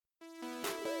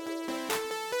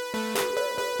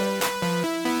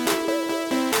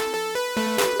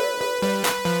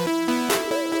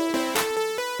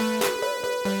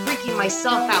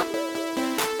myself out.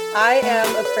 I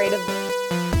am afraid of...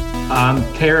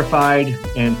 I'm terrified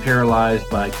and paralyzed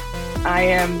by... I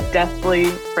am deathly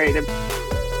afraid of...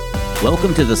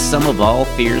 Welcome to the Sum of All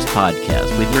Fears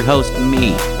podcast with your host,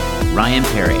 me, Ryan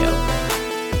Perrio.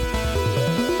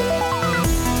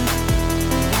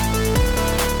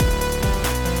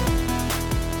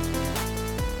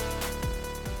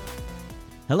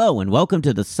 Hello, and welcome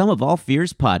to the Sum of All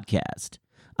Fears podcast.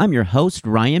 I'm your host,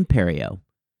 Ryan Perrio.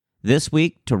 This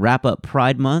week, to wrap up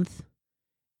Pride Month,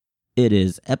 it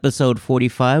is episode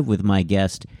 45 with my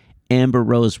guest, Amber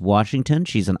Rose Washington.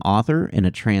 She's an author and a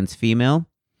trans female.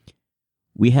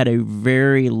 We had a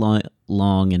very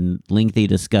long and lengthy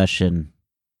discussion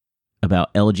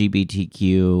about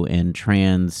LGBTQ and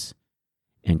trans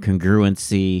and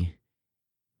congruency.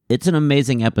 It's an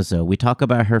amazing episode. We talk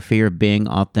about her fear of being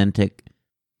authentic,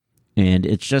 and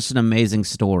it's just an amazing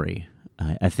story.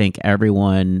 I think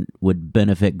everyone would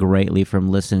benefit greatly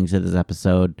from listening to this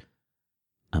episode.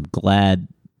 I'm glad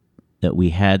that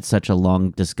we had such a long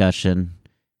discussion.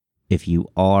 If you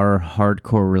are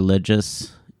hardcore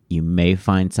religious, you may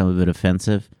find some of it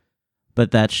offensive,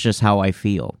 but that's just how I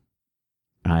feel.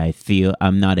 I feel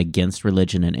I'm not against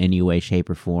religion in any way, shape,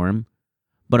 or form,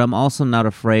 but I'm also not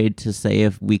afraid to say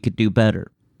if we could do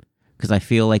better, because I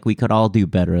feel like we could all do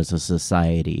better as a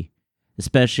society,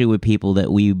 especially with people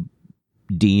that we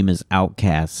deem as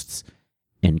outcasts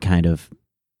and kind of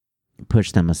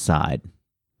push them aside.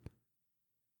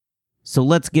 So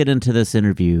let's get into this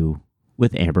interview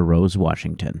with Amber Rose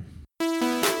Washington.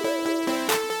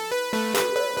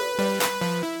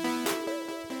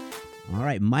 All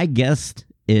right, my guest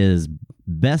is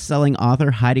best-selling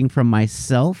author Hiding From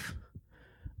Myself,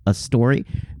 a story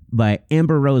by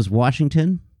Amber Rose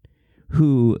Washington,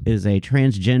 who is a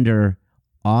transgender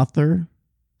author,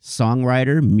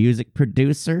 songwriter, music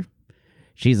producer.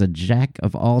 She's a jack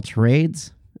of all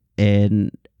trades and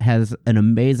has an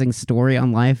amazing story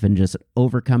on life and just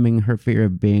overcoming her fear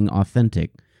of being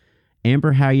authentic.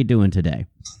 Amber, how are you doing today?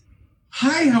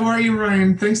 Hi, how are you,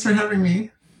 Ryan? Thanks for having me.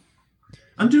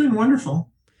 I'm doing wonderful.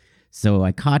 So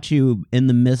I caught you in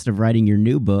the midst of writing your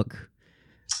new book.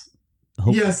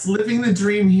 Yes, living the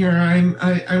dream here.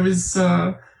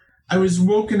 I was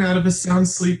woken out of a sound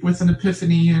sleep with an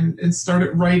epiphany and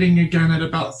started writing again at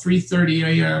about 3:30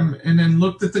 a.m. and then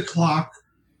looked at the clock,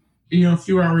 a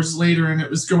few hours later, and it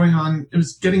was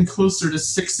getting closer to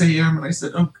 6 a.m. and I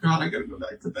said, oh God, I got to go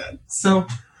back to bed. So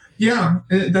yeah,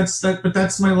 but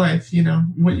that's my life.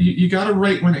 What you got to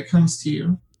write when it comes to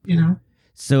you.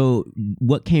 So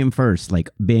what came first, like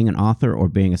being an author or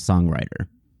being a songwriter?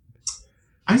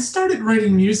 I started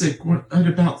writing music at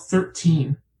about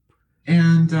 13.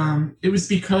 And it was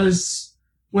because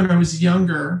when I was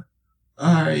younger,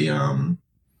 I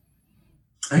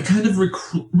kind of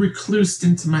reclused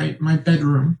into my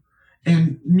bedroom,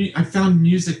 and I found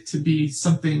music to be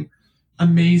something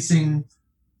amazing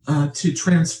to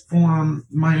transform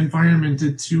my environment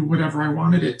into whatever I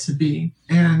wanted it to be.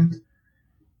 And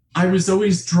I was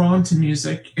always drawn to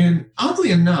music. And oddly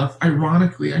enough,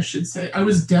 ironically, I should say, I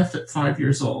was deaf at 5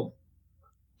 years old.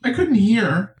 I couldn't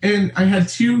hear, and I had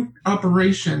 2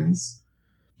 operations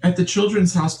at the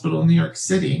Children's Hospital in New York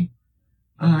City.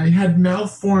 I had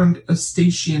malformed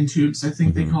Eustachian tubes, I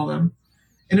think they call them.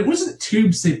 And it wasn't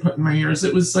tubes they put in my ears.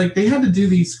 It was like they had to do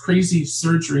these crazy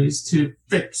surgeries to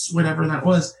fix whatever that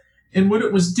was. And what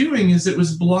it was doing is it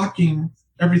was blocking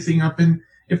everything up. And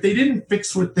if they didn't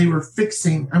fix what they were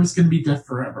fixing, I was going to be deaf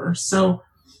forever. So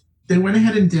they went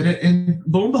ahead and did it, and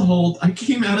lo and behold, I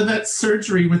came out of that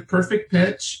surgery with perfect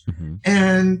pitch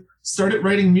and started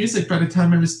writing music by the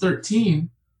time I was 13.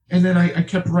 And then I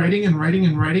kept writing and writing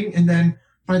and writing. And then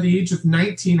by the age of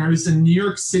 19, I was in New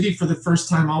York City for the first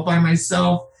time all by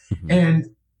myself. And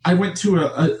I went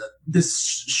to this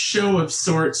show of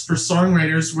sorts for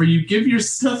songwriters where you give your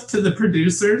stuff to the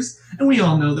producers. And we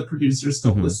all know the producers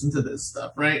don't listen to this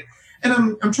stuff, right?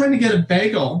 And I'm trying to get a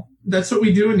bagel. That's what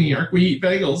we do in New York. We eat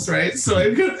bagels, right? So I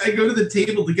go to the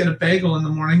table to get a bagel in the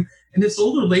morning, and this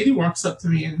older lady walks up to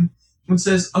me and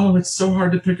says, oh, it's so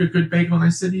hard to pick a good bagel. And I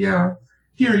said, yeah,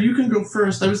 here, you can go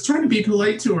first. I was trying to be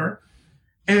polite to her.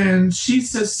 And she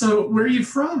says, so where are you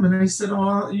from? And I said,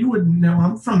 oh, you wouldn't know.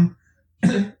 I'm from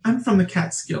the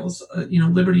Catskills,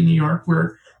 Liberty, New York,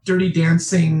 where Dirty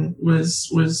Dancing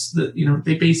was the,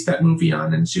 they based that movie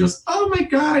on. And she goes, oh my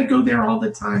God, I go there all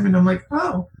the time. And I'm like,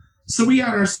 oh. So we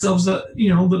had ourselves a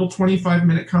little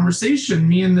 25-minute conversation,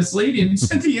 me and this lady. And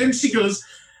at the end, she goes,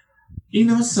 you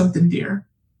know something, dear?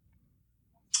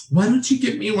 Why don't you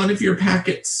give me one of your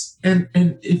packets? And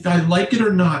if I like it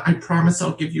or not, I promise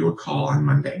I'll give you a call on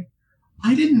Monday.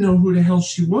 I didn't know who the hell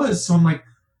she was. So I'm like,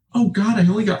 oh God, I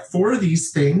only got 4 of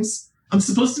these things. I'm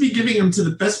supposed to be giving them to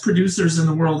the best producers in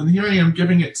the world. And here I am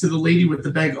giving it to the lady with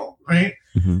the bagel, right?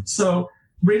 Mm-hmm. So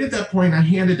right at that point, I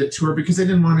handed it to her because I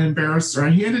didn't want to embarrass her. I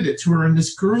handed it to her, and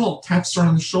this girl taps her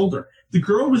on the shoulder. The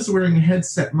girl was wearing a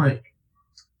headset mic.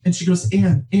 And she goes,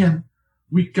 Ann,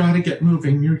 we got to get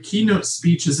moving. Your keynote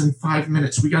speech is in 5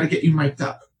 minutes. We got to get you mic'd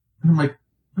up. And I'm like,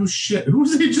 oh shit, who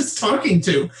was I just talking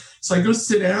to? So I go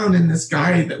sit down, and this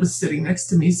guy that was sitting next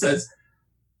to me says,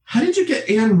 how did you get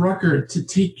Ann Rucker to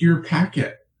take your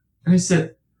packet? And I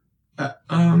said,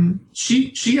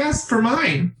 she asked for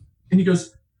mine. And he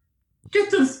goes, get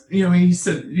the, and he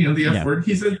said, the F word.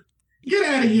 He said, get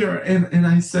out of here. And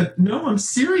I said, no, I'm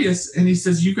serious. And he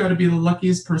says, you got to be the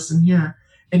luckiest person here.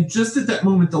 And just at that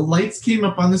moment, the lights came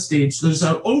up on the stage. There's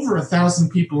over 1,000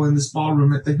 people in this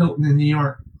ballroom at the Hilton in New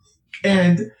York.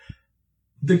 And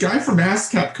the guy from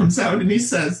ASCAP comes out and he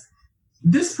says,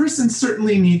 this person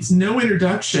certainly needs no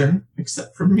introduction,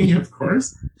 except for me, of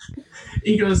course.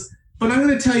 He goes, but I'm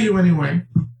going to tell you anyway.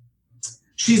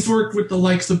 She's worked with the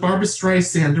likes of Barbra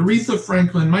Streisand, Aretha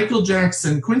Franklin, Michael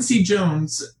Jackson, Quincy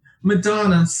Jones,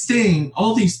 Madonna, Sting,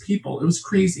 all these people. It was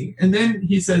crazy. And then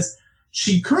he says,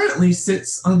 she currently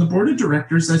sits on the board of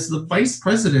directors as the vice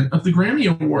president of the Grammy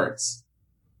Awards.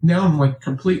 Now I'm like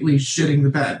completely shitting the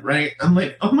bed, right? I'm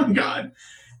like, oh my God.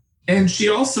 And she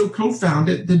also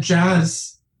co-founded the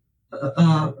Jazz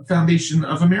Foundation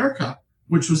of America,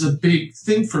 which was a big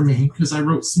thing for me because I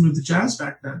wrote Smooth Jazz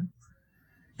back then.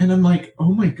 And I'm like,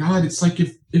 oh my God, it's like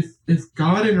if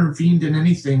God intervened in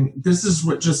anything, this is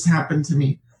what just happened to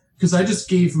me. Because I just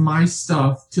gave my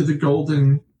stuff to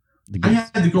I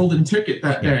had the golden ticket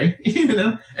that day,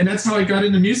 and that's how I got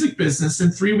in the music business.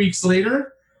 And 3 weeks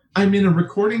later, I'm in a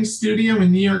recording studio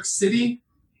in New York City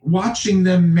watching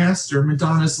them master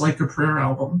Madonna's Like a Prayer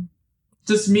album.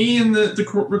 Just me and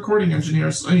the recording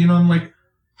engineers. So, I'm like,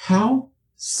 how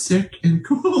sick and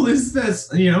cool is this?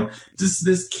 Just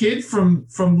this kid from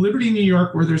Liberty, New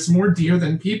York, where there's more deer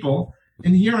than people.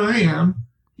 And here I am,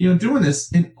 doing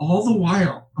this. And all the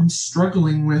while, I'm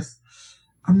struggling with,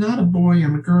 I'm not a boy,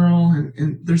 I'm a girl.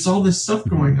 And there's all this stuff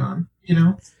going on,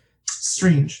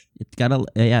 Strange. It's got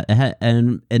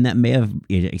and that may have,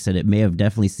 like I said, it may have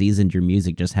definitely seasoned your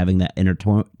music, just having that inner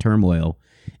turmoil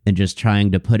and just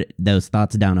trying to put those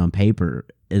thoughts down on paper.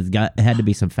 It had to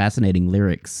be some fascinating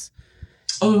lyrics.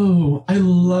 Oh, I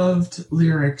loved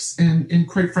lyrics. And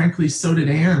quite frankly, so did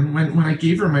Ann. When I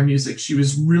gave her my music, she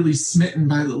was really smitten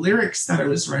by the lyrics that I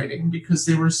was writing because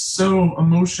they were so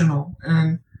emotional.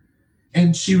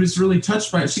 And she was really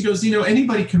touched by it. She goes,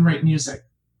 anybody can write music.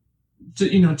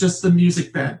 Just the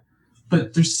music bed.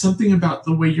 But there's something about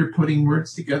the way you're putting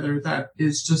words together that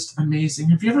is just amazing.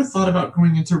 Have you ever thought about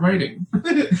going into writing?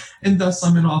 And thus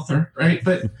I'm an author, right?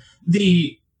 But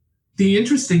the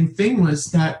interesting thing was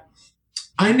that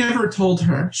I never told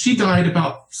her. She died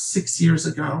about 6 years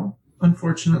ago,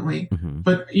 unfortunately. Mm-hmm.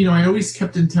 But, I always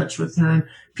kept in touch with her. And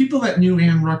people that knew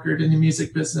Ann Rucker in the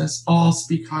music business all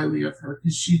speak highly of her.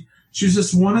 Because she was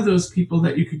just one of those people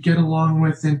that you could get along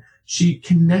with, and she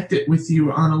connected with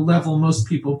you on a level most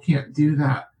people can't do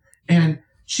that. And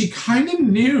she kind of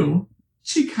knew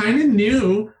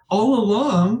all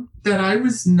along that I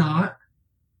was not,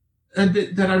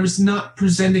 that I was not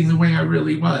presenting the way I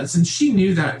really was. And she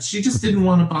knew that. She just didn't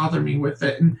want to bother me with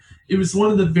it. And it was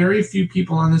one of the very few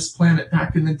people on this planet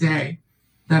back in the day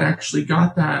that actually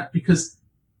got that, because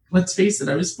let's face it,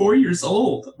 I was 4 years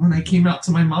old when I came out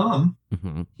to my mom.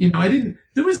 Mm-hmm. I didn't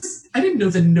know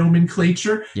the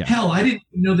nomenclature. Yeah. Hell, I didn't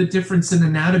know the difference in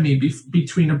anatomy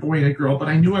between a boy and a girl, but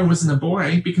I knew I wasn't a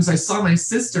boy because I saw my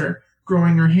sister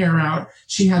growing her hair out.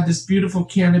 She had this beautiful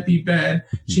canopy bed.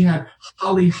 She had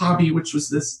Holly Hobby, which was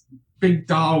this big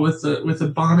doll with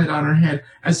a bonnet on her head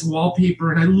as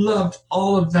wallpaper. And I loved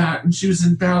all of that. And she was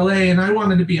in ballet, and I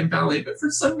wanted to be in ballet, but for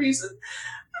some reason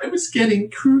I was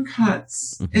getting crew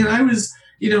cuts, and I was,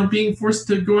 being forced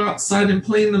to go outside and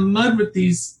play in the mud with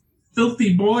these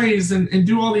filthy boys and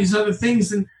do all these other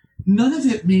things. And none of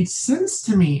it made sense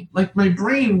to me. Like my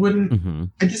brain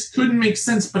wouldn't, I just couldn't make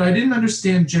sense, but I didn't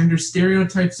understand gender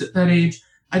stereotypes at that age.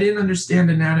 I didn't understand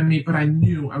anatomy, but I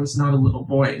knew I was not a little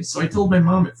boy. So I told my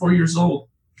mom at 4 years old.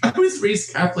 I was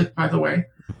raised Catholic, by the way.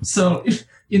 So,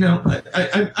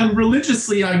 I'm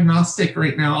religiously agnostic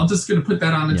right now. I'm just going to put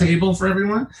that on the table for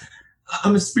everyone.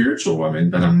 I'm a spiritual woman,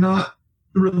 but I'm not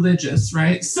religious,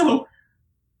 right? So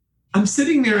I'm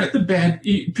sitting there at the bed.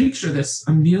 Picture this.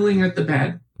 I'm kneeling at the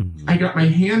bed. Mm-hmm. I got my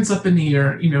hands up in the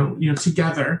air,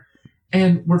 together.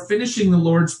 And we're finishing the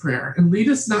Lord's Prayer. And lead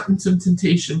us not into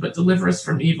temptation, but deliver us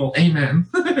from evil. Amen.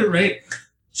 Right?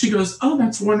 She goes, oh,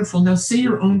 that's wonderful. Now say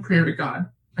your own prayer to God.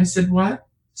 I said, what?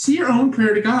 say your own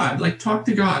prayer to God, like talk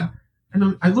to God.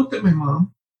 And I looked at my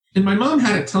mom, and my mom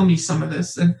had to tell me some of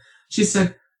this. And she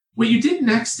said, what you did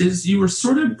next is you were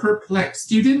sort of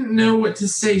perplexed. You didn't know what to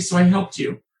say, so I helped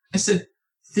you. I said,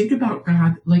 think about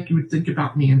God like you would think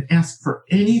about me and ask for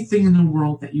anything in the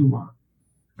world that you want.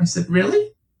 I said,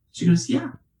 really? She goes,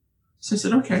 yeah. So I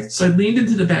said, okay. So I leaned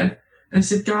into the bed and I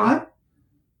said, God,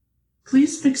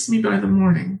 please fix me by the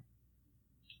morning.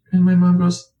 And my mom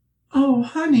goes, oh,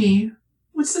 honey,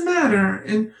 what's the matter?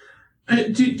 And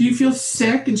do you feel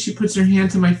sick? And she puts her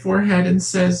hand to my forehead and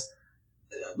says,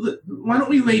 why don't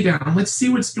we lay down? Let's see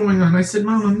what's going on. I said,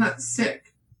 Mom, I'm not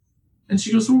sick. And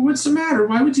she goes, well, what's the matter?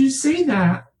 Why would you say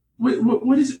that?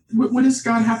 What does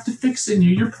God have to fix in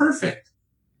you? You're perfect.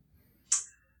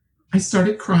 I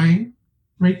started crying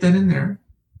right then and there.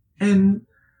 And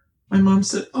my mom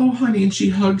said, oh, honey, and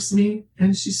she hugs me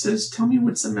and she says, tell me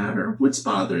what's the matter. What's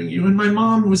bothering you? And my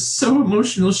mom was so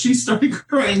emotional. She started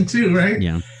crying too, right?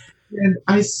 Yeah. And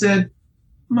I said,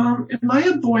 Mom, am I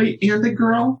a boy and a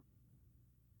girl?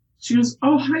 She goes,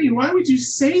 oh, honey, why would you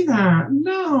say that?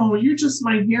 No, you're just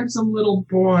my handsome little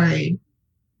boy.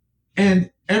 And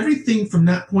everything from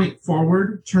that point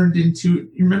forward turned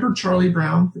into, you remember Charlie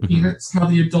Brown, the Peanuts, how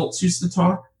the adults used to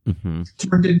talk?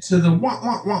 Turned into the wah,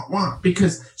 wah, wah, wah,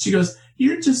 because she goes,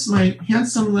 you're just my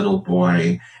handsome little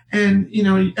boy. And, you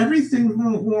know, everything,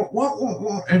 wah, wah, wah, wah,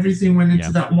 wah, everything went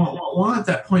into that wah, wah, wah at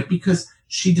that point because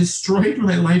she destroyed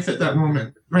my life at that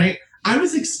moment, right? I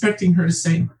was expecting her to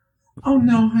say, oh,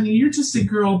 no, honey, you're just a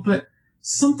girl, but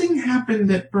something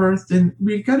happened at birth and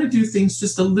we got to do things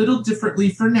just a little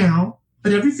differently for now,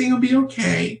 but everything will be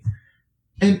okay.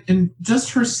 And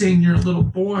just her saying you're a little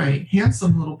boy,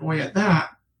 handsome little boy at that,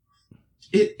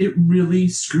 it really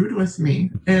screwed with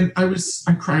me. And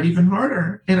I cried even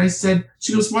harder. And I said,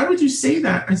 she goes, why would you say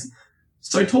that?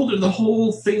 So I told her the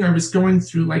whole thing I was going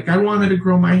through. Like, I wanted to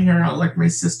grow my hair out like my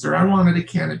sister. I wanted a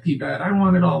canopy bed. I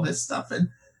wanted all this stuff.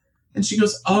 And she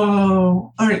goes,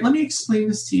 oh, all right, let me explain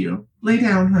this to you. Lay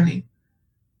down, honey.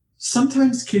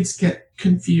 Sometimes kids get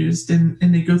confused and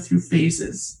they go through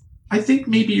phases. I think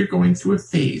maybe you're going through a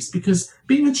phase because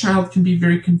being a child can be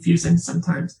very confusing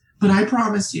sometimes. But I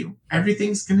promise you,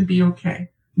 everything's going to be okay.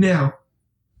 Now,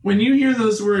 when you hear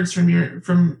those words from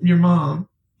your mom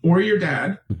or your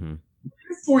dad, you're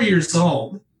 4 years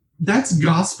old. That's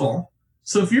gospel.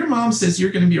 So if your mom says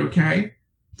you're going to be okay,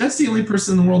 that's the only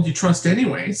person in the world you trust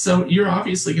anyway. So you're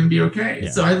obviously going to be okay.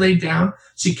 Yeah. So I laid down.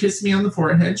 She kissed me on the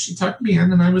forehead. She tucked me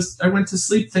in, and I went to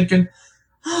sleep thinking,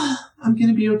 I'm going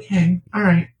to be okay. All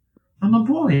right. I'm a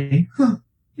boy. Huh.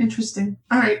 Interesting.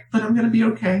 All right. But I'm going to be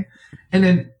okay. And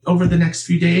then over the next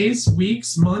few days,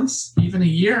 weeks, months, even a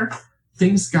year,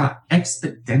 things got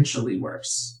exponentially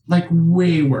worse, like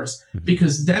way worse,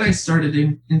 because then I started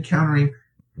encountering,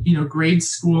 grade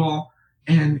school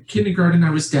and kindergarten. I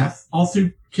was deaf. All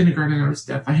through kindergarten, I was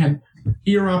deaf. I had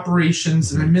ear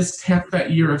operations and I missed half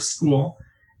that year of school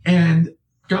and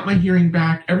got my hearing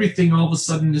back. Everything all of a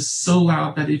sudden is so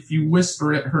loud that if you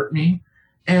whisper, it hurt me.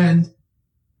 And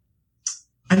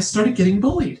I started getting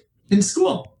bullied in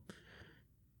school.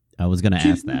 I was going to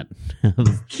ask that.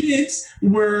 Kids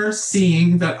were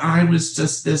seeing that I was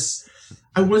just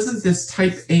I wasn't this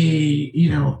type A,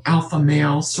 alpha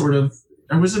male sort of,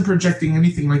 I wasn't projecting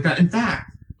anything like that. In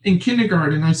fact, in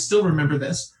kindergarten, I still remember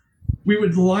this. We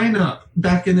would line up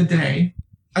back in the day.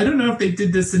 I don't know if they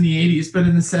did this in the 80s, but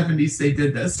in the 70s, they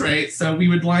did this, right? So we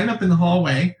would line up in the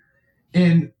hallway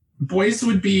and boys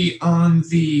would be on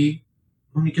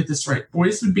let me get this right.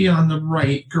 Boys would be on the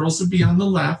right, girls would be on the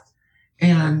left.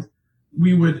 And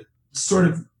we would sort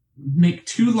of make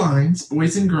two lines,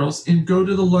 boys and girls, and go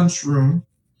to the lunchroom,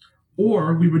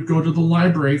 or we would go to the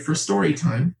library for story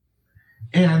time.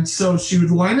 And so she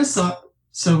would line us up.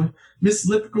 So Miss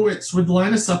Lipkowitz would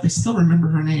line us up. I still remember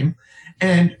her name.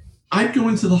 And I'd go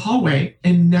into the hallway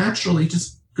and naturally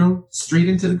just go straight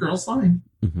into the girls' line.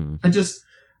 Mm-hmm.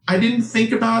 I didn't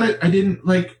think about it.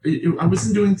 I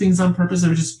wasn't doing things on purpose. I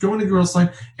would just go into the girls'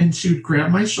 line and she would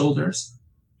grab my shoulders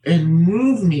and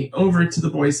move me over to the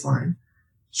boys' line.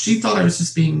 She thought I was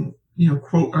just being,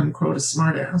 quote unquote, a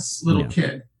smartass little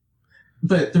kid.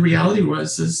 But the reality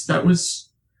was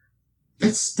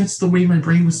that's the way my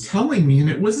brain was telling me. And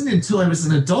it wasn't until I was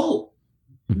an adult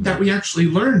that we actually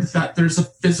learned that there's a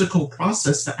physical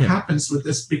process that happens with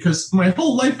this, because my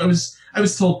whole life I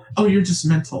was told, oh, you're just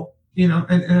mental,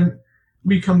 and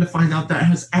we come to find out that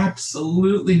has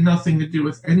absolutely nothing to do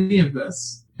with any of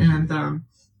this. And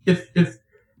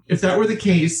if that were the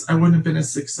case, I wouldn't have been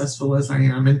as successful as I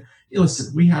am. And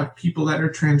listen, we have people that are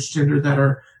transgender that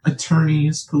are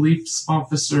attorneys, police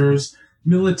officers,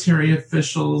 military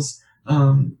officials,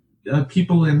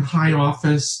 people in high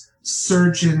office,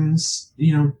 surgeons,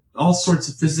 all sorts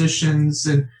of physicians,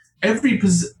 and every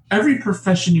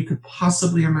profession you could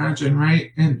possibly imagine,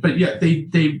 right? But yet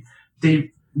they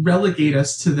relegate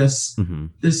us to this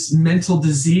this mental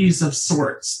disease of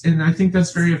sorts, and I think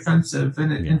that's very offensive.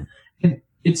 And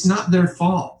it's not their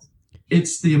fault.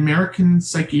 It's the American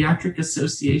Psychiatric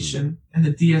Association and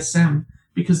the DSM,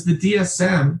 because the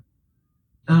DSM,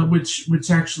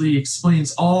 which actually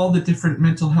explains all the different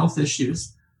mental health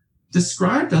issues,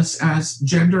 described us as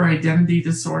gender identity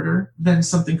disorder, then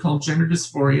something called gender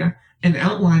dysphoria, and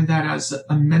outlined that as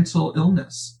a mental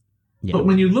illness. Yeah. But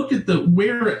when you look at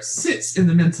where it sits in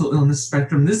the mental illness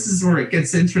spectrum, this is where it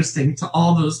gets interesting to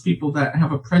all those people that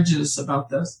have a prejudice about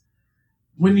this.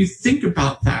 When you think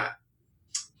about that,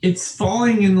 it's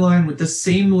falling in line with the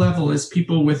same level as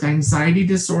people with anxiety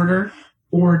disorder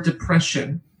or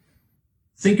depression.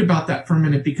 Think about that for a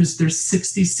minute, because there's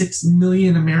 66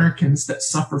 million Americans that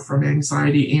suffer from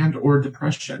anxiety and or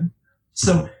depression.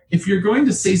 So if you're going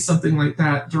to say something like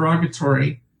that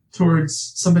derogatory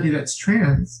towards somebody that's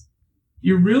trans,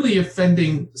 you're really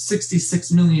offending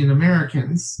 66 million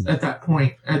Americans at that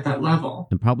point, at that level.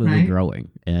 And probably right? growing.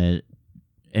 And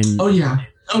Oh yeah.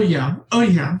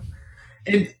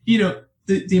 And,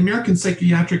 the American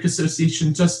Psychiatric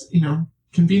Association just,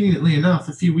 conveniently enough,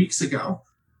 a few weeks ago,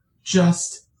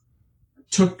 just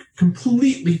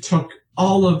completely took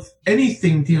all of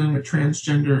anything dealing with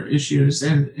transgender issues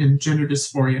and gender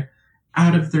dysphoria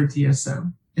out of their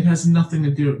DSM. It has nothing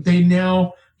to do. They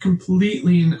now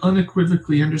completely and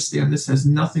unequivocally understand this has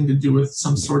nothing to do with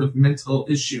some sort of mental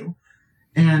issue.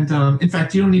 And in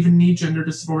fact, you don't even need gender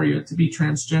dysphoria to be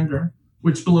transgender,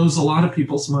 which blows a lot of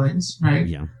people's minds, right?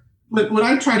 Yeah. But what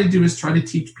I try to do is try to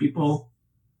teach people,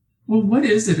 well, what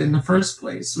is it in the first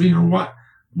place? What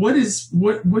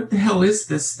the hell is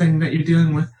this thing that you're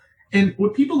dealing with? And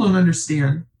what people don't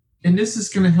understand, and this is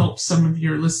going to help some of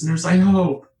your listeners, I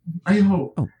hope.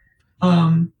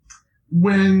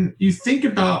 When you think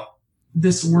about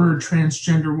this word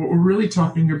transgender, what we're really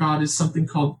talking about is something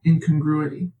called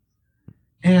incongruity.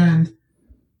 And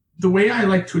the way I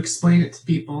like to explain it to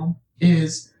people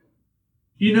is,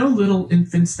 little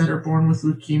infants that are born with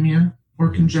leukemia or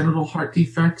congenital heart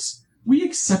defects, we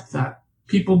accept that.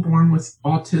 People born with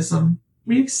autism,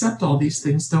 we accept all these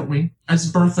things, don't we?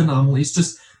 As birth anomalies,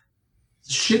 just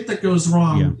shit that goes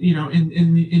wrong,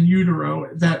 in utero,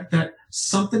 that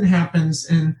something happens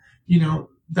and,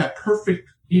 that perfect,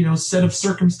 set of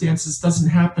circumstances doesn't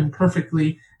happen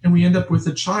perfectly. And we end up with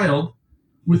a child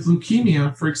with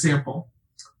leukemia, for example.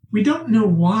 We don't know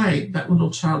why that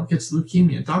little child gets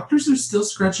leukemia. Doctors are still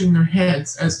scratching their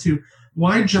heads as to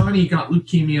why Johnny got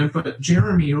leukemia, but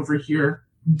Jeremy over here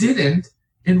didn't.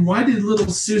 And why did little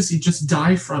Susie just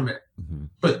die from it,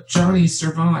 but Johnny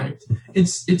survived?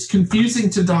 It's confusing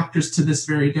to doctors to this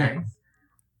very day.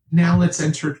 Now let's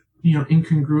enter,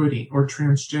 incongruity or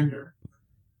transgender.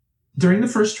 During the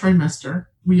first trimester,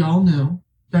 we all know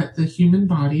that the human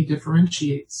body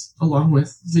differentiates along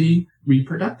with the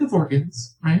reproductive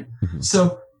organs, right? Mm-hmm.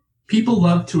 So people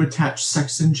love to attach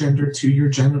sex and gender to your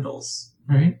genitals,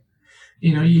 right?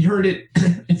 You heard it,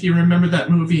 if you remember that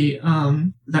movie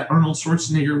that Arnold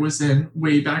Schwarzenegger was in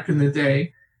way back in the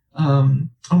day. Oh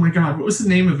my God, what was the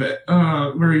name of it?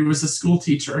 Where he was a school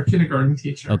teacher, a kindergarten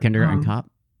teacher. Oh, Kindergarten Cop?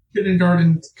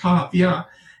 Kindergarten Cop, yeah.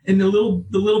 And the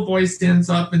little boy stands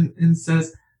up and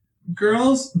says,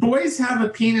 boys have a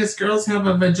penis, girls have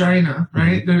a vagina,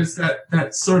 right? There's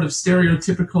that sort of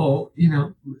stereotypical,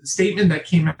 statement that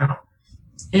came out.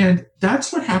 And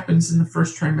that's what happens in the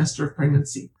first trimester of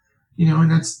pregnancy.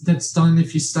 And that's done.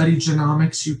 If you study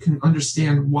genomics, you can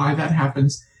understand why that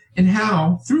happens and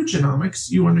how through genomics,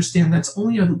 you understand that's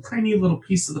only a tiny little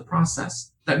piece of the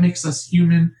process that makes us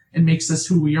human and makes us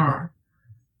who we are.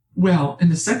 Well, in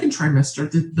the second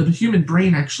trimester, the human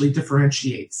brain actually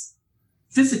differentiates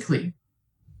physically.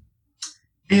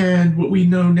 And what we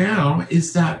know now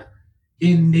is that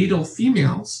in natal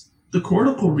females, the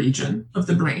cortical region of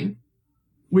the brain,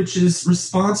 which is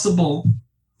responsible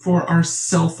for our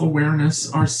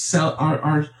self-awareness,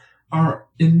 our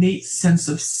innate sense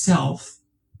of self,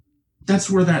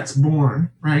 that's where that's born,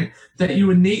 right? That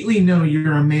you innately know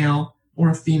you're a male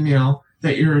or a female,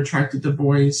 that you're attracted to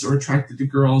boys or attracted to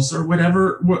girls or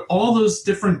whatever, all those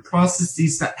different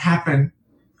processes that happen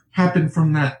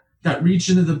from that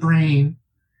region of the brain.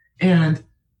 And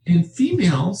in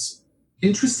females,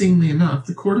 interestingly enough,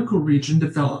 the cortical region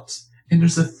develops and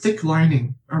there's a thick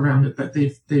lining around it that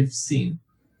they've seen.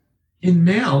 In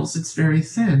males, it's very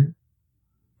thin.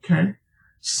 Okay.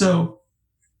 So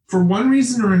for one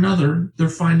reason or another, they're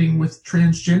finding with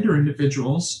transgender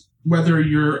individuals, whether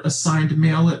you're assigned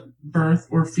male at birth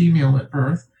or female at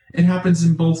birth. It happens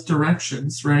in both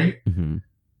directions, right? Mm-hmm.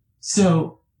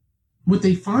 So what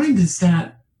they find is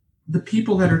that the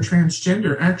people that are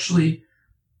transgender actually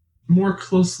more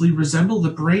closely resemble the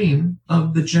brain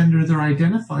of the gender they're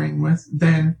identifying with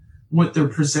than what they're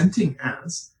presenting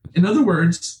as. In other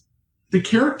words, the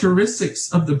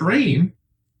characteristics of the brain,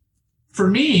 for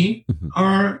me,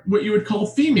 are what you would call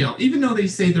female. Even though they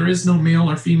say there is no male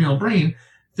or female brain,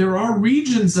 there are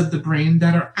regions of the brain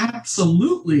that are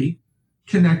absolutely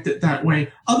connected that way.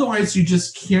 Otherwise, you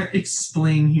just can't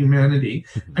explain humanity.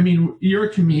 I mean, you're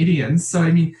a comedian, so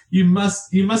I mean, you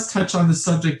must touch on the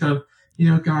subject of,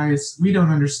 guys, we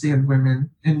don't understand women,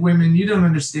 and women, you don't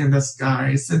understand us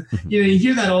guys. And, you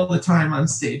hear that all the time on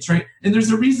stage, right? And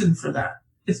there's a reason for that.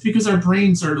 It's because our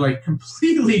brains are like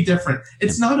completely different.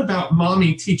 It's not about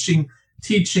mommy teaching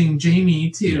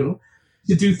Jamie to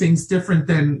do things different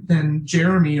than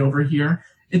Jeremy over here.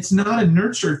 It's not a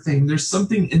nurture thing. There's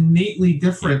something innately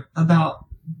different about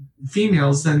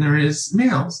females than there is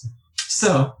males.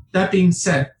 So that being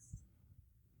said,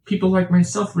 people like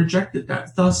myself rejected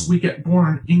that. Thus, we get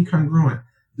born incongruent.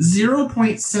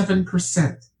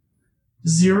 0.7%.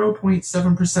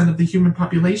 0.7% of the human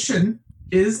population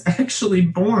is actually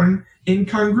born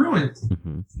incongruent.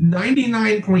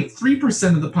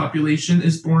 99.3% of the population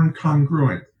is born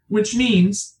congruent, which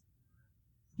means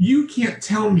you can't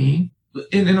tell me,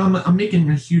 and I'm making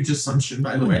a huge assumption,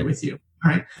 by the way, with you,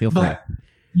 right? But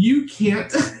you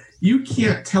can't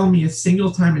tell me a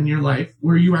single time in your life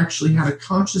where you actually had a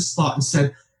conscious thought and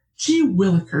said, gee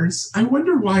willikers, I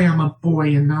wonder why I'm a boy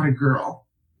and not a girl.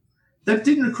 That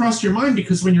didn't cross your mind,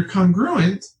 because when you're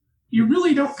congruent, you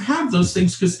really don't have those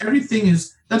things, because everything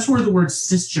is, that's where the word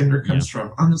cisgender comes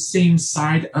from, on the same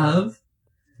side of.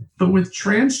 But with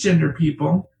transgender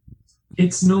people,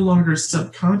 it's no longer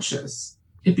subconscious.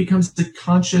 It becomes the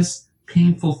conscious,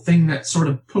 painful thing that sort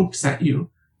of pokes at you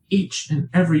each and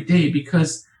every day,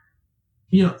 because,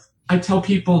 I tell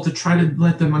people to try to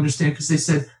let them understand, because they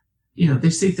said, they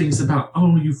say things about,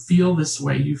 oh, you feel this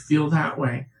way, you feel that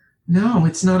way. No,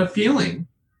 it's not a feeling.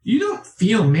 You don't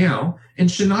feel male. And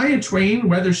Shania Twain,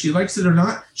 whether she likes it or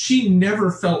not, she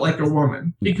never felt like a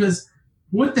woman, because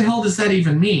what the hell does that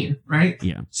even mean, right?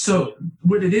 Yeah. So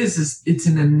what it is it's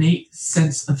an innate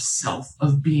sense of self,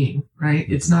 of being, right?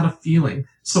 It's not a feeling.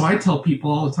 So I tell people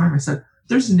all the time, I said,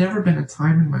 there's never been a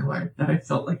time in my life that I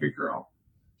felt like a girl.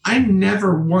 I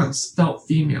never once felt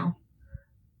female.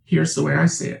 Here's the way I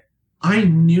say it. I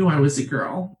knew I was a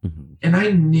girl, and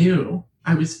I knew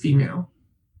I was female.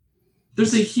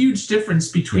 There's a huge difference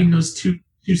between those two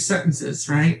sentences,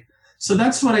 right? So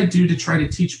that's what I do to try to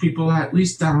teach people, at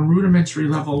least on a rudimentary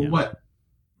level, what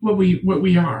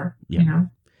we are.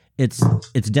 It's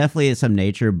definitely some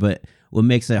nature, but what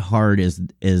makes it hard is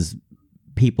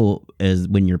people, is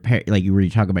when you're like you were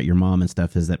talking about your mom and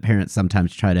stuff, is that parents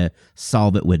sometimes try to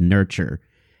solve it with nurture,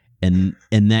 and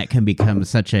that can become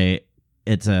such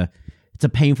it's a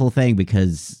painful thing,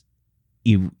 because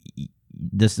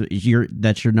that's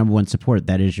your number one support.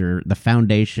 That is the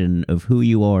foundation of who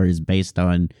you are, is based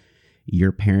on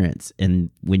your parents. And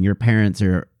when your parents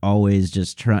are always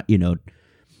just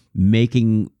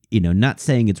making, not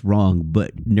saying it's wrong,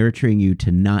 but nurturing you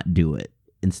to not do it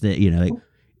instead,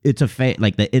 it's a phase,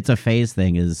 like it's a phase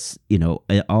thing is,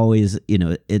 it always,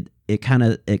 it kind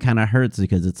of hurts,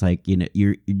 because it's like,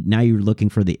 you're looking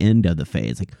for the end of the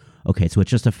phase. Like, okay, so it's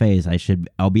just a phase.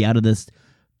 I'll be out of this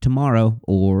tomorrow,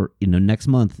 or next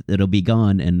month it'll be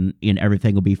gone, and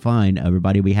everything will be fine,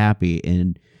 everybody will be happy,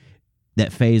 and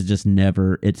that phase just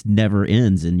never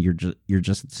ends, and you're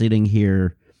just sitting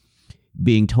here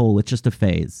being told it's just a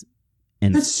phase.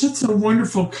 And that's just a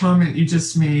wonderful comment you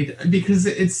just made, because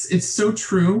it's so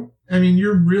true. I mean,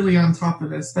 you're really on top of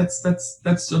this.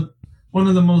 That's one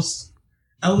of the most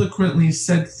eloquently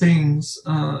said things.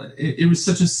 It was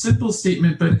such a simple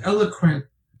statement, but eloquent,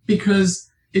 because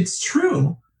it's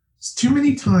true. Too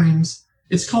many times,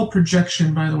 it's called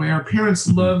projection, by the way. Our parents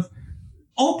love,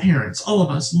 all of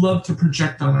us love to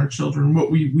project on our children what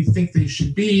we think they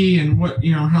should be, and what,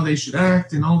 how they should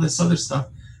act, and all this other stuff.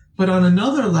 But on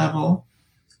another level,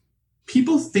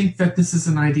 people think that this is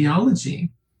an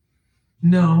ideology.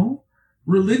 No,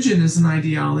 religion is an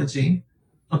ideology.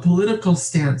 A political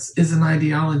stance is an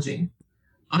ideology.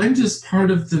 I'm just part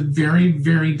of the very,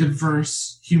 very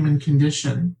diverse human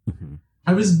condition.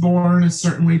 I was born a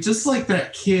certain way, just like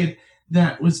that kid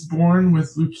that was born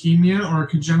with leukemia or a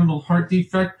congenital heart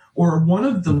defect, or one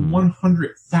of the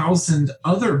 100,000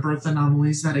 other birth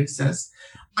anomalies that exist.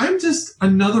 I'm just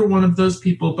another one of those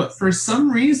people, but for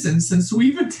some reason, since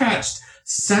we've attached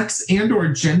sex and or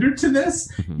gender to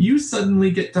this, you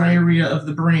suddenly get diarrhea of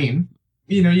the brain.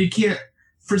 you can't,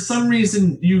 for some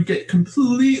reason, you get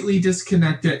completely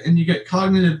disconnected and you get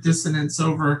cognitive dissonance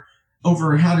over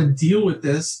how to deal with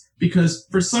this, because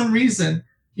for some reason,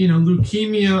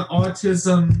 leukemia,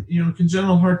 autism,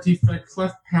 congenital heart defect,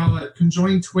 cleft palate,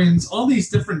 conjoined twins, all these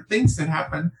different things that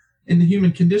happen in the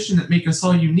human condition that make us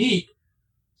all unique.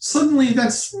 Suddenly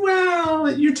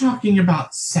you're talking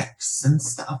about sex and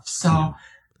stuff. So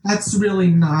that's really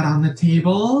not on the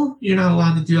table. You're not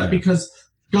allowed to do that because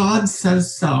God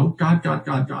says so. God.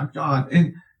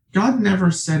 And God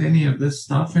never said any of this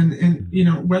stuff. And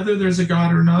whether there's a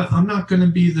God or not, I'm not going to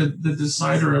be the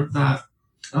decider of that.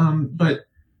 But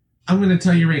I'm going to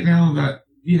tell you right now that,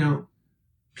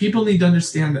 people need to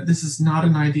understand that this is not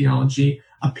an ideology.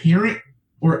 A parent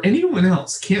or anyone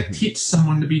else can't teach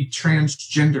someone to be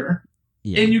transgender.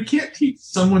 Yeah. And you can't teach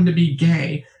someone to be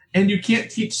gay. And you can't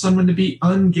teach someone to be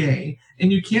ungay.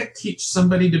 And you can't teach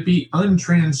somebody to be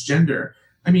untransgender.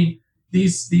 I mean,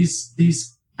 these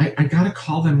I gotta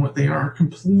call them what they are,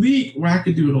 complete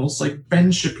wackadoodles like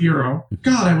Ben Shapiro.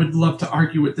 God, I would love to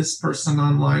argue with this person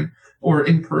online or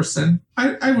in person.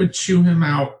 I would chew him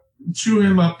up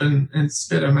and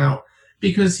spit him out,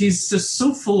 because he's just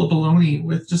so full of baloney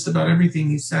with just about everything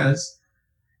he says.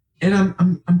 And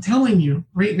I'm telling you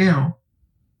right now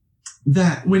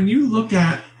that when you look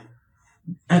at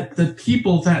the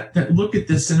people that look at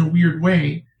this in a weird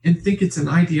way and think it's an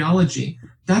ideology,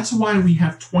 that's why we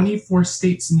have 24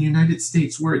 states in the United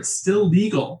States where it's still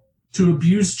legal to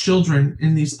abuse children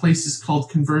in these places called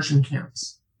conversion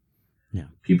camps. Yeah.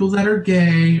 People that are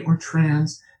gay or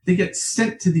trans, they get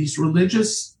sent to these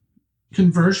religious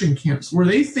conversion camps where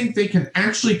they think they can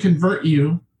actually convert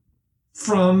you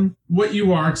from what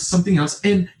you are to something else.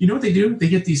 And you know what they do? They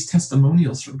get these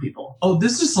testimonials from people. Oh,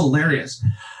 this is hilarious.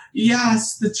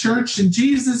 Yes, the church and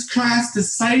Jesus Christ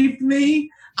has saved me.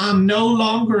 I'm no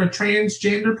longer a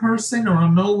transgender person, or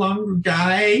I'm no longer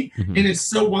gay. Mm-hmm. And it's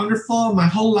so wonderful. My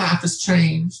whole life has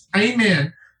changed.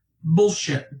 Amen.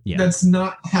 Bullshit. Yeah. That's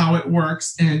not how it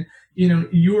works. And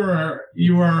you are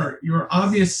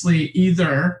obviously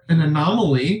either an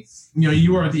anomaly,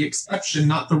 you are the exception,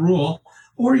 not the rule,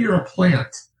 or you're a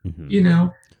plant. Mm-hmm.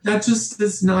 That just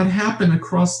does not happen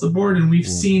across the board. And we've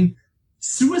seen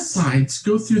suicides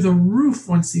go through the roof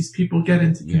once these people get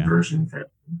into conversion therapy,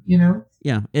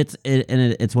 Yeah,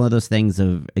 it's one of those things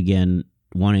of, again,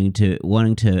 wanting to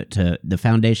the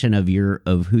foundation of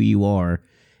who you are,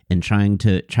 and trying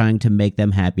to make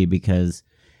them happy, because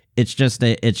it's just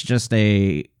a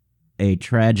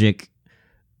tragic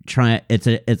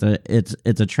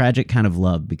it's a tragic kind of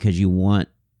love, because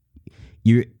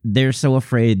they're so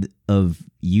afraid of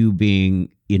you being,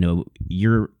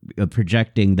 you're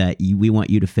projecting that we want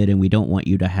you to fit in, we don't want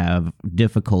you to have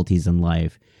difficulties in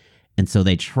life. And so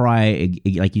they try,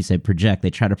 like you said, they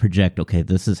try to project, okay,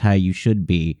 this is how you should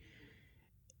be.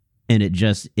 And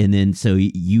then so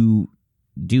you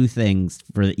do things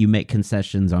you make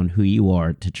concessions on who you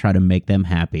are to try to make them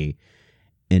happy.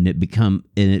 And it becomes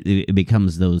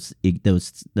those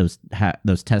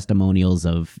testimonials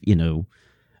of,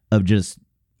 of just,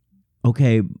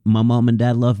 okay, my mom and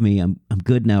dad love me, I'm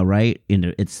good now, right?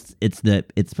 It's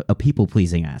a people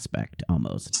pleasing aspect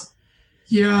almost.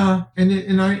 Yeah, and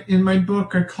in my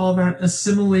book I call that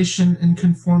assimilation and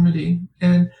conformity.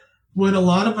 And what a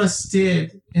lot of us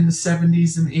did in the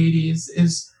 70s and 80s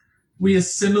is we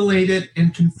assimilated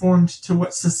and conformed to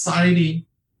what society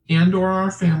and or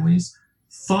our families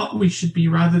thought we should be,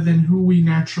 rather than who we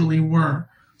naturally were.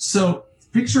 So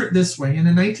picture it this way. In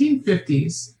the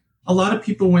 1950s, a lot of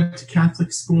people went to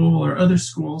Catholic school or other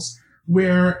schools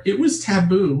where it was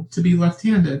taboo to be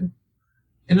left-handed.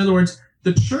 In other words,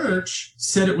 the church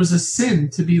said it was a sin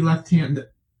to be left-handed,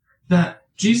 that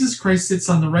Jesus Christ sits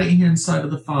on the right-hand side of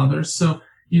the Father. So,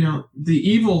 the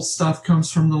evil stuff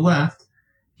comes from the left.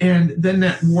 And then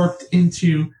that warped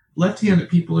into left-handed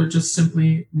people are just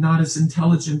simply not as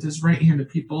intelligent as right-handed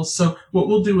people. So what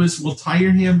we'll do is we'll tie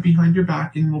your hand behind your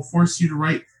back and we'll force you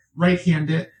to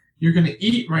right-hand it. You're going to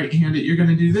eat right-handed. You're going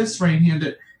to do this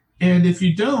right-handed. And if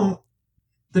you don't,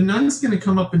 the nun's going to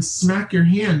come up and smack your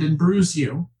hand and bruise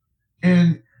you.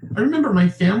 And I remember my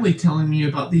family telling me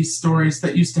about these stories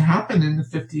that used to happen in the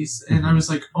 50s. And I was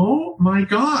like, oh my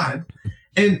God.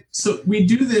 And so we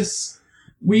do this.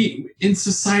 In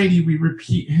society, we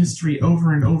repeat history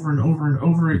over and over and over and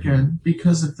over again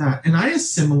because of that. And I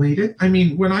assimilated. I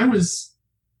mean,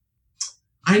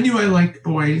 I knew I liked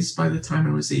boys by the time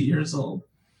I was 8 years old.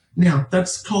 Now,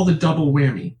 that's called a double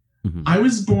whammy. Mm-hmm. I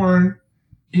was born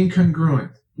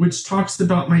incongruent, which talks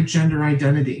about my gender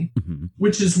identity, mm-hmm.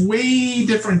 which is way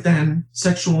different than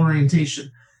sexual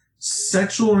orientation.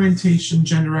 Sexual orientation,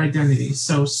 gender identity.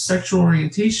 So sexual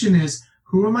orientation is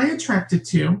who am I attracted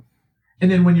to?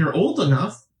 And then when you're old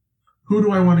enough, who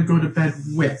do I want to go to bed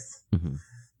with? Mm-hmm.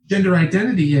 Gender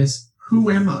identity is,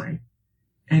 who am I?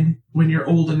 And when you're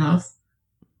old enough,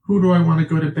 who do I want to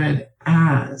go to bed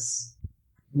as?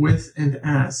 With and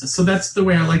as. So that's the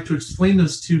way I like to explain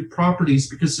those two properties,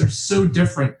 because they're so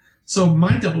different. So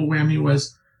my double whammy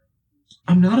was,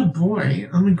 I'm not a boy,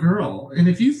 I'm a girl. And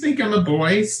if you think I'm a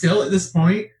boy still at this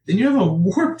point, then you have a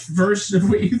warped version of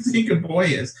what you think a boy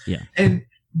is. Yeah. And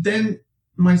then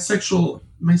my sexual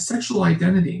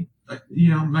identity,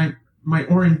 my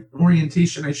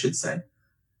orientation, I should say.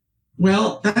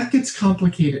 Well, that gets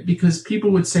complicated because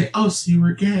people would say, oh, so you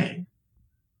were gay.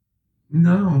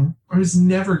 No, I was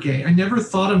never gay. I never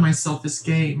thought of myself as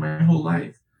gay my whole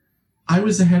life. I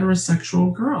was a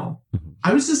heterosexual girl.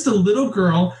 I was just a little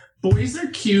girl. Boys are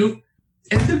cute.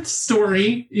 End of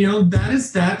story. That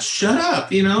is that. Shut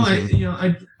up.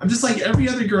 I'm just like every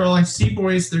other girl. I see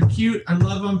boys. They're cute. I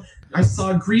love them. I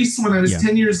saw Grease when I was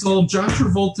 10 years old. John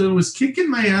Travolta was kicking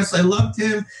my ass. I loved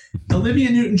him. Olivia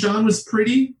Newton-John was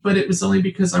pretty, but it was only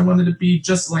because I wanted to be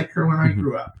just like her when I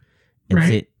grew up.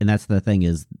 Right? And that's the thing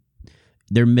is,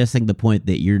 they're missing the point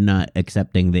that you're not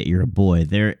accepting that you're a boy.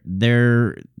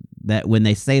 They're that when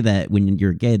they say that when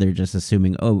you're gay, they're just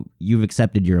assuming, oh, you've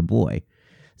accepted you're a boy.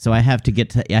 So I have to get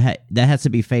to that has to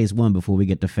be phase 1 before we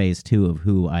get to phase 2 of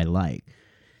who I like.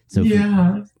 So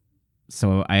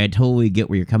so I totally get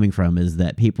where you're coming from, is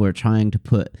that people are trying to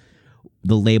put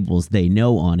the labels they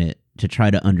know on it to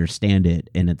try to understand it,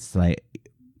 and it's like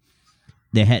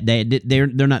they're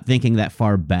not thinking that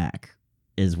far back.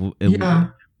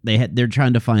 They're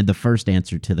trying to find the first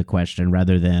answer to the question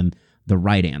rather than the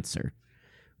right answer,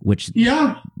 which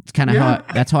it's kind of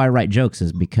that's how I write jokes,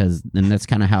 is because, and that's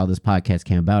kind of how this podcast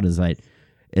came about, is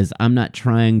I'm not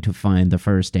trying to find the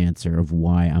first answer of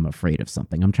why I'm afraid of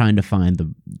something. I'm trying to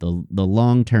find the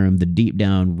long term, the deep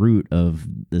down root of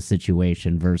the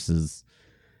situation versus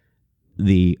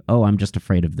I'm just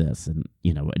afraid of this. And,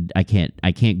 I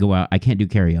can't go out. I can't do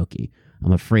karaoke.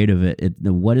 I'm afraid of it.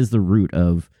 What is the root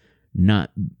of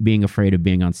not being afraid of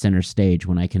being on center stage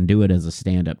when I can do it as a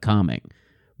stand-up comic,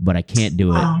 but I can't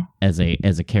do it as a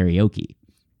karaoke?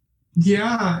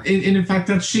 Yeah, and in fact,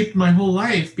 that shaped my whole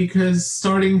life, because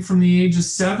starting from the age of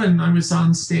 7, I was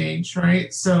on stage,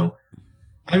 right? So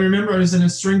I remember I was in a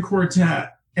string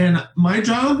quartet, and my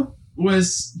job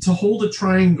was to hold a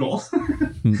triangle.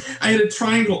 I had a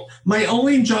triangle. My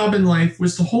only job in life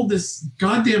was to hold this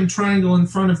goddamn triangle in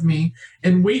front of me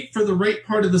and wait for the right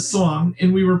part of the song.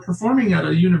 And we were performing at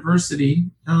a university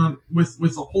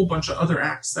with a whole bunch of other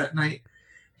acts that night.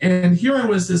 And here I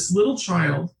was, this little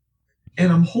child,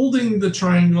 and I'm holding the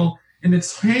triangle, and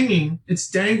it's hanging, it's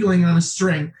dangling on a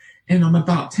string. And I'm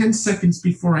about 10 seconds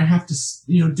before I have to,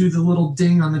 do the little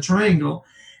ding on the triangle.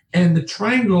 And the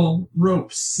triangle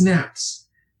rope snaps.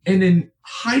 And in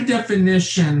high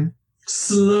definition,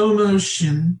 slow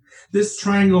motion, this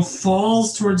triangle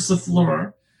falls towards the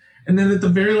floor. And then at the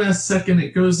very last second,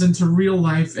 it goes into real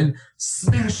life and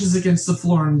smashes against the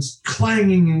floor and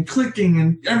clanging and clicking,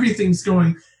 and everything's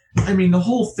going. I mean, the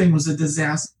whole thing was a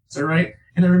disaster, right?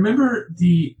 And I remember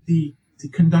the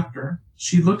conductor,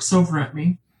 she looks over at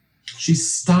me. She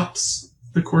stops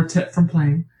the quartet from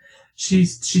playing. She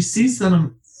sees that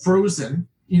I'm frozen,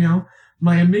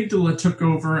 my amygdala took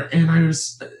over, and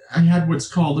I had what's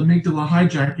called amygdala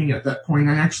hijacking at that point.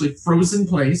 I actually froze in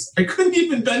place. I couldn't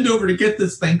even bend over to get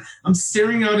this thing. I'm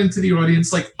staring out into the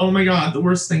audience like, oh my God, the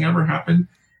worst thing ever happened.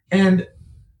 And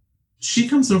she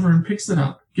comes over and picks it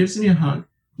up, gives me a hug,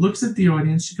 looks at the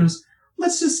audience. She goes,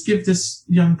 let's just give this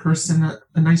young person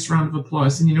a nice round of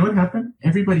applause. And you know what happened?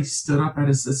 Everybody stood up at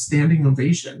a standing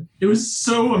ovation. It was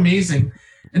so amazing.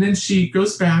 And then she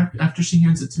goes back after she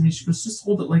hands it to me. She goes, just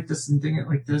hold it like this and ding it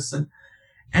like this.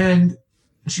 And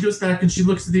she goes back and she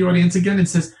looks at the audience again and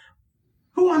says,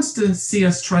 who wants to see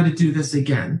us try to do this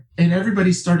again? And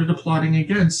everybody started applauding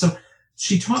again. So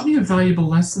she taught me a valuable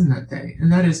lesson that day. And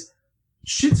that is,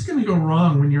 shit's going to go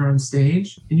wrong when you're on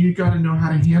stage, and you got to know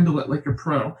how to handle it like a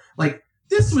pro. Like,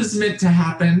 this was meant to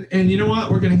happen. And you know what?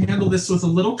 We're going to handle this with a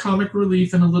little comic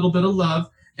relief and a little bit of love.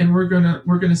 And we're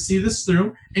gonna see this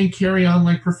through and carry on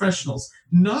like professionals.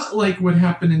 Not like what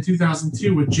happened in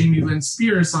 2002 with Jamie Lynn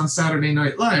Spears on Saturday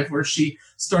Night Live, where she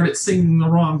started singing the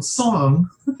wrong song.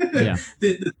 Yeah.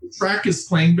 the track is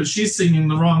playing, but she's singing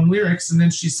the wrong lyrics, and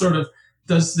then she sort of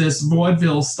does this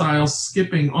vaudeville style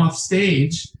skipping off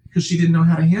stage because she didn't know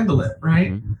how to handle it,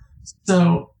 right? Mm-hmm.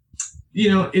 So,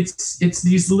 it's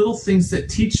these little things that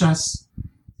teach us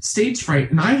stage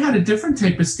fright. And I had a different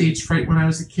type of stage fright when I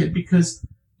was a kid, because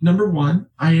number one,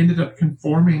 I ended up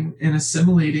conforming and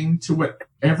assimilating to what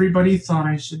everybody thought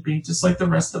I should be, just like the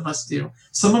rest of us do.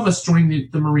 Some of us join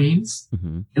the Marines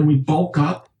and we bulk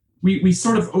up. We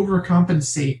sort of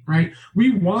overcompensate, right?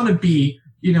 We want to be,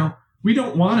 we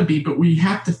don't want to be, but we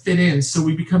have to fit in. So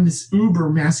we become this uber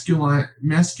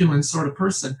masculine sort of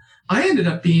person. I ended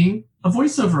up being a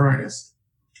voiceover artist.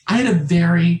 I had a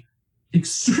very,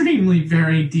 extremely,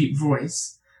 very deep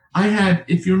voice. I had,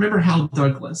 if you remember Hal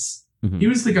Douglas, he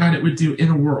was the guy that would do In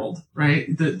a World, right?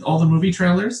 All the movie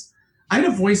trailers. I had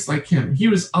a voice like him. He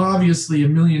was obviously a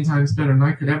million times better than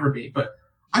I could ever be. But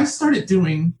I started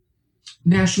doing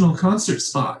national concert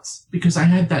spots because I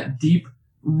had that deep,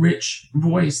 rich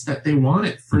voice that they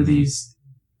wanted for these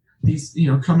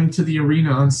coming to the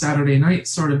arena on Saturday night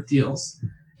sort of deals.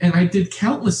 And I did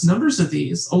countless numbers of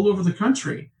these all over the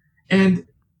country. And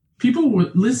people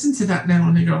would listen to that now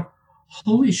and they go,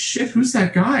 holy shit, who's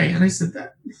that guy? And I said,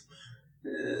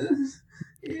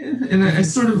 and I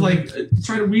sort of like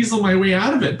try to weasel my way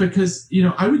out of it because,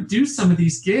 I would do some of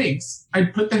these gigs.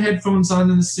 I'd put the headphones on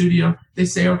in the studio. They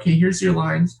say, okay, here's your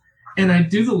lines. And I'd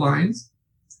do the lines.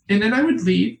 And then I would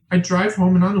leave. I'd drive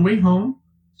home. And on the way home,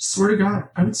 swear to God,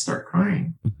 I would start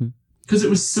crying. Because it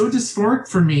was so dysphoric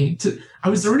for me. I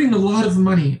was earning a lot of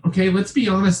money. Okay, let's be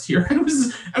honest here.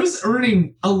 I was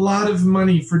earning a lot of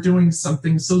money for doing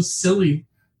something so silly.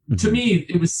 To me,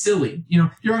 it was silly.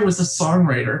 Here I was a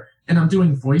songwriter and I'm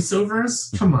doing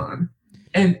voiceovers. Come on.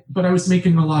 But I was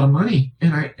making a lot of money.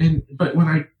 But when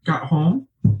I got home,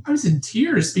 I was in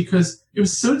tears because it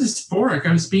was so dysphoric.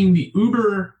 I was being the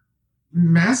uber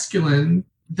masculine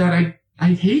that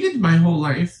I hated my whole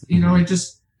life.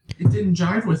 It didn't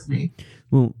jive with me.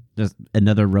 Well, just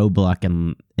another roadblock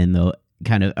in the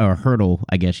kind of or hurdle,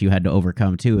 I guess you had to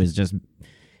overcome too,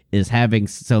 is having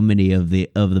so many of the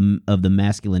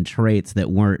masculine traits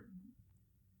that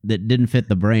didn't fit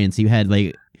the brain. So you had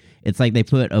it's like they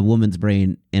put a woman's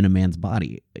brain in a man's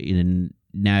body, and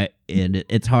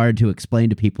it's hard to explain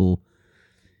to people.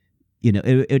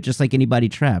 It just like Anybody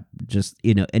Trap, just,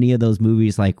 any of those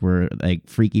movies like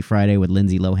Freaky Friday with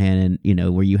Lindsay Lohan,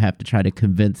 and, where you have to try to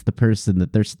convince the person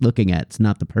that they're looking at it's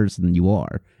not the person you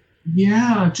are.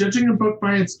 Yeah, judging a book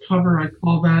by its cover, I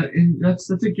call that. And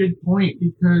that's a good point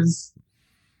because,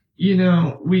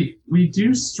 we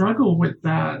do struggle with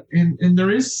that. And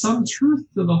there is some truth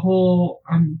to the whole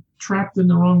I'm trapped in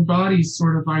the wrong body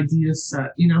sort of idea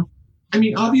set,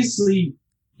 obviously,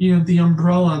 the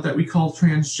umbrella that we call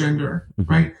transgender,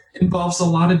 right, involves a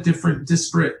lot of different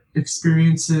disparate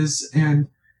experiences and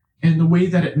the way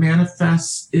that it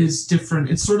manifests is different.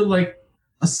 It's sort of like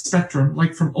a spectrum,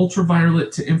 like from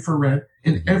ultraviolet to infrared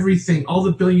and everything, all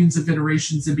the billions of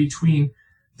iterations in between.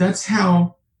 That's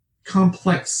how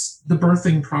complex the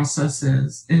birthing process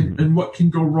is and what can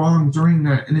go wrong during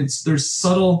that. And there's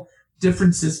subtle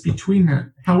differences between that.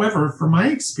 However, for my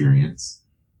experience,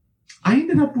 I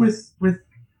ended up with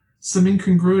some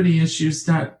incongruity issues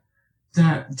that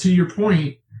to your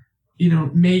point,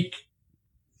 made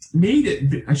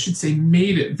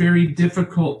it very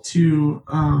difficult to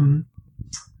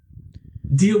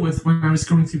deal with when I was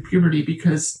going through puberty,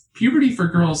 because puberty for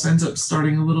girls ends up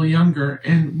starting a little younger.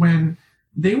 And when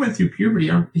they went through puberty,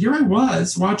 here I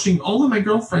was watching all of my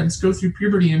girlfriends go through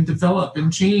puberty and develop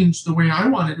and change the way I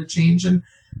wanted to change. And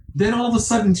then all of a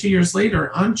sudden, 2 years later,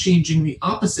 I'm changing the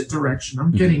opposite direction.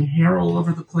 I'm getting hair all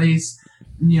over the place.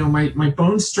 My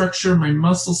bone structure, my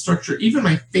muscle structure, even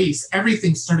my face,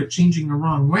 everything started changing the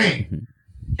wrong way.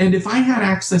 And if I had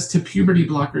access to puberty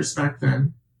blockers back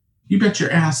then, you bet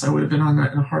your ass I would have been on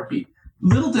that in a heartbeat.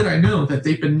 Little did I know that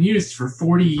they've been used for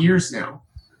 40 years now.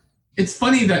 It's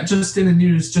funny that just in the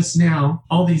news just now,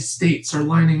 all these states are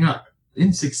lining up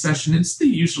in succession. It's the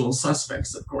usual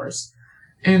suspects, of course.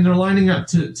 And they're lining up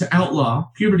to outlaw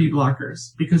puberty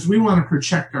blockers because we want to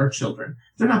protect our children.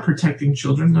 They're not protecting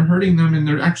children. They're hurting them, and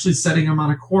they're actually setting them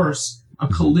on a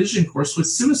collision course with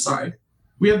suicide.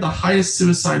 We have the highest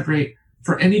suicide rate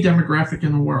for any demographic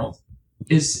in the world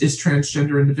is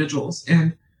transgender individuals.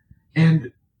 And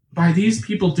by these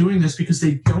people doing this because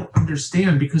they don't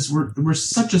understand, because we're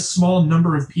such a small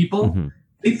number of people,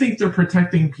 they think they're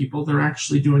protecting people. They're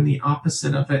actually doing the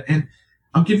opposite of it. And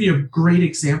I'll give you a great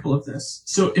example of this.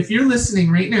 So if you're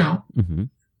listening right now, I'm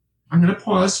going to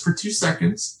pause for 2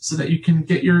 seconds so that you can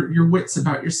get your wits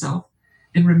about yourself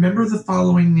and remember the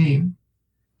following name: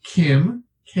 Kim,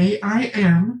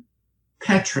 Kim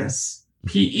Petras,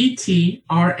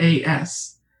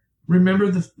 Petras.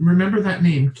 Remember that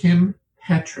name, Kim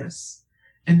Petras.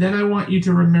 And then I want you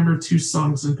to remember 2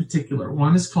 songs in particular.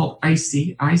 One is called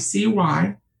Icy,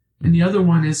 I-C-Y, and the other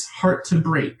one is Heart to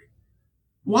Break.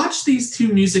 Watch these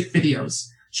 2 music videos.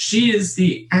 She is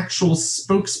the actual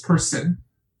spokesperson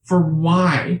for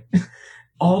why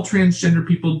all transgender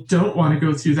people don't want to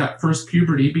go through that first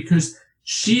puberty because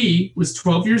she was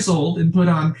 12 years old and put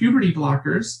on puberty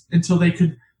blockers until they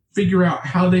could figure out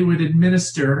how they would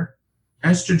administer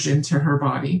estrogen to her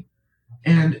body.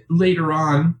 And later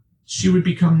on, she would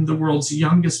become the world's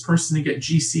youngest person to get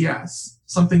GCS,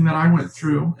 something that I went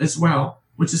through as well,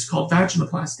 which is called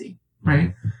vaginoplasty,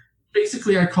 right?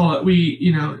 Basically, I call it,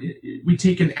 we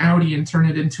take an outie and turn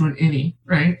it into an innie,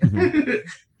 right? Mm-hmm.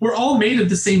 We're all made of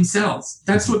the same cells.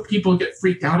 That's what people get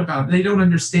freaked out about. They don't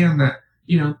understand that,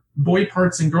 boy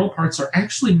parts and girl parts are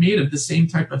actually made of the same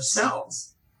type of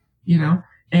cells,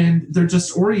 and they're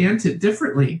just oriented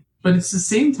differently, but it's the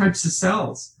same types of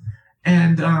cells.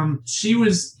 And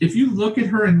if you look at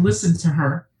her and listen to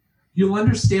her, you'll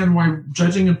understand why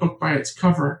judging a book by its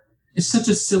cover is such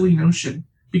a silly notion.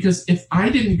 Because if I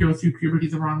didn't go through puberty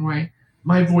the wrong way,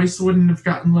 my voice wouldn't have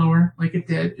gotten lower like it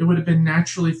did. It would have been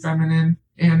naturally feminine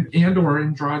and or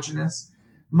androgynous.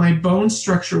 My bone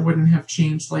structure wouldn't have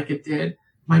changed like it did.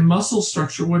 My muscle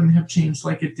structure wouldn't have changed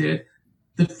like it did.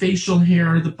 The facial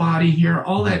hair, the body hair,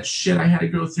 all that shit I had to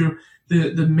go through,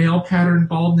 the male pattern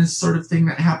baldness sort of thing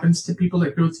that happens to people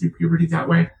that go through puberty that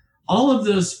way. All of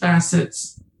those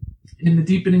facets in the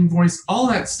deepening voice, all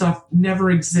that stuff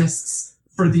never exists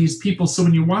for these people. So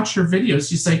when you watch her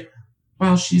videos, you say,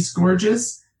 wow, she's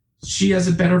gorgeous. She has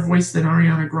a better voice than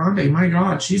Ariana Grande. My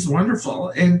God, she's wonderful.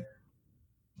 And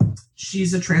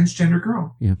she's a transgender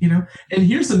girl, And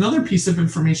here's another piece of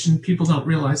information people don't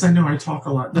realize. I know I talk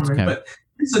a lot, okay. But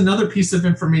here's another piece of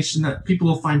information that people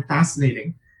will find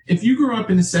fascinating. If you grew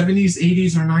up in the 70s,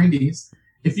 80s, or 90s,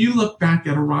 if you look back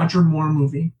at a Roger Moore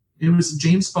movie, it was a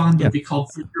James Bond movie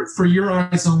called For Your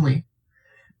Eyes Only.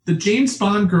 The James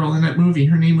Bond girl in that movie,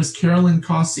 her name was Carolyn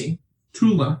Cossie.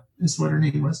 Tula is what her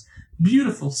name was.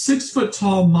 Beautiful,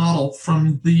 6-foot-tall model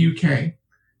from the UK.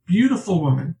 Beautiful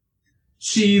woman.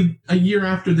 She, a year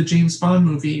after the James Bond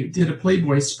movie, did a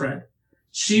Playboy spread.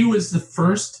 She was the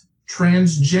first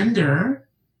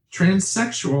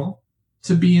transsexual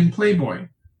to be in Playboy.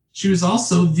 She was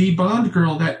also the Bond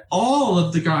girl that all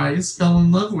of the guys fell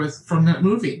in love with from that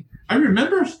movie. I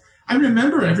remember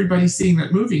everybody seeing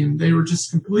that movie and they were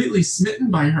just completely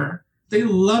smitten by her. They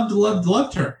loved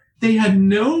her. They had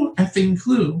no effing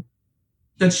clue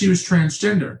that she was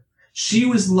transgender. She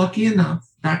was lucky enough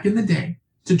back in the day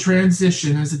to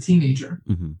transition as a teenager.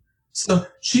 Mm-hmm. So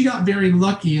she got very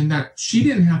lucky in that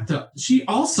she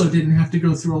also didn't have to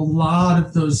go through a lot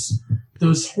of those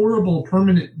horrible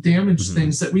permanent damage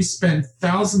things that we spend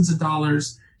thousands of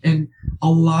dollars and a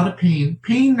lot of pain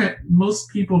that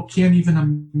most people can't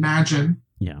even imagine.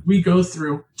 We go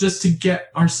through just to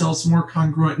get ourselves more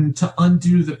congruent and to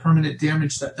undo the permanent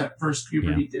damage that first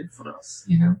puberty did for us,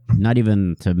 Not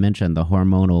even to mention the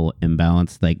hormonal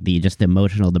imbalance, like the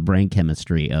emotional, the brain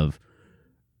chemistry of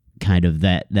kind of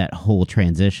that whole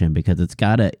transition, because it's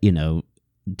gotta, to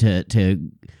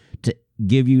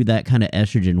give you that kind of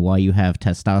estrogen while you have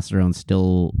testosterone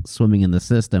still swimming in the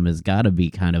system has gotta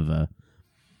be kind of a...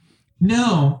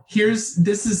 No,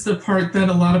 this is the part that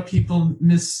a lot of people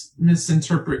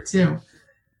misinterpret too.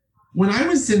 When I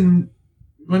was in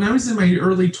my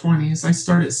early 20s, I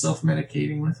started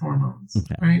self-medicating with hormones,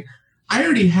 right? I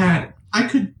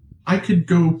could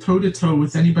go toe to toe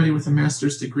with anybody with a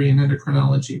master's degree in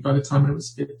endocrinology by the time I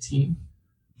was 15.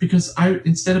 Because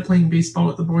instead of playing baseball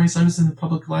with the boys, I was in the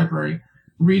public library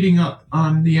reading up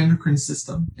on the endocrine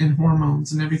system and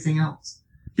hormones and everything else.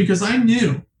 Because I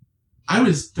knew I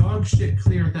was dog shit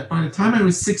clear that by the time I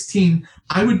was 16,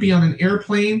 I would be on an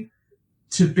airplane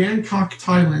to Bangkok,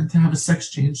 Thailand to have a sex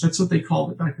change. That's what they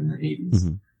called it back in the 80s.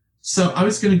 Mm-hmm. So I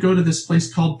was going to go to this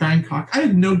place called Bangkok. I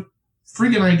had no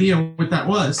friggin' idea what that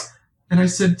was. And I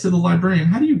said to the librarian,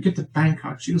 how do you get to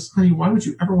Bangkok? She goes, honey, why would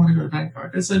you ever want to go to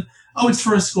Bangkok? I said, oh, it's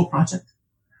for a school project.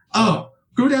 Oh,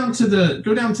 go down to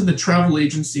the travel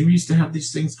agency. We used to have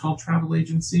these things called travel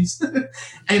agencies.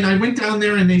 And I went down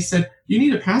there and they said, you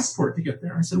need a passport to get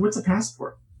there. I said, what's a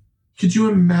passport? Could you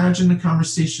imagine the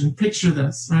conversation? Picture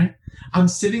this, right? I'm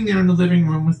sitting there in the living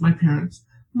room with my parents.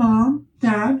 Mom,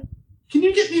 Dad, can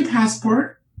you get me a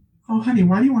passport? Oh, honey,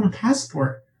 why do you want a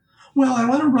passport? Well, I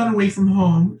want to run away from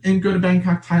home and go to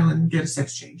Bangkok, Thailand and get a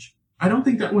sex change. I don't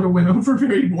think that would have went over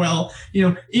very well.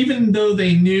 Even though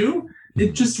they knew,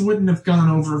 it just wouldn't have gone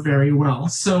over very well.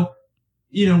 So,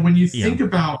 when you think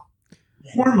about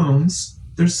hormones,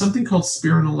 there's something called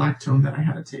spironolactone that I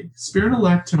had to take.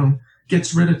 Spironolactone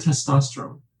gets rid of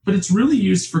testosterone, but it's really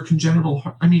used for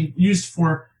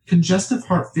congestive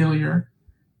heart failure.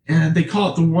 And they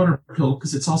call it the water pill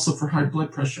because it's also for high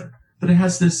blood pressure. But it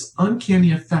has this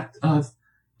uncanny effect of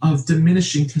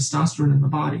diminishing testosterone in the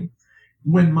body.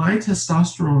 When my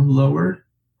testosterone lowered,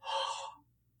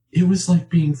 it was like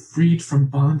being freed from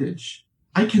bondage.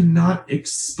 I cannot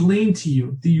explain to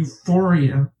you the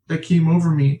euphoria that came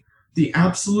over me, the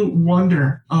absolute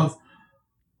wonder of,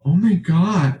 oh my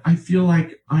God, I feel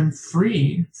like I'm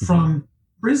free from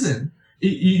prison.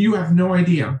 You have no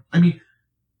idea. I mean,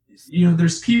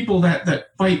 there's people that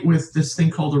fight with this thing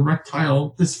called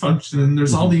erectile dysfunction, and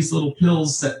there's all these little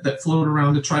pills that float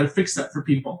around to try to fix that for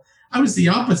people. I was the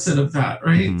opposite of that,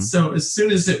 right? So as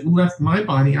soon as it left my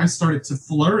body, I started to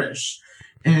flourish.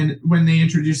 And when they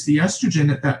introduced the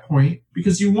estrogen at that point,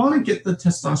 because you want to get the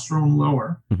testosterone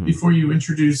lower before you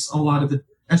introduce a lot of the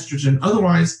estrogen.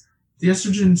 Otherwise, the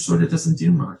estrogen sort of doesn't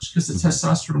do much because the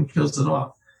testosterone kills it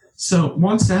off. So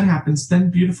once that happens,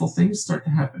 then beautiful things start to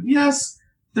happen. Yes,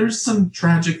 there's some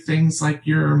tragic things like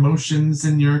your emotions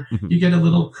and you get a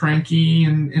little cranky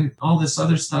and all this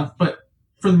other stuff. But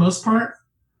for the most part,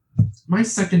 my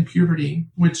second puberty,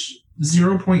 which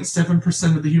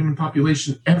 0.7% of the human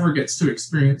population ever gets to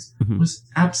experience, was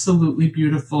absolutely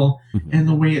beautiful and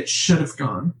the way it should have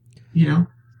gone,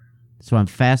 So I'm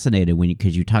fascinated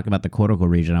because you talk about the cortical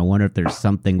region. I wonder if there's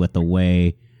something with the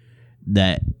way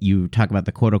that you talk about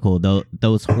the cortical,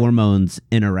 those hormones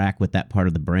interact with that part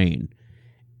of the brain.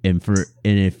 And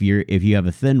if you have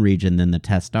a thin region, then the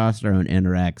testosterone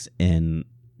interacts, and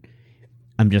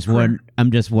I'm just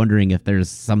wondering if there's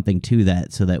something to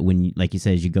that, so that when, like you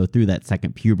said, as you go through that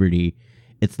second puberty,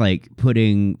 it's like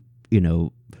putting,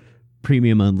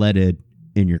 premium unleaded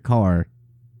in your car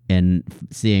and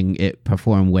seeing it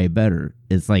perform way better.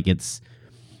 It's like it's.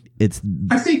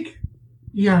 I think,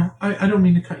 I don't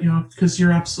mean to cut you off because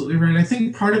you're absolutely right. I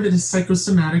think part of it is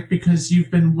psychosomatic because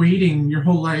you've been waiting your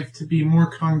whole life to be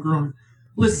more congruent.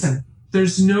 Listen,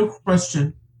 there's no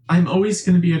question. I'm always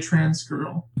going to be a trans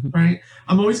girl, right?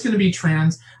 I'm always going to be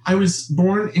trans. I was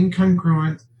born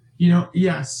incongruent.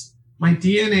 Yes, my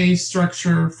DNA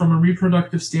structure from a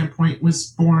reproductive standpoint was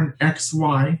born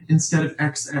XY instead of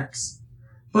XX.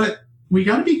 But we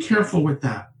got to be careful with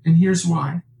that. And here's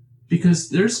why. Because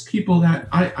there's people that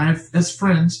I've, as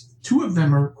friends, two of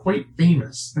them are quite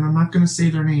famous, and I'm not going to say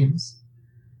their names.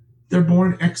 They're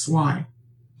born XY.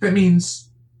 That means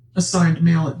assigned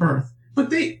male at birth. But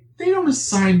they don't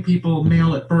assign people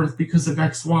male at birth because of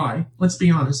XY. Let's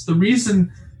be honest. The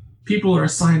reason people are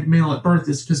assigned male at birth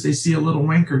is because they see a little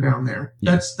wanker down there.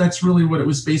 Yeah. That's really what it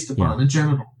was based upon, a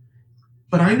genital.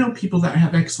 But I know people that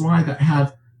have XY that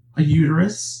have a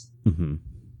uterus,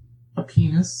 a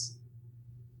penis,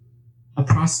 a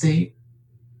prostate,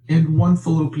 and one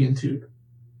fallopian tube.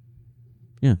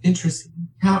 Yeah. Interesting.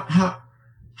 How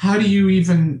do you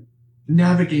even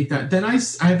navigate that? Then I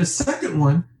have a second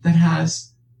one that has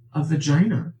a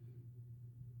vagina,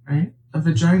 right? A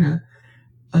vagina,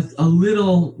 a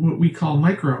little, what we call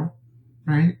micro,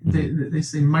 right? They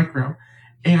say micro,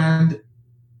 and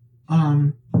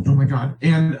oh my God,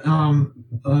 and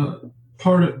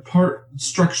part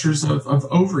structures of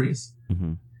ovaries,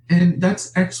 and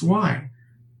that's XY.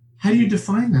 How do you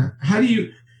define that? How do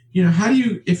you,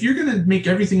 if you're going to make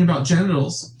everything about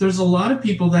genitals, there's a lot of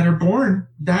people that are born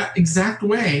that exact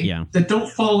way that don't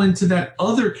fall into that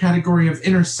other category of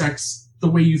intersex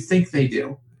the way you think they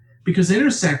do. Because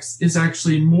intersex is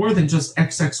actually more than just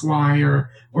XXY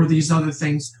or these other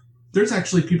things. There's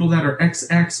actually people that are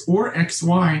XX or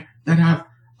XY that have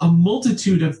a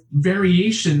multitude of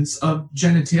variations of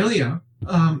genitalia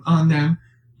on them,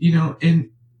 and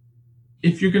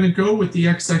if you're going to go with the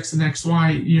XX and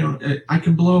XY, I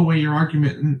can blow away your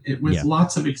argument with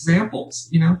lots of examples,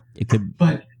 It could,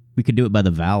 but we could do it by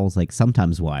the vowels, like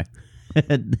sometimes Y.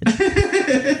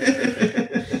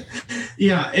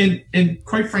 Yeah, and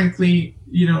quite frankly,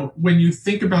 when you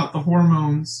think about the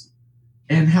hormones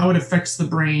and how it affects the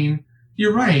brain,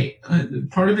 you're right.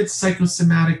 Part of it's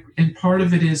psychosomatic, and part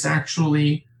of it is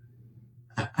actually,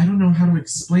 I don't know how to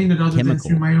explain it other than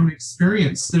through my own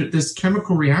experience. This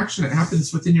chemical reaction that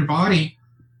happens within your body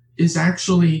is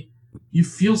actually, you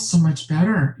feel so much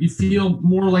better. You feel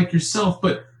more like yourself.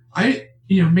 But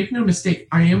make no mistake,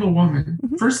 I am a woman.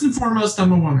 First and foremost,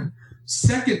 I'm a woman.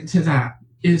 Second to that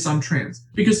is I'm trans.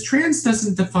 Because trans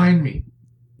doesn't define me,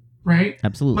 right?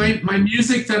 Absolutely. My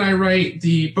music that I write,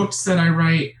 the books that I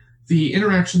write, the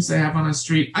interactions that I have on the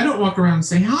street, I don't walk around and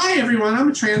say, hi, everyone, I'm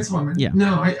a trans woman. Yeah.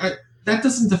 No, I that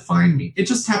doesn't define me. It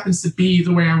just happens to be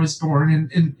the way I was born,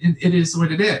 and it is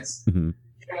what it is.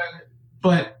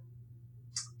 But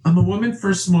I'm a woman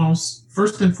first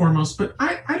and foremost, but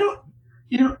I don't,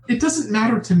 it doesn't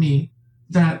matter to me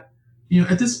that,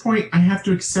 at this point I have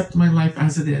to accept my life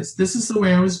as it is. This is the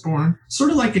way I was born,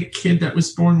 sort of like a kid that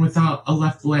was born without a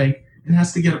left leg and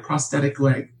has to get a prosthetic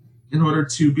leg in order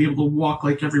to be able to walk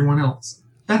like everyone else.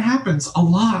 That happens a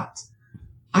lot.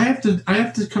 I have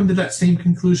to come to that same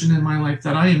conclusion in my life,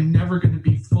 that I am never going to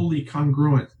be fully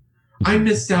congruent. I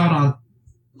missed out on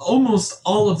almost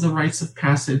all of the rites of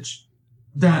passage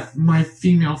that my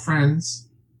female friends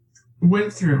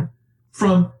went through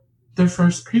from their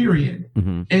first period.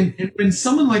 Mm-hmm. And when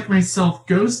someone like myself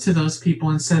goes to those people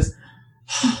and says,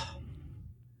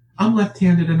 I'm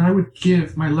left-handed and I would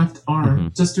give my left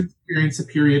arm just to experience a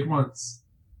period once.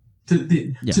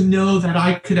 To know that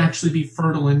I could actually be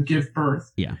fertile and give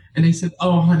birth. Yeah. And they said,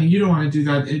 oh, honey, you don't want to do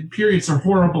that. Periods are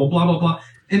horrible, blah, blah, blah.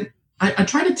 And I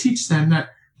try to teach them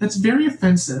that that's very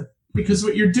offensive, because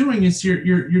what you're doing is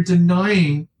you're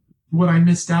denying what I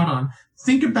missed out on.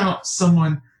 Think about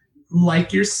someone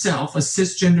like yourself, a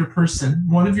cisgender person,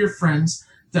 one of your friends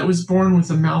that was born with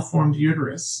a malformed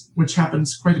uterus, which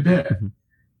happens quite a bit. Mm-hmm.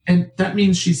 And that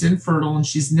means she's infertile and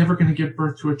she's never going to give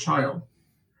birth to a child.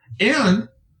 And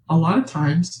a lot of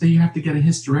times they have to get a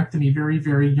hysterectomy very,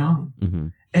 very young. Mm-hmm.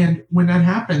 And when that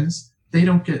happens, they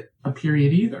don't get a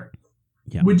period either.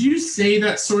 Yeah. Would you say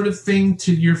that sort of thing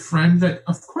to your friend? That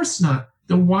of course not.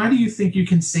 Then why do you think you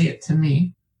can say it to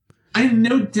me? I'm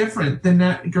no different than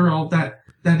that girl that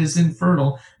is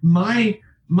infertile. My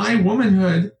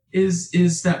womanhood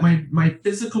is that my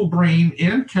physical brain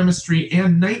and chemistry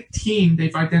and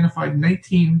they've identified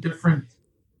 19 different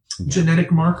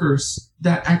genetic markers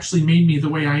that actually made me the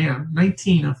way I am.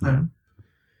 19 of them.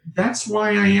 That's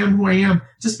why I am who I am.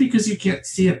 Just because you can't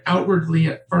see it outwardly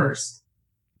at first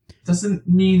doesn't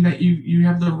mean that you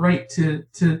have the right to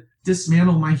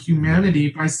dismantle my humanity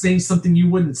by saying something you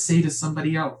wouldn't say to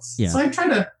somebody else. Yeah. So I try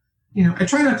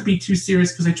not to be too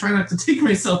serious, because I try not to take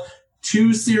myself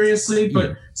too seriously,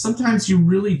 but sometimes you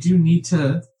really need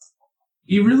to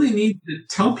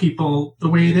tell people the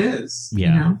way it is. Yeah.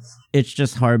 You know? It's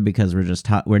just hard because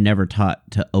we're never taught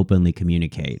to openly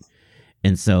communicate.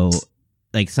 And so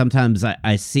like sometimes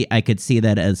I could see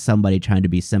that as somebody trying to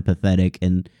be sympathetic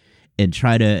and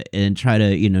try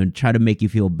to make you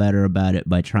feel better about it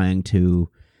by trying to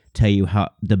tell you how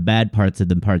the bad parts of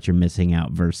the parts you're missing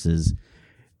out, versus,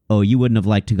 oh, you wouldn't have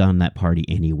liked to go on that party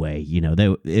anyway.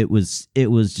 It was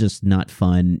just not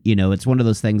fun. It's one of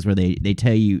those things where they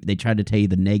try to tell you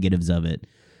the negatives of it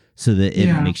so that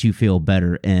it makes you feel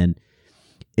better. And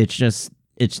it's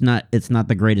not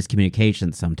the greatest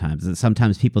communication sometimes. And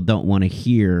sometimes people don't want to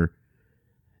hear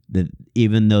that,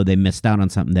 even though they missed out on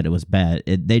something, that it was bad.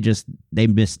 They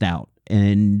missed out,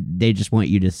 and they just want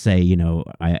you to say,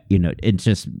 it's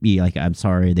just be like, I'm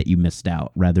sorry that you missed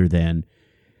out, rather than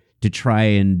to try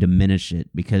and diminish it,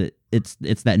 because it's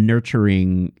that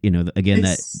nurturing,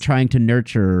 that trying to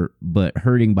nurture, but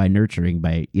hurting by nurturing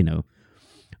by,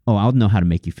 oh, I'll know how to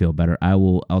make you feel better.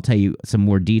 I'll tell you some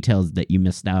more details that you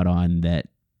missed out on that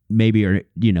maybe are,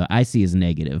 I see as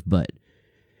negative, but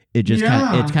it just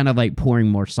it's kind of like pouring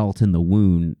more salt in the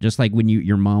wound. Just like when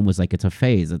your mom was like, it's a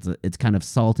phase. It's kind of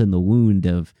salt in the wound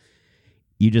of,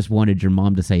 you just wanted your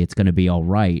mom to say it's going to be all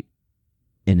right.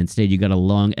 And instead you got a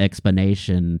long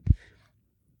explanation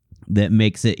that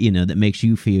makes it, that makes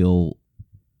you feel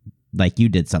like you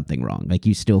did something wrong. Like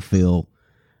you still feel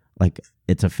like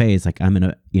it's a phase. Like I'm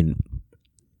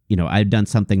I've done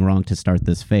something wrong to start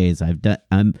this phase.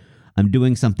 I'm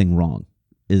doing something wrong.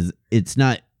 It's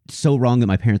not so wrong that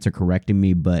my parents are correcting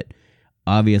me, but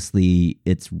obviously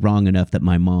it's wrong enough that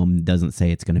my mom doesn't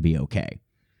say it's going to be okay.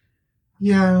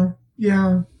 Yeah.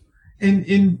 Yeah.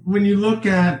 And when you look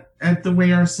at the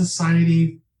way our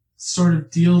society sort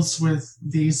of deals with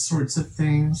these sorts of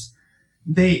things,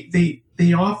 they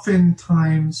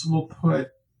oftentimes will put,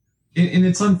 and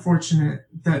it's unfortunate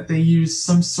that they use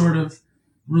some sort of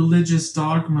religious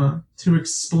dogma to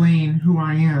explain who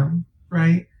I am,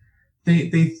 right? They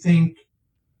think,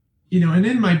 and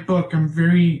in my book, I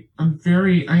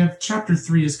have chapter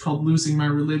 3 is called Losing My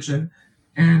Religion.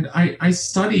 And I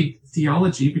studied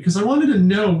theology because I wanted to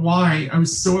know why I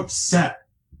was so upset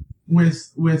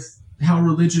with how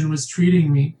religion was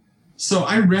treating me. So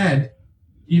I read,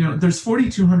 there's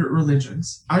 4,200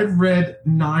 religions. I've read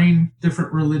 9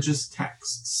 different religious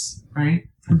texts, right,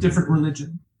 from different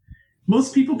religion.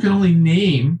 Most people can only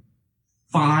name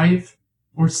 5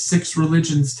 or 6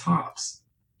 religions tops,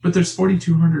 but there's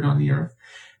 4,200 on the earth.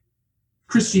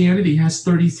 Christianity has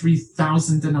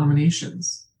 33,000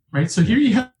 denominations, right? So here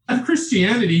you have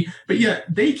Christianity, but yet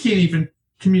they can't even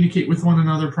communicate with one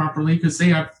another properly because they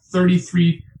have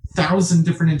 33,000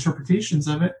 different interpretations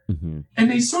of it. Mm-hmm.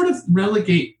 And they sort of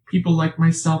relegate people like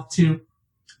myself to,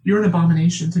 you're an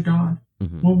abomination to God.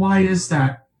 Mm-hmm. Well, why is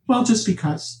that? Well, just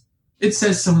because. It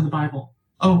says so in the Bible.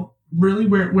 Oh, really?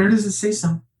 Where does it say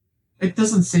so? It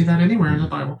doesn't say that anywhere in the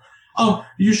Bible. Oh,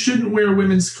 you shouldn't wear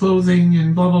women's clothing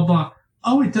and blah, blah, blah.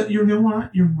 Oh, it does, you know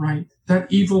what? You're right.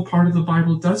 That evil part of the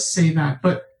Bible does say that.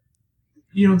 But,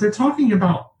 they're talking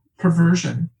about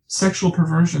perversion, sexual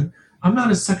perversion. I'm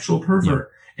not a sexual pervert.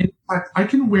 Yeah. In fact, I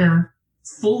can wear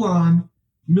full-on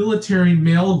military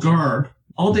male garb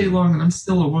all day long, and I'm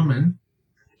still a woman.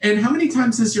 And how many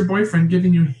times has your boyfriend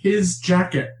given you his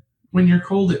jacket when you're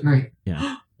cold at night?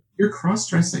 Yeah. You're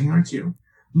cross-dressing, aren't you?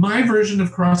 My version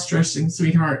of cross-dressing,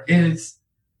 sweetheart, is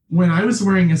when I was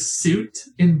wearing a suit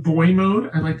in boy mode.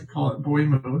 I like to call it boy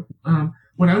mode.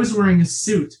 When I was wearing a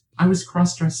suit, I was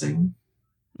cross-dressing.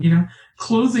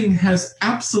 Clothing has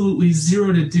absolutely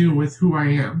zero to do with who I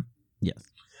am. Yes.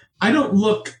 I don't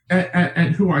look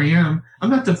at who I am. I'm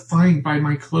not defined by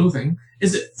my clothing.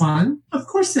 Is it fun? Of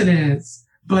course it is.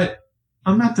 But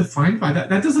I'm not defined by that.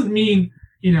 That doesn't mean,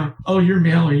 oh, you're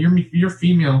male or you're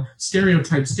female.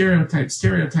 Stereotype.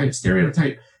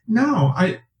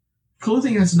 No,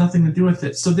 clothing has nothing to do with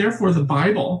it. So therefore, the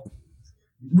Bible,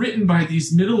 written by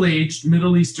these middle-aged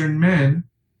Middle Eastern men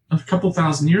a couple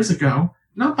thousand years ago,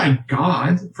 not by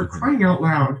God, for crying out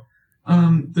loud,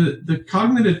 the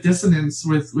cognitive dissonance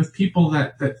with people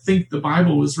that think the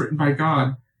Bible was written by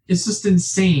God is just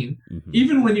insane. Mm-hmm.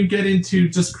 Even when you get into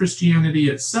just Christianity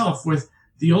itself, with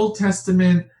the Old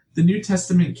Testament, the New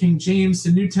Testament King James,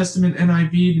 the New Testament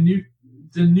NIV,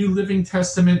 the New Living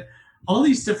Testament, all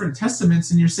these different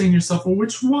testaments, and you're saying to yourself, well,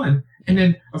 which one? And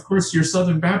then, of course, your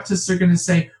Southern Baptists are going to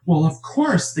say, well, of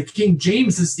course, the King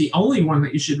James is the only one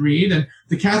that you should read. And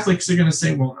the Catholics are going to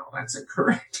say, well, no, that's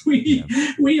incorrect.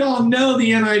 We all know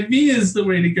the NIV is the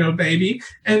way to go, baby.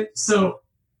 And so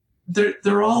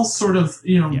they're all sort of,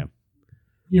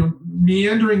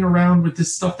 meandering around with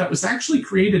this stuff that was actually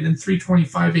created in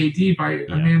 325 AD by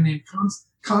a man named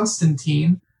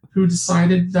Constantine, who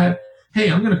decided that, hey,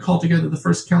 I'm going to call together the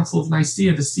First Council of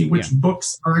Nicaea to see which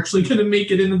books are actually going to make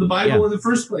it into the Bible in the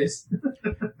first place.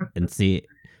 And see,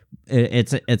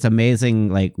 it's amazing,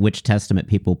 like, which testament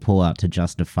people pull out to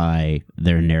justify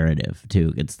their narrative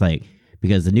too. It's like,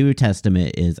 because the New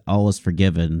Testament is all is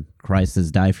forgiven. Christ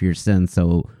has died for your sins.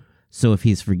 So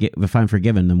if I'm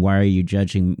forgiven, then why are you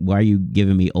judging? Why are you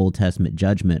giving me Old Testament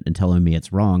judgment and telling me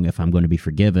it's wrong if I'm going to be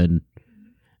forgiven?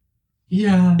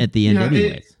 Yeah. At the end,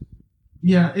 anyways.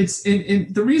 It's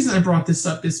and the reason I brought this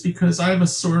up is because I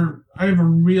have a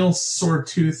real sore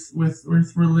tooth with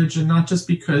religion, not just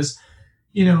because,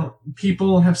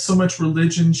 people have so much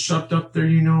religion shoved up there,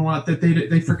 that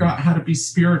they forgot how to be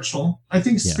spiritual. I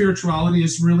think spirituality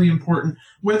is really important,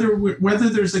 whether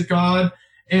there's a God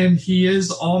and he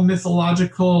is all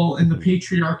mythological in the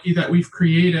patriarchy that we've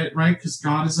created, right? Because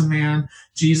God is a man,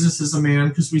 Jesus is a man,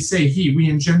 because we say we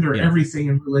engender everything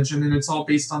in religion, and it's all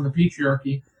based on the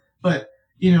patriarchy. But,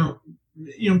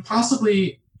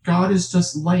 possibly God is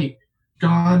just light.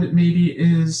 God maybe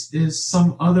is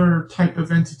some other type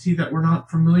of entity that we're not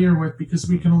familiar with, because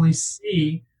we can only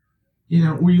see,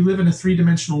 we live in a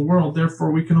three-dimensional world.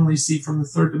 Therefore, we can only see from the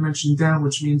third dimension down,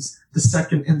 which means the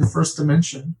second and the first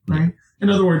dimension, right? In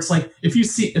other words, like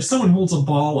if someone holds a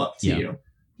ball up to you,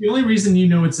 the only reason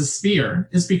it's a sphere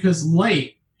is because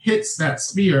light hits that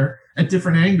sphere at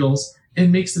different angles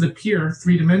and makes it appear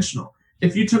three-dimensional.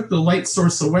 If you took the light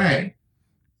source away,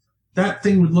 that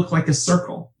thing would look like a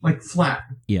circle, like flat.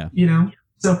 Yeah.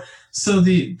 So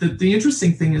the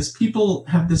interesting thing is people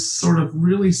have this sort of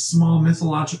really small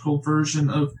mythological version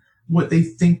of what they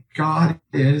think God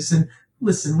is. And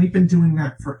listen, we've been doing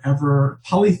that forever.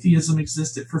 Polytheism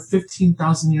existed for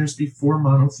 15,000 years before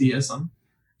monotheism.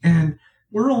 And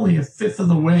we're only a fifth of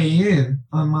the way in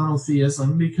on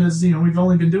monotheism because, we've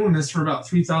only been doing this for about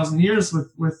 3,000 years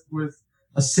with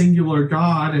a singular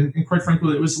God. And quite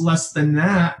frankly, it was less than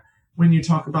that when you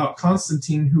talk about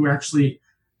Constantine, who actually,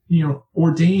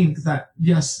 ordained that,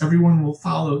 yes, everyone will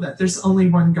follow that. There's only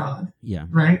one God. Yeah.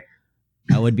 Right?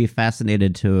 I would be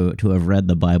fascinated to have read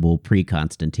the Bible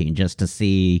pre-Constantine just to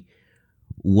see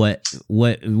what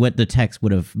the text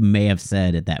may have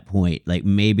said at that point. Like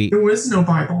maybe there was no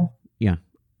Bible. Yeah.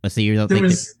 So you don't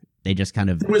think they just kind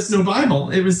of... There was no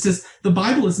Bible. It was just... The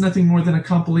Bible is nothing more than a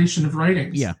compilation of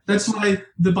writings. Yeah. That's why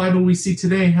the Bible we see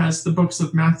today has the books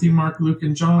of Matthew, Mark, Luke,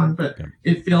 and John, but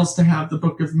it fails to have the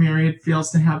book of Mary. It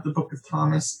fails to have the book of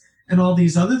Thomas and all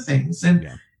these other things. And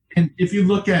if you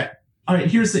look at... All right,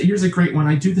 here's a great one.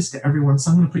 I do this to everyone, so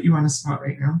I'm going to put you on a spot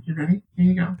right now. You ready? Here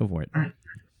you go. Go for it. All right.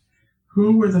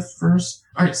 Who were the first?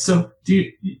 All right, so do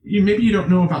you maybe you don't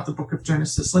know about the book of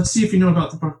Genesis. Let's see if you know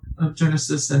about the book of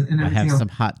Genesis and everything else. I have some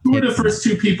hot tips. Who were the first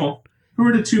two people? Who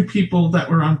were the two people that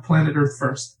were on planet Earth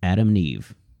first? Adam and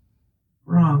Eve.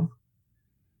 Wrong.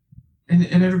 And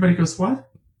everybody goes, what?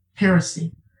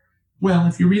 Heresy. Well,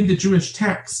 if you read the Jewish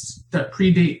texts that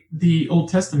predate the Old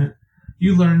Testament,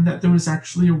 you learn that there was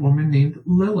actually a woman named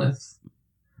Lilith.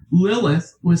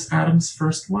 Lilith was Adam's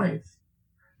first wife.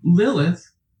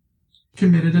 Lilith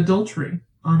committed adultery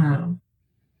on Adam.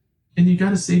 And you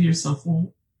got to say to yourself,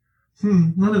 well,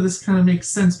 none of this kind of makes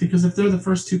sense, because if they're the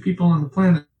first two people on the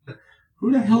planet,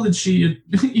 who the hell did she,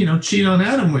 cheat on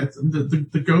Adam with?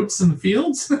 The goats in the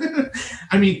fields?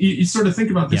 I mean, you sort of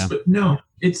think about this, but no.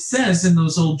 It says in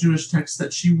those old Jewish texts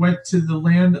that she went to the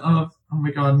land of, oh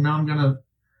my God, now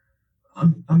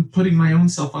I'm putting my own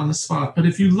self on the spot. But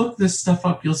if you look this stuff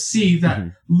up, you'll see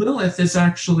that Lilith is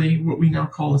actually what we now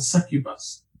call a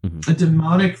succubus, a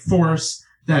demonic force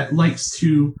that likes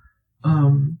to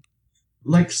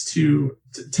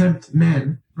tempt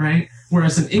men, right?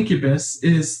 Whereas an incubus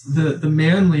is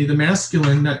the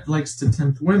masculine that likes to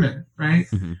tempt women, right?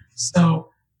 So,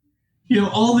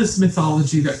 all this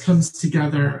mythology that comes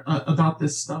together about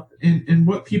this stuff. And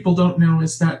what people don't know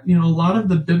is that, a lot of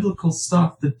the biblical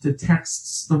stuff, the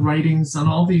texts, the writings, and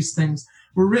all these things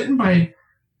were written by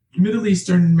Middle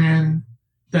Eastern men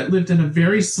that lived in a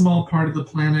very small part of the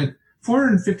planet,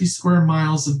 450 square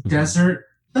miles of desert.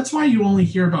 That's why you only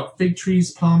hear about fig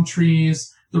trees, palm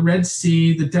trees, the Red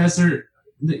Sea, the desert,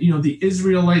 the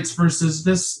Israelites versus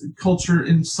this culture,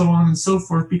 and so on and so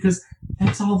forth, because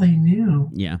that's all they knew.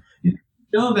 Yeah. You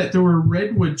know that there were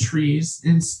redwood trees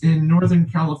in Northern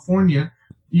California,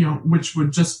 which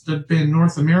would just have been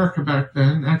North America back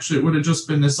then. Actually, it would have just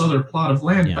been this other plot of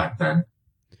land back then.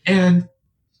 And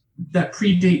that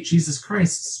predate Jesus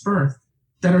Christ's birth,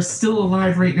 that are still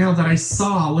alive right now, that I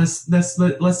saw less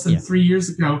than 3 years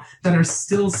ago, that are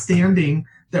still standing,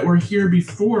 that were here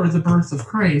before the birth of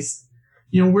Christ.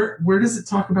 Where does it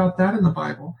talk about that in the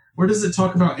Bible? Where does it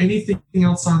talk about anything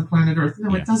else on planet Earth?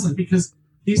 No, it doesn't, because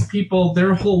these people,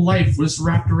 their whole life was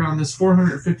wrapped around this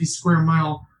 450 square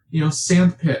mile,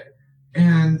 sand pit.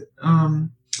 And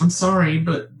I'm sorry,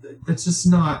 but that's just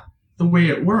not the way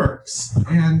it works.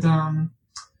 And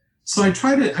so I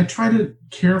try to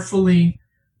carefully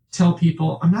tell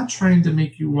people, I'm not trying to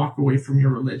make you walk away from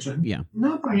your religion. Yeah.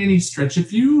 Not by any stretch.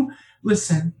 If your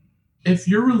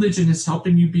religion is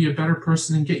helping you be a better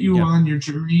person and get you on your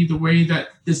journey, the way that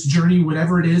this journey,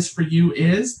 whatever it is for you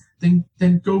is, then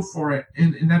go for it.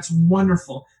 And that's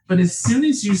wonderful. But as soon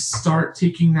as you start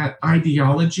taking that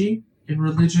ideology, and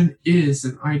religion is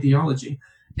an ideology,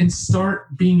 and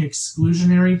start being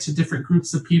exclusionary to different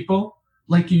groups of people,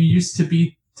 like you used to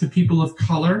be to people of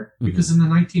color, because in the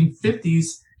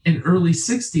 1950s and early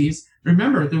 60s,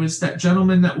 remember, there was that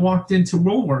gentleman that walked into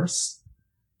Woolworths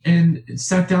and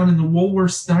sat down in the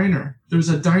Woolworths diner. There was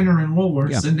a diner in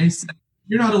Woolworths, and they said,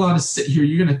 you're not allowed to sit here.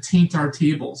 You're going to taint our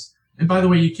tables. And by the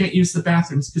way, you can't use the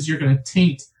bathrooms because you're going to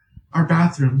taint our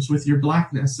bathrooms with your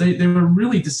blackness. They were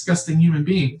really disgusting human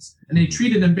beings, and they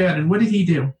treated him bad. And what did he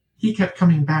do? He kept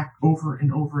coming back over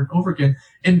and over and over again.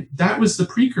 And that was the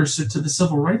precursor to the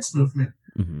civil rights movement.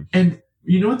 And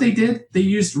you know what they did? They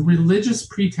used religious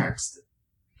pretext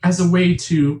as a way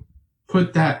to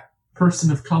put that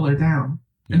person of color down.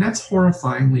 And that's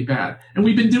horrifyingly bad. And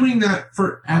we've been doing that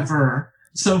forever.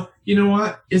 So, you know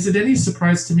what? Is it any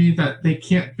surprise to me that they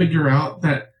can't figure out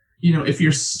that, if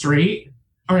you're straight,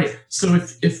 all right, so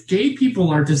if gay people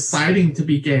are deciding to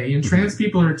be gay and trans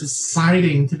people are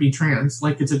deciding to be trans,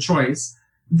 like it's a choice,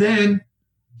 then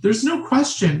there's no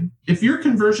question. If your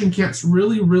conversion camps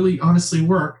really, really honestly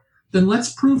work, then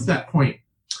let's prove that point.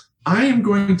 I am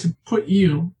going to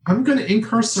I'm going to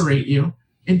incarcerate you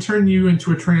and turn you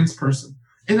into a trans person.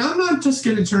 And I'm not just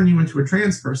going to turn you into a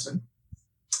trans person,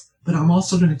 but I'm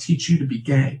also going to teach you to be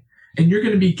gay. And you're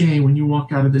going to be gay when you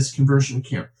walk out of this conversion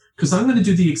camp, because I'm going to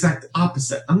do the exact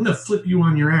opposite. I'm going to flip you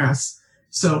on your ass.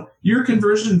 So your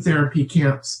conversion therapy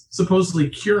camps supposedly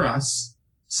cure us.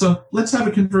 So let's have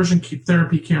a conversion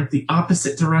therapy camp the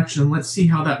opposite direction. Let's see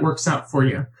how that works out for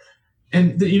you.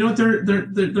 And you know what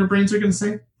their brains are going to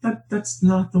say? That's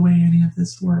not the way any of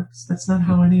this works. That's not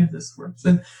how any of this works.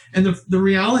 And the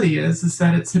reality is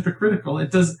that it's hypocritical.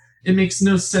 It makes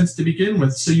no sense to begin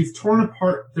with. So you've torn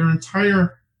apart their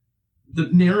entire the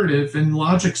narrative and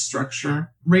logic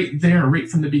structure right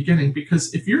from the beginning.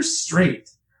 Because if you're straight,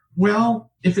 well,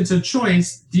 if it's a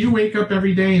choice, do you wake up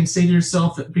every day and say to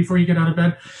yourself before you get out of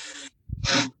bed,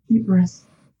 deep breath,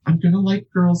 I'm going to like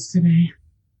girls today.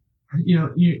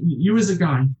 You as a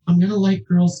guy, I'm going to like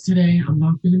girls today. I'm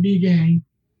not going to be gay.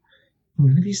 I'm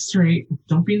going to be straight.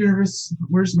 Don't be nervous.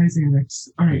 Where's my Xanax?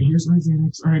 All right, here's my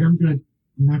Xanax. All right, I'm good.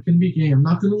 I'm not going to be gay. I'm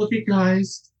not going to look at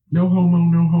guys. No homo,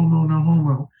 no homo, no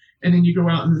homo. And then you go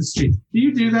out into the street. Do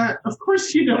you do that? Of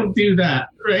course you don't do that,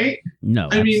 right? No,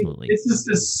 absolutely. It's just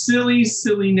a silly,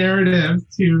 silly narrative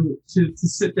to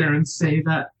sit there and say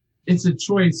that it's a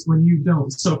choice when you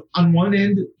don't. So on one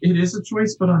end, it is a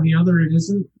choice, but on the other, it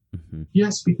isn't. Mm-hmm.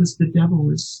 Yes, because the devil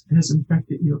has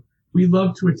infected you. We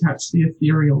love to attach the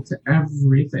ethereal to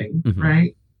everything, Mm-hmm.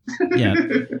 right? Yeah.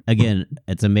 Again,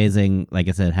 it's amazing, like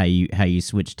I said, how you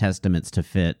switch testaments to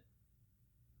fit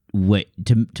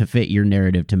to fit your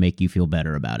narrative to make you feel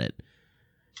better about it.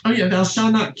 Oh yeah, thou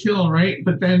shalt not kill, right?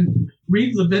 But then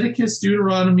read Leviticus,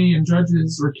 Deuteronomy, and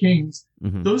Judges or Kings.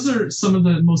 Mm-hmm. Those are some of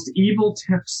the most evil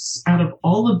texts out of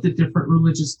all of the different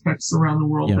religious texts around the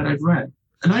world that I've read.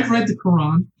 And I've read the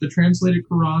Quran, the translated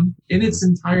Quran, in its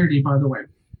entirety, by the way.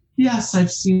 Yes,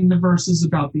 I've seen the verses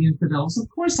about the infidels. Of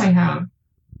course I have.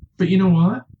 But you know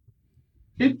what?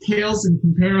 It pales in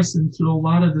comparison to a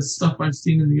lot of the stuff I've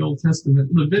seen in the Old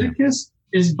Testament. Leviticus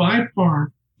is by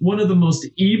far one of the most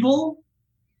evil,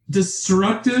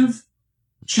 destructive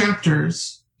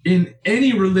chapters in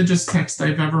any religious text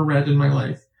I've ever read in my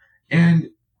life. And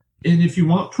if you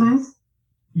want proof,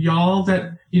 y'all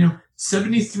that,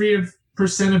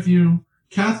 73% of you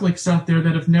Catholics out there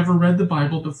that have never read the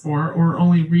Bible before or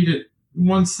only read it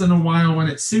once in a while when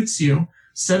it suits you,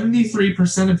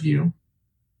 73% of you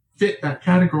fit that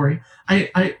category.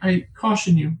 I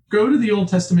caution you, go to the Old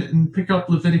Testament and pick up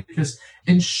Leviticus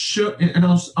and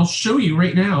I'll show you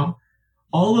right now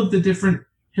all of the different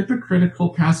hypocritical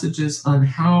passages on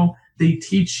how they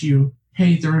teach you,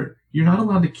 hey, you're not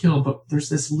allowed to kill, but there's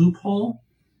this loophole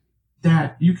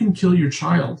that you can kill your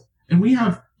child. And we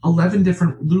have 11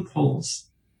 different loopholes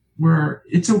where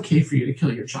it's okay for you to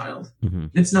kill your child. Mm-hmm.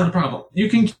 It's not a problem. You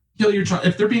can kill your child.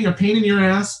 If they're being a pain in your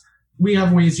ass, we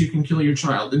have ways you can kill your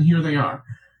child, and here they are.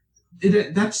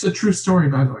 That's a true story,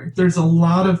 by the way. There's a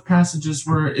lot of passages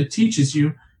where it teaches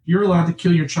you you're allowed to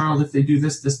kill your child if they do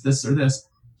this, or this.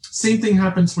 Same thing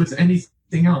happens with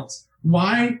anything else.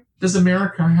 Why does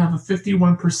America have a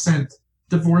 51%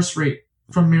 divorce rate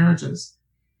from marriages?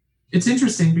 It's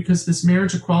interesting because this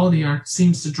Marriage Equality Act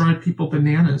seems to drive people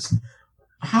bananas.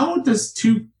 How does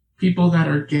two people that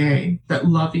are gay, that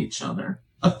love each other,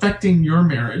 affecting your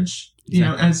marriage,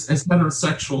 as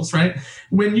heterosexuals, right?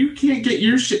 When you can't get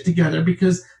your shit together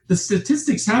because the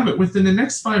statistics have it within the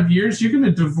next 5 years, you're going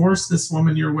to divorce this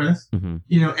woman you're with,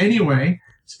 anyway,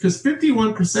 because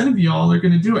 51% of y'all are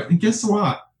going to do it. And guess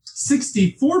what?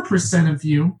 64% of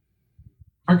you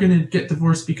are going to get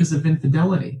divorced because of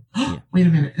infidelity. Wait a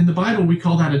minute. In the Bible, we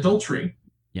call that adultery.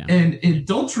 Yeah. And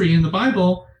adultery in the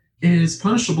Bible is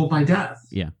punishable by death.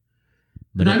 Yeah.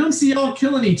 But I don't see y'all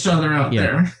killing each other out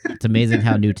there. It's amazing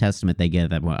how New Testament they get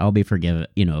that. Well, I'll be forgiven.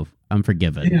 I'm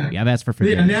forgiven. Yeah. I've asked for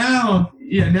forgiveness. Now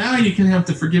you can have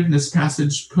the forgiveness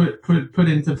passage put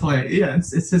into play. Yeah,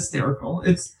 it's hysterical.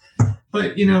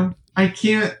 But I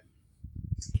can't.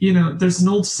 There's an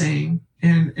old saying.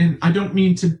 And I don't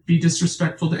mean to be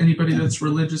disrespectful to anybody that's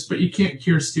religious, but you can't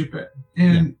cure stupid.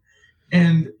 And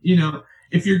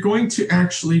if you're going to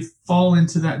actually fall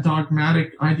into that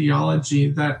dogmatic ideology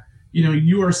that,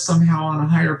 you are somehow on a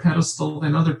higher pedestal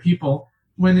than other people,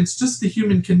 when it's just the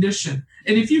human condition.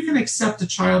 And if you can accept a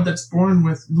child that's born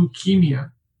with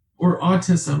leukemia or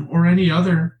autism or any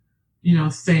other,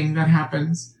 thing that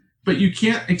happens, but you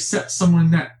can't accept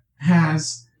someone that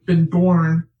has been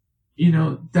born,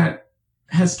 that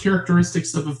has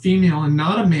characteristics of a female and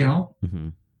not a male,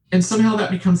 and somehow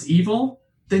that becomes evil,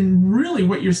 then really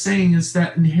what you're saying is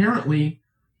that inherently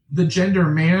the gender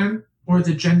man or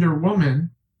the gender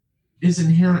woman is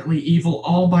inherently evil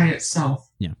all by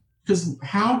itself. Yeah. Because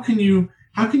how can you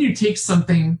take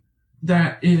something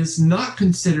that is not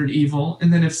considered evil,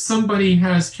 and then if somebody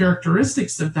has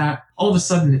characteristics of that, all of a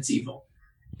sudden it's evil?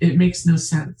 It makes no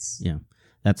sense. Yeah.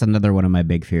 That's another one of my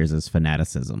big fears is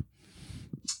fanaticism.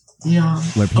 Yeah.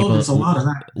 There's a lot of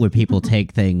that. Where people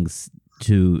take things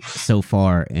to so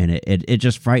far, and it's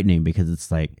just frightening because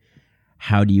it's like,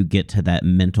 how do you get to that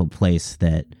mental place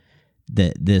that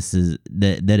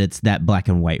it's that black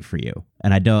and white for you?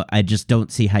 And I just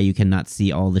don't see how you cannot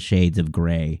see all the shades of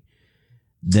gray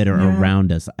that are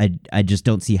around us. I just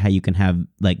don't see how you can have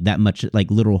like that much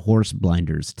like little horse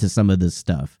blinders to some of this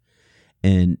stuff.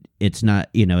 And it's not,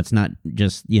 it's not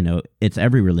just, it's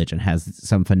every religion has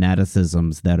some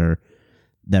fanaticisms that are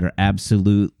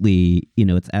absolutely,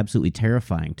 it's absolutely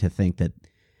terrifying to think that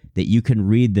you can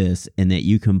read this and that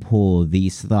you can pull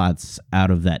these thoughts out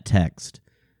of that text.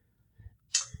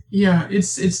 Yeah,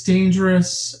 it's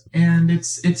dangerous, and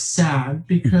it's sad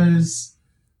because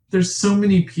there's so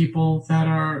many people that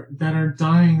are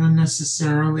dying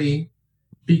unnecessarily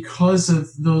because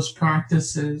of those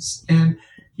practices. And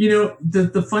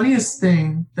the funniest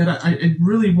thing that I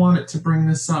really wanted to bring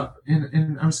this up,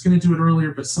 and I was going to do it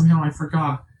earlier, but somehow I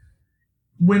forgot.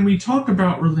 When we talk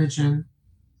about religion,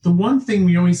 the one thing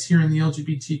we always hear in the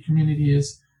LGBT community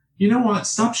is, you know what?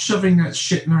 Stop shoving that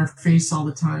shit in our face all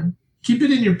the time. Keep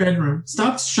it in your bedroom.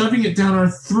 Stop shoving it down our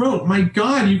throat. My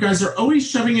God, you guys are always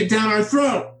shoving it down our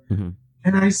throat. Mm-hmm.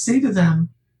 And I say to them,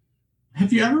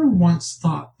 have you ever once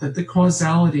thought that the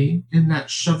causality in that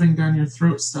shoving down your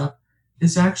throat stuff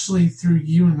is actually through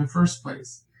you in the first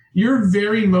place? Your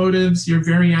very motives, your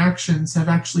very actions have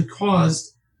actually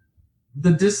caused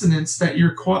the dissonance that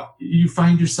you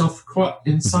find yourself caught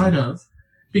inside of.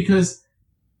 Because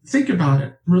think about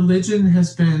it. Religion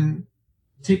has been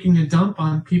taking a dump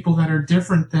on people that are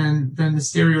different than the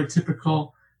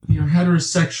stereotypical,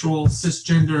 heterosexual,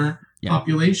 cisgender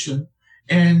population.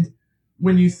 And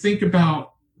when you think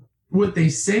about what they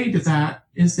say to that,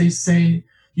 is they say,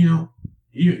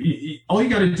 all you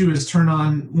got to do is turn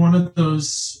on one of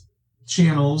those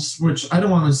channels, which I don't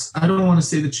want to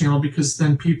say the channel, because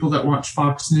then people that watch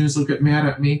Fox News will get mad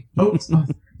at me. Oops, I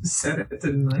said it,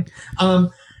 didn't I?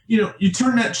 You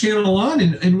turn that channel on,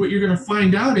 and what you're going to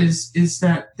find out is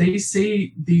that they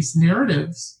say these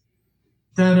narratives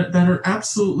that are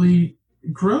absolutely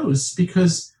gross,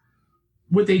 because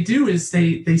what they do is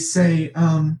they say,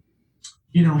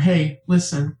 hey,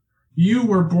 listen, you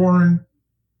were born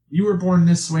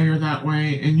this way or that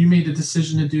way, and you made a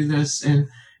decision to do this,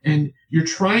 and you're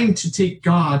trying to take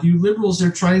God. You liberals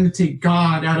are trying to take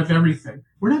God out of everything.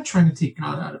 We're not trying to take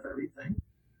God out of everything.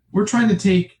 We're trying to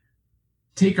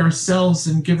take ourselves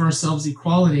and give ourselves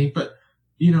equality. But,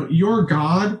 your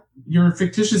God, your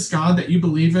fictitious God that you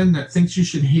believe in, that thinks you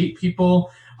should hate people.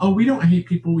 Oh, we don't hate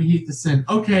people, we hate the sin.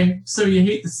 Okay, so you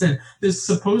hate the sin. This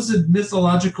supposed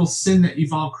mythological sin that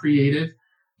you've all created,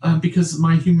 because of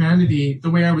my humanity,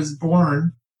 the way I was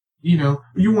born, you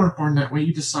weren't born that way,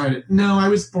 you decided. No, I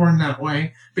was born that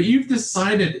way. But you've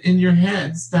decided in your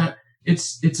heads that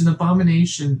it's an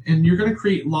abomination, and you're going to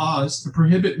create laws to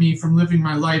prohibit me from living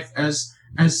my life as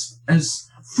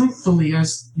fruitfully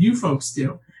as you folks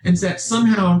do. And that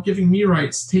somehow giving me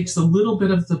rights takes a little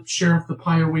bit of the share of the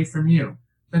pie away from you.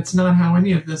 That's not how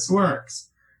any of this works.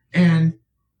 And,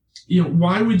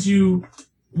 why would you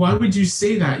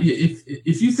say that?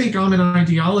 If you think I'm an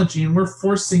ideology and we're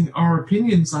forcing our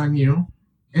opinions on you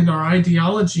and our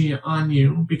ideology on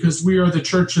you, because we are the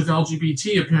church of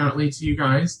LGBT, apparently, to you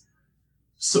guys.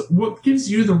 So what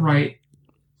gives you the right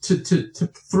to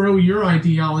throw your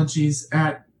ideologies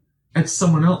at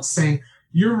someone else, saying,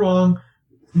 you're wrong,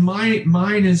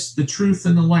 mine is the truth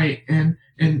and the light, and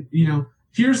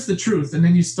here's the truth, and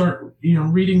then you start,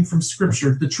 reading from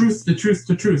scripture, the truth, the truth,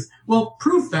 the truth. Well,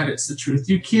 prove that it's the truth.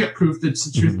 You can't prove that it's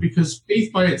the truth, because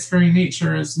faith by its very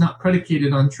nature is not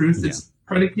predicated on truth. Yeah. It's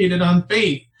predicated on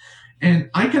faith. And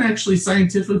I can actually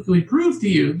scientifically prove to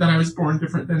you that I was born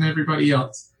different than everybody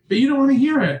else, but you don't want to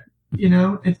hear it.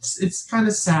 It's kind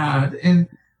of sad. And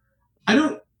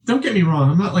don't get me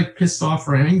wrong. I'm not like pissed off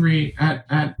or angry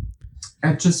at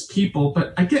just people,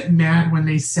 but I get mad when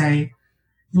they say,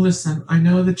 listen, I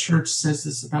know the church says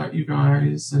this about you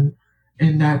guys, and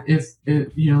that if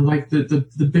like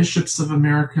the bishops of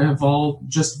America have all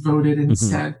just voted and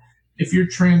said, if your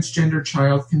transgender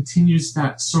child continues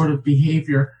that sort of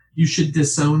behavior, you should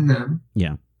disown them.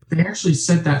 Yeah, they actually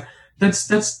said that. That's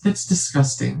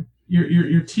disgusting.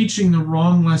 You're teaching the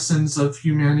wrong lessons of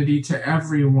humanity to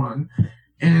everyone,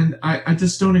 and I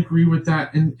just don't agree with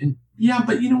that. And yeah,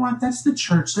 but you know what? That's the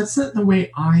church. That's not the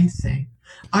way I think.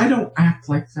 I don't act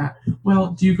like that.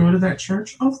 Well, do you go to that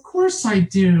church? Of course I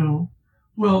do.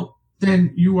 Well,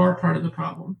 then you are part of the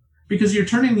problem, because you're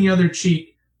turning the other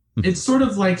cheek. It's sort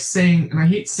of like saying, and I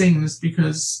hate saying this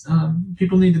because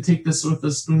people need to take this with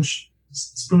a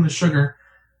spoon of sugar.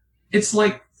 It's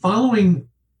like following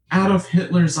Adolf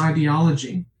Hitler's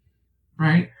ideology,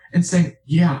 right? And saying,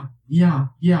 yeah.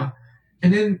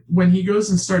 And then when he goes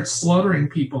and starts slaughtering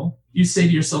people, you say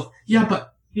to yourself, yeah, but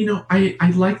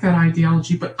I like that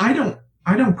ideology, but I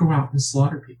don't go out and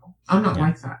slaughter people. I'm not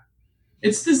like that.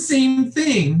 It's the same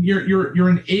thing. You're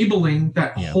enabling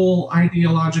that whole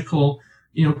ideological,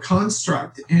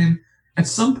 construct. And at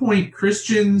some point,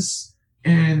 Christians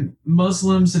and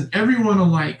Muslims and everyone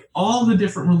alike, all the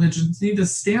different religions, need to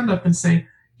stand up and say,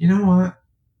 you know what?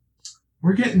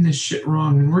 We're getting this shit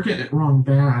wrong, and we're getting it wrong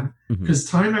bad. Because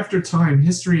time after time,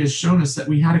 history has shown us that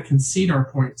we had to concede our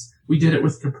points. We did it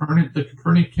with the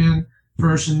Copernican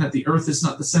version that the Earth is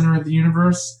not the center of the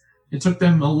universe. It took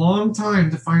them a long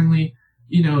time to finally,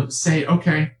 say,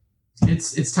 okay,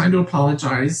 it's time to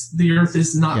apologize. The Earth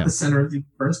is not the center of the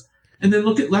universe. And then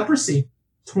look at leprosy.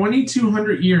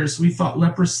 2,200 years, we thought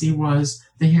leprosy was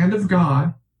the hand of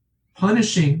God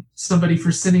punishing somebody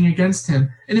for sinning against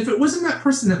him. And if it wasn't that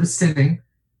person that was sinning,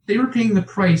 they were paying the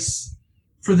price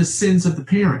for the sins of the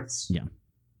parents. Yeah.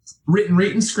 written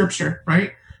right in scripture,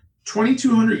 right?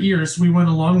 2,200 years we went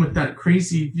along with that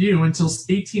crazy view until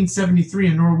 1873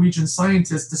 a Norwegian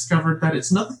scientist discovered that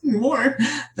it's nothing more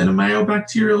than a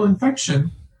mycobacterial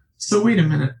infection. So wait a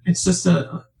minute, it's just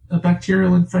a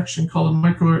bacterial infection called a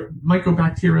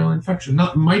mycobacterial infection,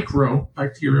 not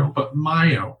microbacterial, but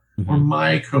or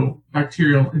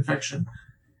mycobacterial infection.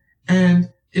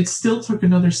 And it still took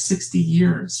another 60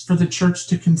 years for the church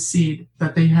to concede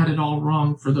that they had it all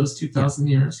wrong for those 2,000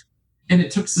 years. And it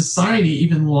took society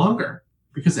even longer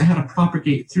because it had to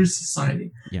propagate through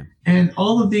society. Yeah. And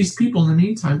all of these people in the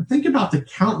meantime, think about the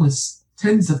countless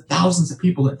tens of thousands of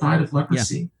people that died of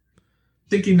leprosy,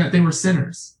 thinking that they were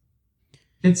sinners.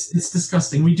 It's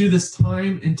disgusting. We do this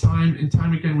time and time and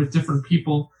time again with different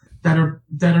people that are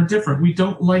different. We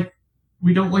don't like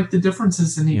the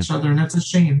differences in each other, and that's a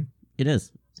shame. It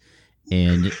is.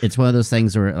 And it's one of those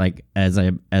things where, like, as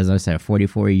I said,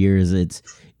 44 years, it's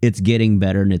getting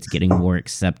better and it's getting more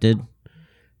accepted.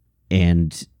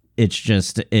 And it's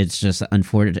just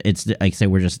unfortunate. It's like I say,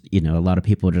 we're just, a lot of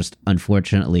people are just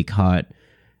unfortunately caught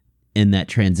in that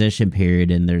transition period,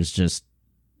 and there's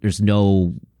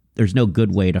no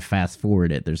good way to fast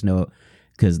forward it. There's no,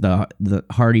 because the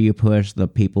harder you push, the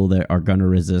people that are going to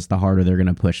resist, the harder they're going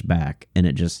to push back. And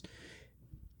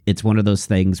it's one of those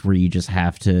things where you just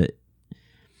have to,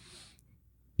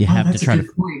 try to,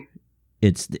 point.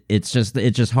 it's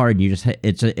just hard.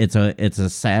 It's a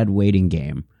sad waiting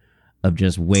game of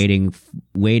just waiting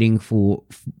for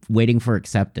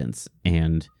acceptance.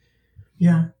 And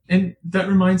yeah. And that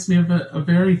reminds me of a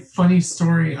very funny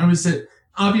story.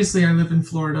 Obviously I live in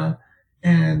Florida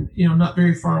and, not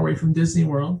very far away from Disney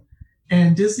World.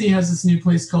 And Disney has this new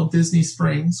place called Disney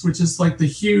Springs, which is like the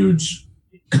huge,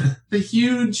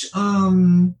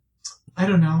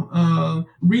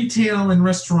 retail and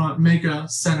restaurant mega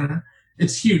center.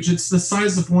 It's huge. It's the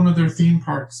size of one of their theme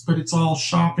parks, but it's all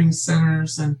shopping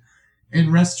centers and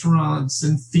restaurants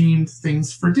and themed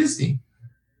things for Disney.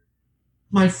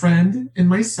 My friend and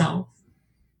myself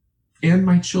and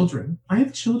my children. I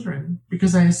have children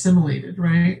because I assimilated,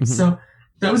 right? Mm-hmm. So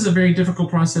that was a very difficult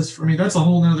process for me. That's a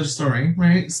whole nother story,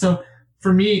 right? So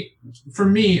for me,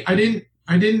 I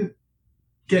didn't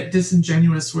get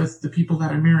disingenuous with the people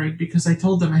that I married because I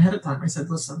told them ahead of time. I said,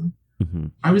 listen,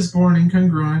 I was born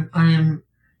incongruent. I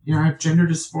have gender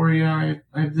dysphoria.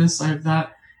 I have this, I have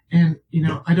that. And,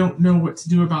 I don't know what to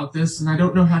do about this. And I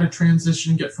don't know how to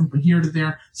transition and get from here to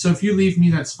there. So if you leave me,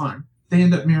 that's fine. They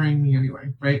end up marrying me anyway,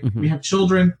 right? Mm-hmm. We have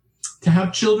children. To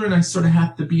have children, I sort of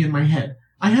have to be in my head.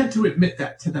 I had to admit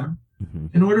that to them. Mm-hmm.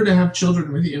 In order to have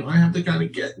children with you, I have to kind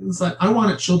of get inside. I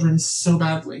wanted children so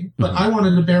badly, but I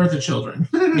wanted to bear the children.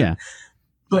 Yeah.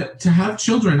 But to have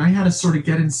children, I had to sort of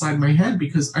get inside my head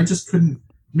because I just couldn't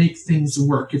make things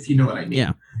work, if you know what I mean.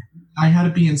 Yeah. I had to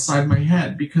be inside my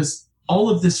head because all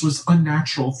of this was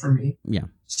unnatural for me. Yeah.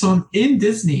 So I'm in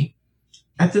Disney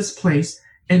at this place,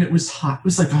 and it was hot. It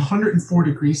was like 104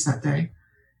 degrees that day.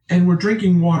 And we're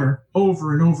drinking water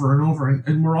over and over and over,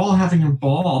 and we're all having a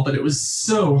ball, but it was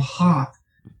so hot.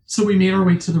 So we made our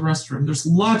way to the restroom. There's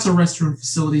lots of restroom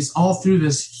facilities all through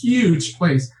this huge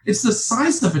place. It's the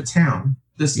size of a town,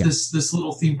 this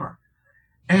little theme park.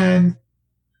 And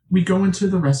we go into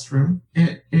the restroom,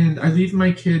 and I leave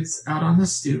my kids out on the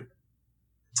stoop.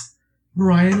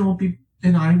 Ryan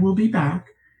and I will be back.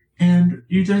 And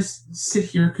you just sit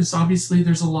here because obviously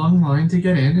there's a long line to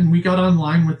get in. And we got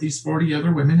online with these 40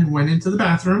 other women and went into the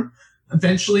bathroom.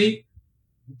 Eventually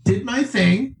did my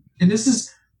thing. And this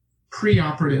is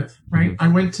pre-operative, right? I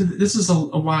went to, this is a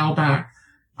while back.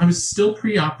 I was still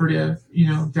pre-operative,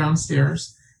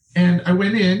 downstairs. And I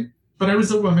went in, but I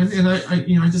was a woman. And I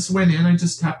just went in. I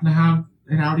just happened to have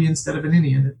an Audi instead of an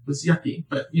Innie. And it was yucky.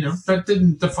 But, that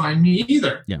didn't define me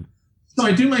either. Yeah. So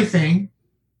I do my thing.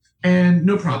 And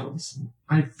no problems.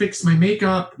 I fixed my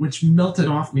makeup, which melted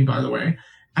off me, by the way.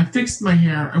 I fixed my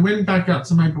hair. I went back out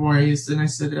to my boys, and I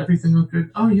said, did everything look good?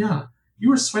 Oh, yeah. You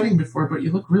were sweating before, but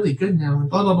you look really good now,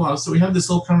 and blah, blah, blah. So we have this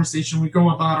little conversation. We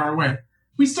go about our way.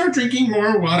 We start drinking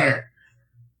more water.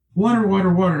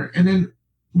 Water. And then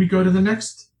we go to the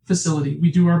next facility. We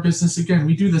do our business again.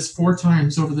 We do this 4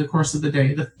 times over the course of the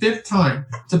day. The 5th time,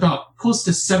 it's about close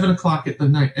to 7 o'clock at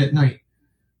night.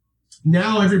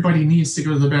 Now everybody needs to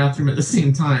go to the bathroom at the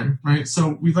same time, right?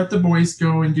 So we let the boys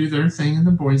go and do their thing in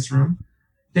the boys' room.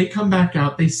 They come back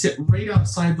out. They sit right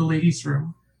outside the ladies'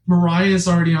 room. Mariah is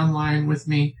already online with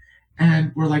me.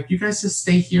 And we're like, you guys just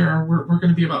stay here. We're going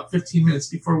to be about 15 minutes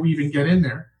before we even get in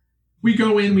there. We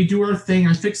go in. We do our thing.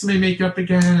 I fix my makeup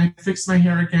again. I fix my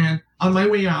hair again. On my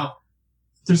way out,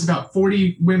 there's about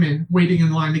 40 women waiting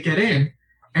in line to get in.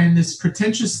 And this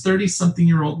pretentious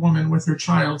 30-something-year-old woman with her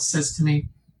child says to me,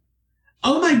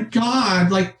 oh my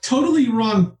God, like totally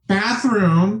wrong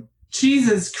bathroom.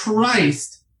 Jesus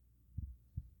Christ.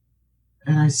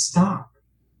 And I stop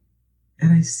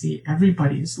and I see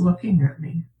everybody is looking at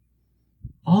me.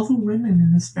 All the women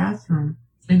in this bathroom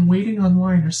and waiting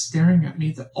online are staring at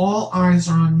me. All eyes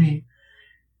are on me.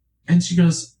 And she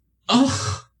goes,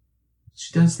 ugh.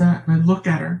 She does that. And I look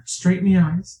at her straight in the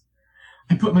eyes.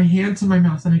 I put my hand to my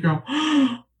mouth and I go,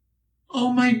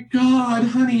 oh my God,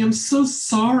 honey, I'm so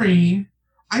sorry.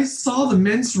 I saw the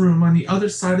men's room on the other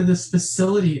side of this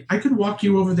facility. I could walk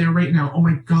you over there right now. Oh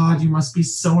my God, you must be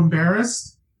so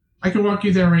embarrassed. I can walk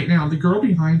you there right now. The girl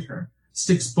behind her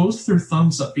sticks both her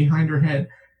thumbs up behind her head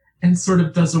and sort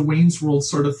of does a Wayne's World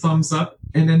sort of thumbs up.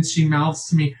 And then she mouths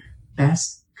to me,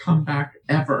 best comeback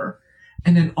ever.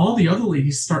 And then all the other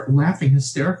ladies start laughing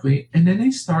hysterically. And then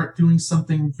they start doing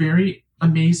something very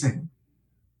amazing.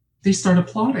 They start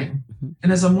applauding.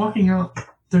 And as I'm walking out,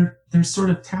 they're sort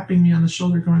of tapping me on the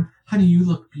shoulder going, honey, you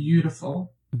look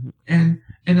beautiful. And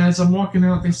as I'm walking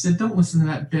out, they said, don't listen to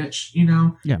that bitch, you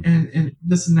know, and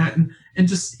this and that, and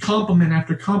just compliment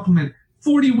after compliment,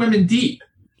 40 women deep.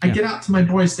 I get out to my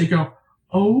boys. They go,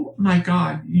 oh my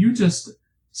God, you just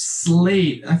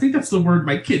slayed. I think that's the word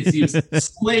my kids use.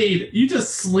 Slayed. You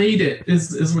just slayed it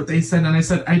is what they said. And I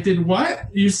said, I did what?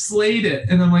 You slayed it.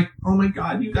 And I'm like, oh my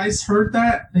God, you guys heard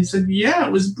that? They said, yeah,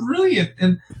 it was brilliant.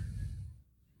 And,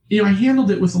 you know, I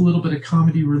handled it with a little bit of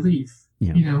comedy relief.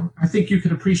 Yeah. You know, I think you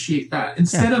could appreciate that.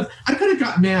 Instead of, I could have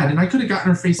got mad and I could have gotten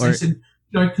her face and I said,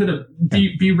 you know, I could have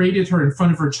berated her in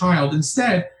front of her child.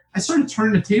 Instead, I started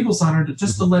turning the tables on her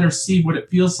to let her see what it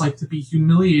feels like to be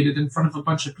humiliated in front of a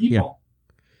bunch of people.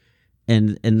 Yeah.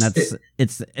 And that's,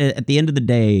 it's at the end of the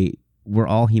day, we're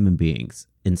all human beings.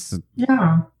 And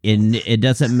it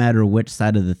doesn't matter which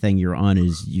side of the thing you're on,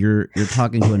 is you're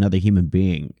talking to another human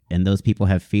being, and those people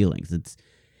have feelings.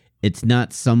 It's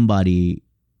not somebody.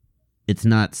 It's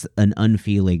not an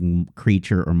unfeeling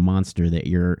creature or monster that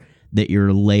you're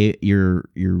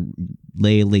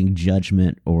laying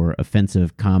judgment or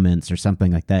offensive comments or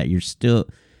something like that.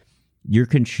 You're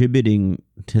contributing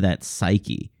to that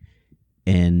psyche,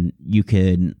 and you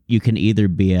can either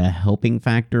be a helping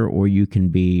factor or you can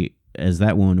be, as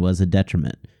that one was, a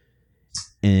detriment.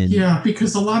 And yeah,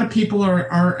 because a lot of people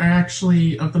are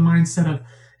actually of the mindset of,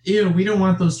 ew, we don't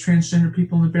want those transgender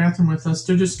people in the bathroom with us.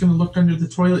 They're just going to look under the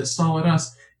toilet stall at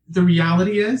us. The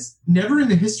reality is, never in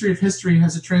the history of history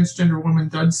has a transgender woman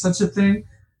done such a thing.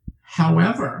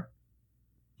 However,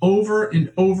 over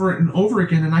and over and over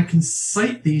again, and I can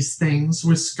cite these things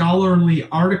with scholarly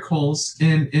articles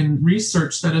and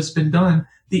research that has been done,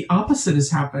 the opposite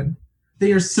has happened.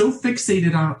 They are so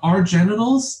fixated on our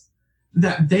genitals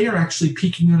that they are actually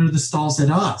peeking under the stalls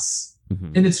at us.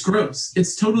 Mm-hmm. And it's gross.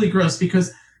 It's totally gross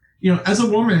because, you know, as a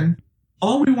woman,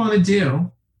 all we want to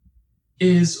do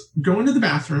is go into the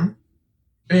bathroom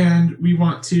and we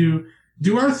want to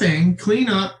do our thing, clean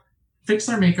up, fix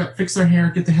our makeup, fix our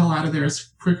hair, get the hell out of there as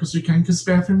quick as we can because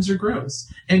bathrooms are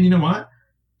gross. And you know what?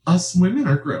 Us women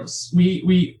are gross.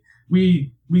 We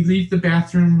leave the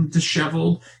bathroom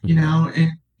disheveled, you know,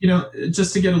 and, you know,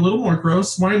 just to get a little more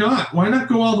gross, why not? Why not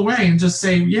go all the way and just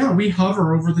say, yeah, we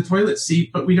hover over the toilet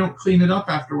seat, but we don't clean it up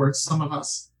afterwards, some of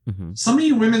us. Mm-hmm. Some of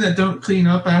you women that don't clean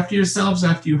up after yourselves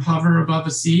after you hover above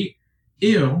a seat,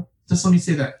 ew. Just let me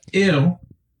say that. Ew.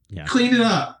 Yeah. Clean it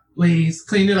up, ladies.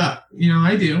 Clean it up. You know,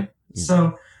 I do. Yeah.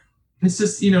 So it's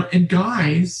just, you know, and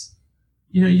guys,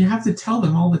 you know, you have to tell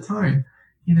them all the time,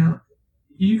 you know,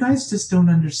 you guys just don't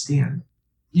understand.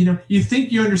 You know, you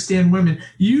think you understand women.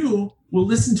 You will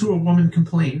listen to a woman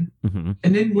complain. Mm-hmm.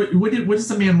 And then what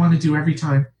does a man want to do every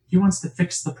time? He wants to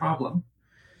fix the problem.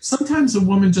 Sometimes a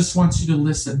woman just wants you to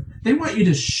listen. They want you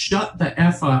to shut the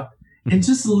F up and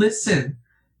just listen.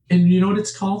 And you know what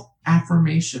it's called?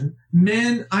 Affirmation.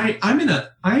 Men, I am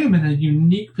in a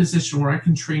unique position where I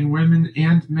can train women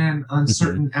and men on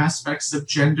certain aspects of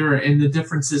gender and the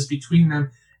differences between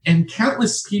them. And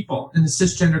countless people in the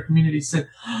cisgender community said,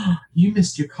 oh, you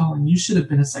missed your calling. You should have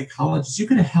been a psychologist. You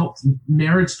could have helped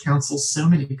marriage counsel so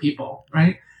many people,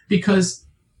 right? Because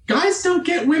guys don't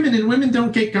get women and women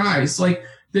don't get guys. Like,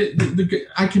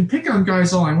 I can pick on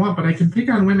guys all I want, but I can pick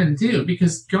on women too,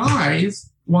 because guys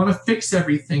want to fix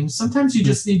everything. Sometimes you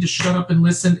just need to shut up and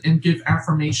listen and give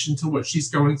affirmation to what she's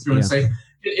going through and say,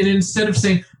 and instead of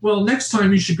saying, well, next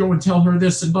time you should go and tell her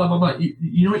this and blah, blah, blah.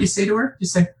 You know what you say to her? You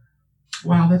say,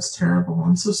 wow, that's terrible.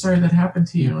 I'm so sorry that happened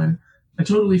to you. And I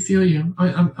totally feel you.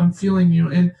 I'm feeling you.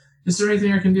 And is there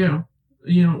anything I can do?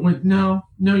 You know,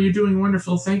 no, you're doing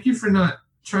wonderful. Thank you for not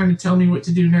trying to tell me what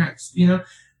to do next. You know,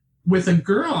 with a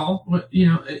girl, you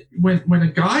know, when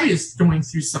a guy is going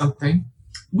through something,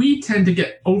 we tend to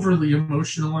get overly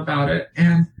emotional about it,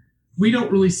 and we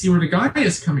don't really see where the guy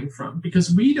is coming from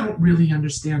because we don't really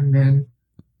understand men.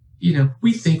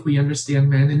 We think we understand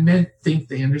men, and men think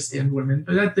they understand women.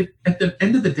 But at the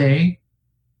end of the day,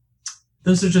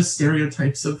 those are just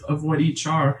stereotypes of what each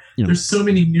are. Yeah. There's so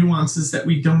many nuances that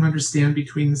we don't understand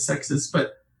between the sexes.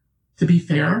 But to be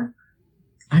fair,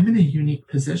 I'm in a unique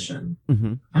position.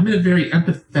 Mm-hmm. I'm in a very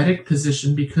empathetic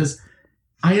position because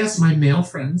I ask my male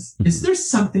friends, is there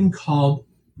something called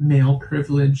male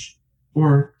privilege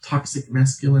or toxic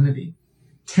masculinity?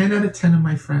 10 out of 10 of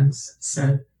my friends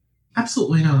said,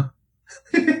 absolutely not.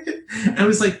 I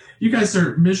was like, you guys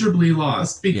are miserably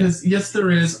lost because yes, there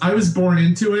is. I was born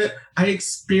into it. I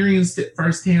experienced it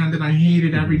firsthand and I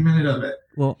hated every minute of it.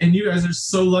 Well, and you guys are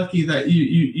so lucky that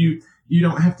you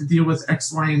don't have to deal with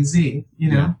X, Y, and Z,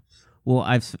 Yeah. Well,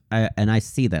 I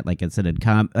see that, like I said,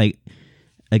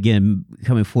 again,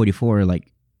 becoming 44,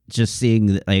 like just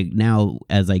seeing, like now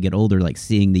as I get older, like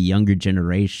seeing the younger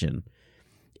generation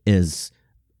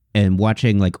and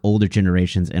watching like older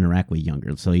generations interact with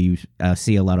younger. So you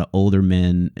see a lot of older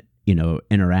men,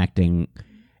 interacting,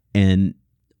 and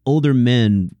older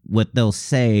men, what they'll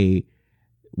say,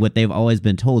 what they've always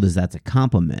been told is that's a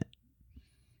compliment.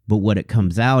 But what it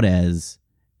comes out as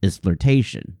is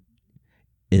flirtation.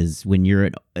 Is when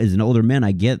as an older man,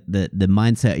 I get that the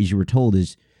mindset, as you were told,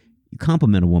 is you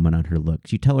compliment a woman on her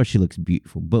looks. You tell her she looks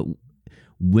beautiful. But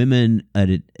women at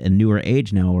a newer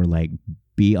age now are like,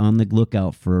 be on the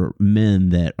lookout for men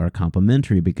that are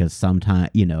complimentary, because sometimes,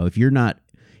 if you're not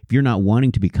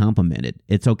wanting to be complimented,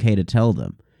 it's okay to tell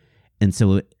them. And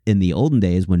so in the olden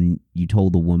days, when you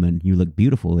told a woman you look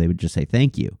beautiful, they would just say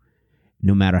thank you.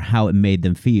 No matter how it made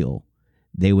them feel,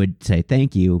 they would say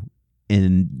thank you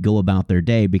and go about their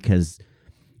day, because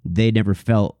they never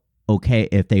felt okay.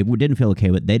 If they didn't feel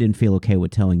okay with, they didn't feel okay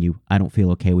with telling you, I don't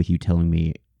feel okay with you telling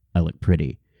me I look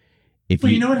pretty. Well,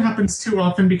 you know what happens too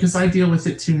often, because I deal with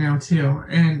it too now too.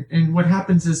 And what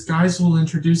happens is guys will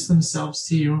introduce themselves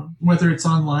to you, whether it's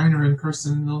online or in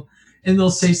person, and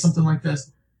they'll say something like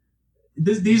this.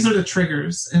 These are the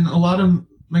triggers. And a lot of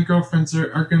my girlfriends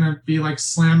are going to be like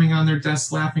slamming on their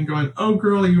desk laughing, going, oh,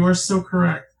 girl, you are so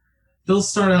correct. They'll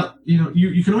start out,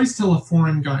 you can always tell a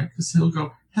foreign guy because he'll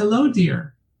go, hello,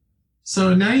 dear.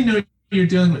 So now you're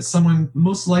dealing with someone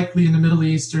most likely in the Middle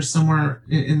East or somewhere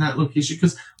in that location,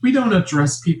 because we don't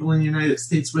address people in the United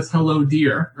States with hello,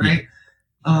 dear, right?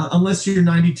 Unless you're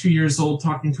 92 years old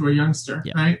talking to a youngster,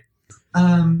 right?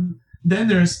 Then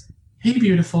there's, hey,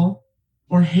 beautiful,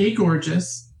 or hey,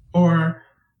 gorgeous, or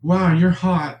wow, you're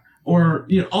hot, or,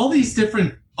 all these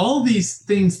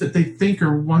things that they think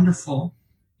are wonderful.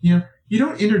 You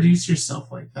don't introduce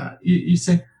yourself like that. You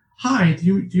say, hi,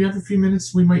 do you have a few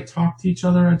minutes? We might talk to each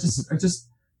other. I just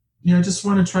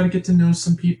want to try to get to know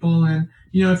some people. And,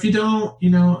 if you don't,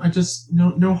 I just,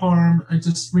 no harm. I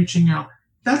just reaching out.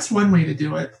 That's one way to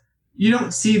do it. You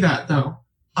don't see that though.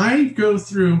 I go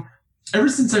through, ever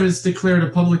since I was declared a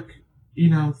public,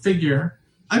 figure,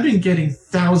 I've been getting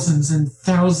thousands and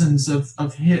thousands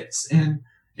of hits and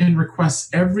requests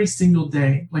every single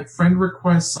day, like friend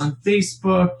requests on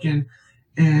Facebook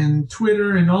and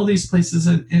Twitter and all these places.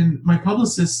 And my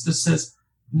publicist just says,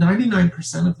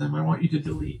 99% of them I want you to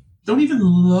delete. Don't even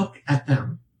look at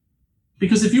them.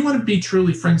 Because if you want to be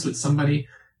truly friends with somebody,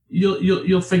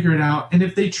 you'll figure it out. And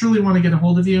if they truly want to get a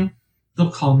hold of you,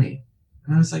 they'll call me.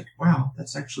 And I was like, wow,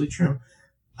 that's actually true.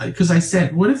 Because I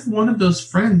said, what if one of those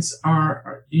friends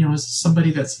are is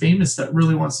somebody that's famous that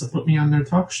really wants to put me on their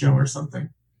talk show or something?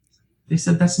 They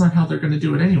said, that's not how they're going to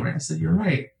do it anyway. I said, you're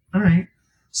right. All right.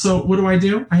 So what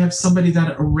do? I have somebody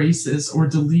that erases or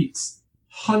deletes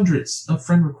hundreds of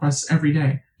friend requests every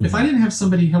day. Mm-hmm. If I didn't have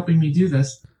somebody helping me do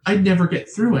this, I'd never get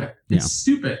through it. It's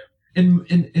stupid.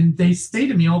 And they say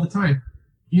to me all the time,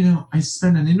 I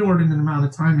spend an inordinate amount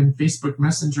of time in Facebook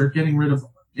Messenger getting rid of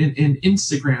in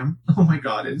Instagram. Oh my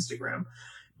God, Instagram,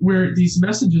 where these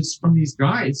messages from these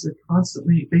guys are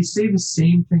constantly, they say the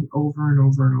same thing over and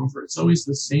over and over. It's always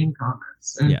the same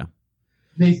comments. And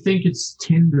they think it's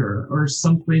Tinder or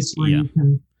someplace where you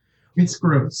can, it's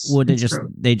gross. Well,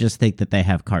 they just think that they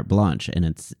have carte blanche, and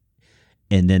it's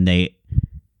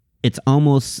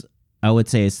almost, I would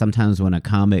say, sometimes when a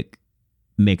comic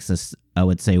makes I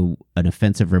would say, an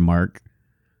offensive remark,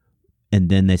 and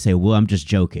then they say, well, I'm just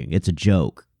joking. It's a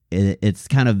joke. It's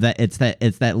kind of that, it's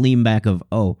that lean back of,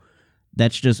 oh,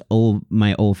 that's just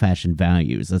my old fashioned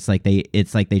values. It's like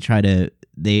they try to,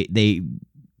 they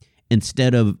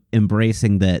instead of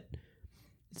embracing that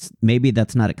maybe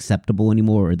that's not acceptable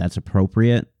anymore or that's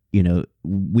appropriate,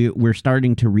 we're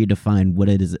starting to redefine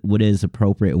what is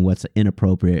appropriate and what's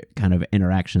inappropriate kind of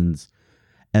interactions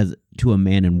as to a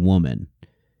man and woman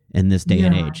in this day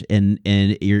and Yeah. age, and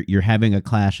you're having a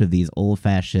clash of these old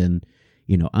fashioned,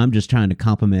 I'm just trying to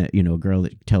compliment, a girl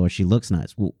that tell her she looks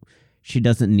nice. Well, she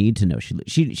doesn't need to know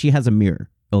she has a mirror.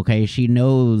 Okay, she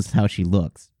knows how she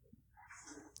looks.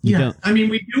 You Yeah, don't- I mean,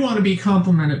 we do want to be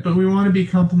complimented, but we want to be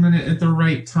complimented at the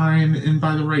right time and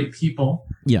by the right people.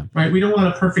 Yeah. Right? We don't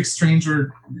want a perfect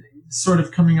stranger sort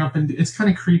of coming up, and it's kind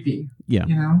of creepy. Yeah.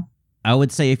 You know? I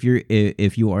would say if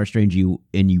you are a stranger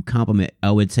and you compliment,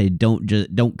 I would say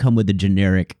don't come with the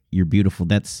generic "you're beautiful."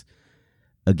 That's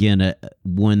again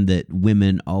one that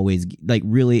women always like.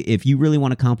 Really, if you really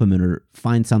want to compliment her,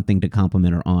 find something to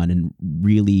compliment her on, and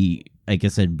really, like I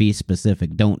said, be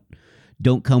specific. Don't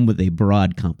come with a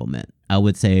broad compliment. I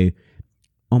would say,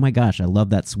 "Oh my gosh, I love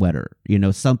that sweater."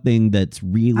 Something that's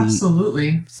really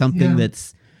Absolutely. something Yeah.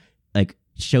 that's like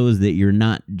shows that you're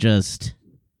not just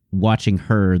watching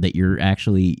her, that you're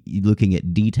actually looking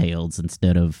at details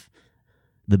instead of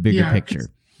the bigger Yeah, picture.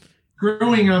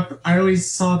 Growing up, I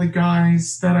always saw the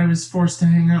guys that I was forced to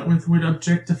hang out with would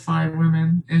objectify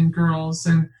women and girls,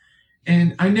 and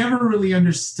I never really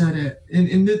understood it.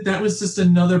 And that was just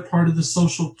another part of the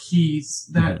social keys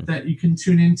that you can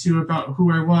tune into about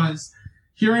who I was.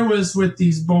 Here I was with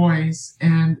these boys,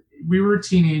 and we were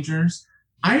teenagers.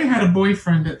 I had a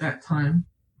boyfriend at that time,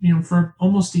 for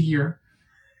almost a year.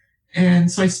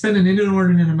 And so I spent an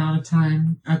inordinate amount of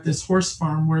time at this horse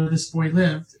farm where this boy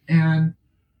lived. And,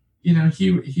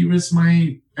 he was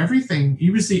my everything. He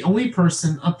was the only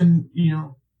person up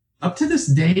to this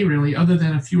day, really, other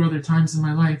than a few other times in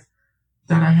my life,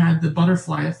 that I had the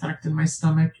butterfly effect in my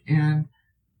stomach. And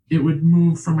it would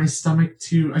move from my stomach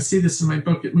to, I say this in my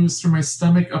book, it moves from my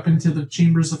stomach up into the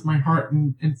chambers of my heart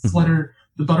and flutter,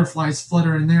 the butterflies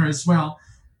flutter in there as well.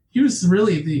 He was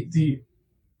really the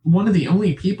one of the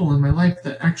only people in my life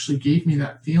that actually gave me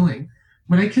that feeling.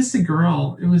 When I kissed a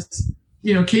girl, it was,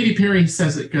 Katy Perry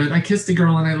says it good. I kissed a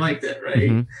girl and I liked it,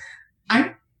 right? Mhm.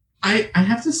 I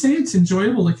have to say it's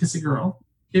enjoyable to kiss a girl.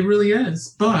 It really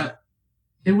is, but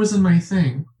it wasn't my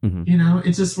thing. Mhm.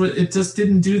 It just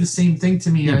didn't do the same thing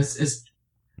to me Yeah. as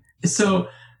so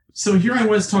here I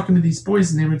was talking to these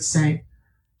boys, and they would say,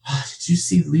 "Oh, did you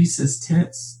see Lisa's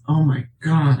tits? Oh my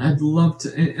God, I'd love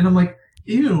to." And I'm like,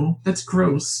 "Ew, that's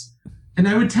gross." And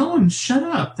I would tell them, "Shut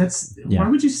up. Yeah. Why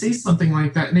would you say something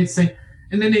like that?" And they'd say,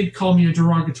 and then they'd call me a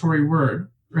derogatory word,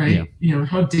 right? Yeah.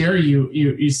 How dare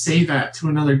you say that to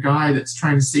another guy that's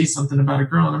trying to say something about a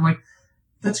girl? And I'm like,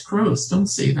 that's gross. Don't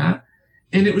say that.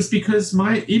 And it was because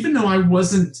even though I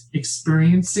wasn't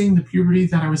experiencing the puberty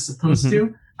that I was supposed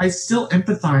to, I still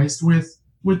empathized with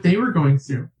what they were going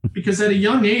through. Because at a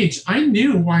young age, I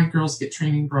knew why girls get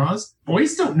training bras.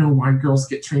 Boys don't know why girls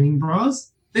get training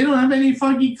bras. They don't have any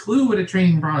foggy clue what a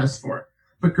training bra is for.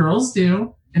 But girls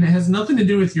do. And it has nothing to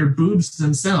do with your boobs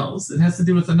themselves. It has to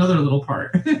do with another little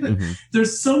part.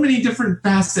 There's so many different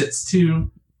facets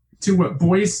to what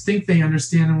boys think they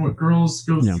understand and what girls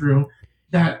go through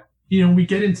that, we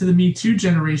get into the Me Too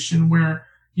generation where,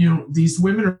 these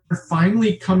women are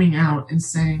finally coming out and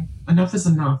saying, enough is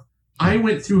enough. I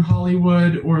went through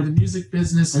Hollywood or the music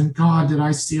business, and God, did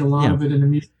I see a lot of it in the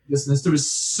music business. There was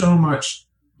so much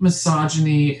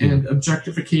misogyny and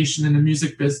objectification in the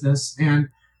music business. And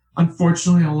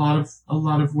unfortunately, a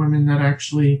lot of women that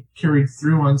actually carried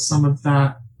through on some of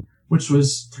that, which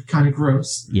was kind of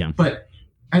gross. Yeah. But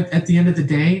at the end of the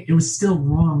day, it was still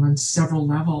wrong on several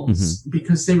levels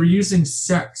because they were using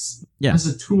sex as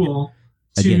a tool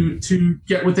to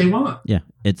get what they want. Yeah.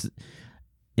 It's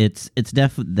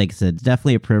definitely, like I said, it's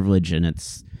definitely a privilege, and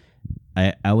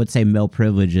I would say male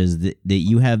privilege is that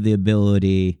you have the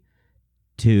ability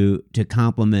to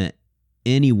compliment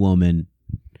any woman,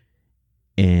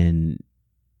 and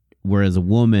whereas a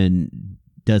woman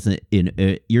doesn't,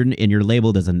 you're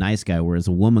labeled as a nice guy, whereas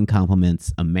a woman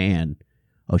compliments a man,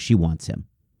 oh, she wants him.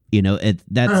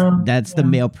 That's the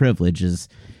male privilege is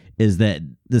that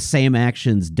the same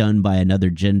actions done by another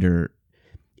gender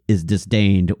is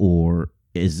disdained or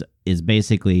is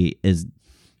basically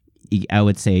I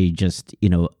would say just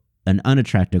an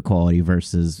unattractive quality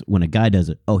versus when a guy does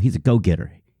it, oh, he's a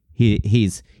go-getter,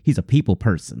 he's a people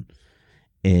person.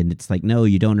 And it's like, no,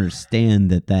 you don't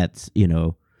understand that's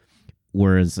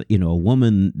whereas a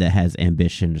woman that has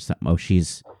ambition or something, oh,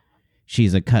 she's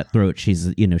a cutthroat, she's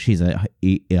a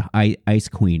ice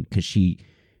queen because she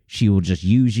will just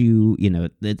use you,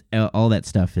 all that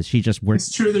stuff is she just works.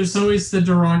 It's true. There's always the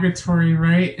derogatory,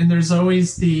 right? And there's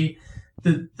always the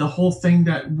whole thing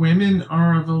that women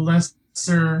are of a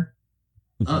lesser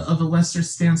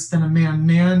stance than a man.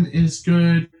 Man is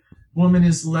good, woman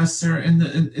is lesser, and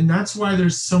that's why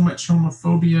there's so much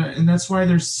homophobia, and that's why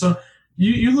there's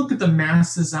you look at the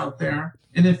masses out there,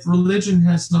 and if religion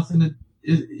has nothing to,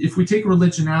 if we take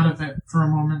religion out of it for a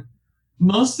moment,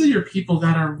 most of your people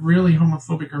that are really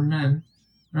homophobic are men,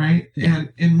 right?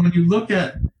 And when you look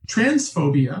at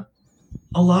transphobia,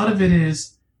 a lot of it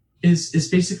is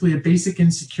basically a basic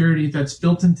insecurity that's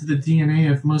built into the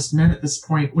DNA of most men at this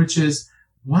point, which is,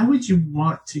 why would you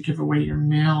want to give away your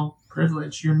male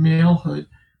privilege, your malehood,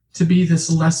 to be this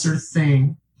lesser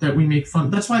thing that we make fun?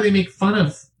 That's why they make fun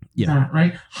of that,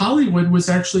 right? Hollywood was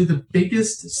actually the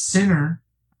biggest sinner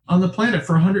on the planet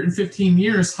for 115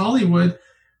 years. Hollywood,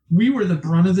 we were the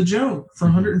brunt of the joke for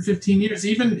 115 years,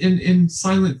 even in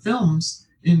silent films,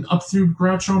 up through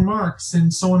Groucho Marx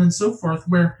and so on and so forth,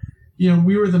 where,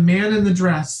 we were the man in the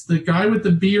dress, the guy with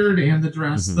the beard and the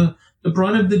dress, the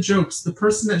brunt of the jokes, the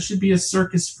person that should be a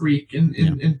circus freak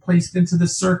and placed into the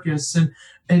circus. And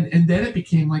then it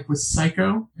became like with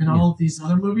Psycho and all of these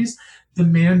other movies, the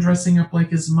man dressing up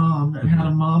like his mom that had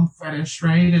a mom fetish,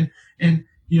 right? And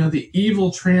the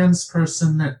evil trans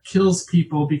person that kills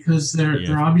people because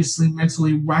they're obviously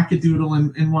mentally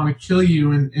wackadoodle and want to kill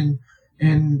you. And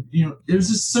it was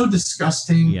just so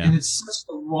disgusting, and it's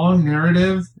such a wrong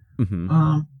narrative.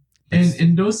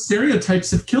 And those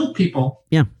stereotypes have killed people.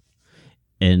 Yeah.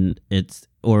 And it's,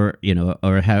 or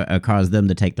cause them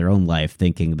to take their own life,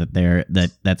 thinking that their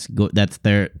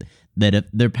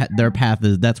path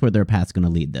is, that's where their path's going to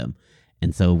lead them.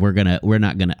 And so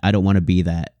I don't want to be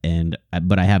that.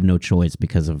 But I have no choice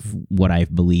because of what I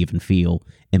believe and feel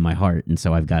in my heart. And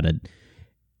so I've got to,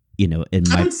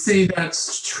 I would say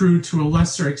that's true to a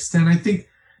lesser extent. I think,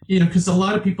 because a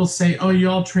lot of people say, oh,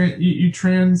 you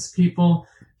trans people,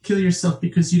 kill yourself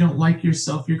because you don't like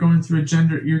yourself. You're going through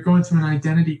an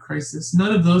identity crisis.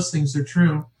 None of those things are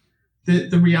true.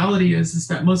 The reality is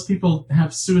that most people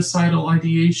have suicidal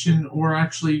ideation or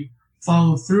actually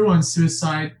follow through on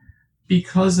suicide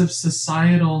because of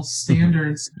societal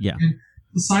standards. And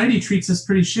society treats us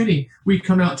pretty shitty. We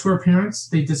come out to our parents,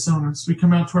 they disown us. We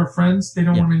come out to our friends, they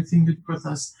don't want anything to do with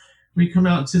us. We come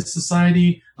out to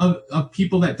society of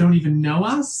people that don't even know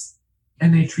us,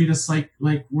 and they treat us like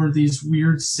we're these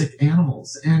weird, sick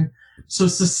animals. And so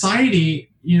society,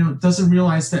 doesn't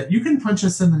realize that you can punch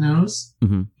us in the nose,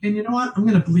 and you know what? I'm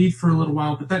going to bleed for a little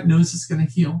while, but that nose is going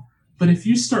to heal. But if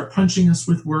you start punching us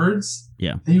with words,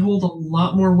 they hold a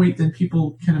lot more weight than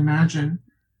people can imagine,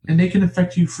 and they can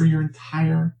affect you for your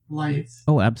entire life.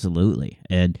 Oh, absolutely.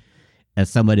 And as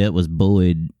somebody that was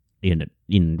bullied,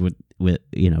 with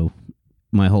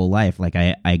my whole life, like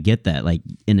I get that, like,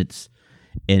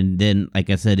 and then, like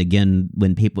I said, again,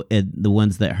 when people, the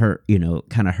ones that hurt,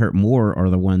 kind of hurt more are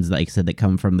the ones, like I said, that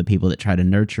come from the people that try to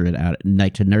nurture it out,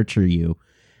 like to nurture you,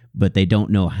 but they don't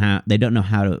know how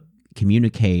to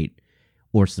communicate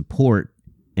or support,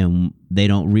 and they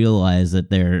don't realize that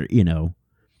they're,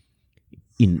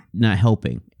 not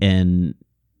helping. And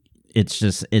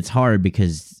it's hard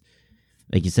because,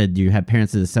 like you said, you have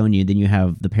parents that disown you, then you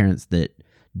have the parents that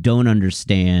don't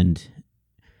understand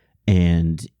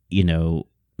and,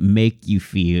 make you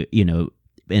feel,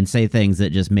 and say things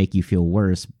that just make you feel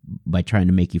worse by trying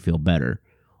to make you feel better,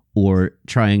 or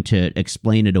trying to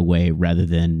explain it away rather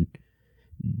than,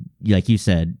 like you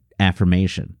said,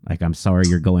 affirmation. Like, I'm sorry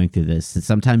you're going through this. And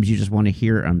sometimes you just want to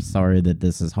hear, I'm sorry that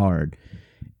this is hard.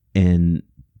 And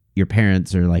your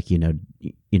parents are like,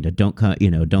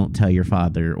 don't tell your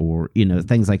father, or,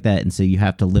 things like that. And so you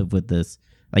have to live with this,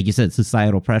 like you said,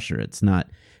 societal pressure. It's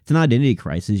an identity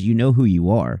crisis. You know who you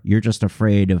are. You're just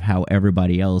afraid of how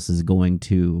everybody else is going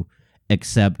to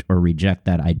accept or reject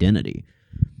that identity.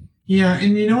 Yeah,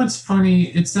 and it's funny.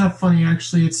 It's not funny,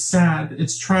 actually. It's sad.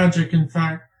 It's tragic, in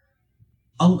fact.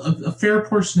 A fair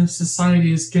portion of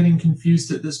society is getting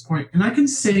confused at this point. And I can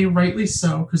say rightly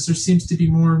so, because there seems to be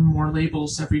more and more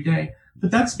labels every day.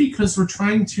 But that's because we're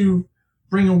trying to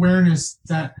bring awareness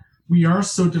that we are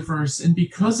so diverse. And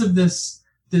because of this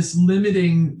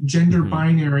limiting gender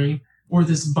binary, or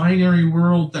this binary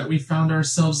world that we found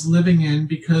ourselves living in,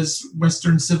 because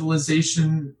Western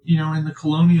civilization, and the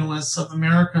colonialists of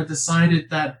America decided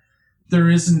that there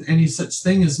isn't any such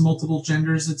thing as multiple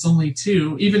genders. It's only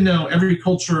two, even though every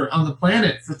culture on the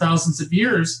planet for thousands of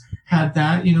years had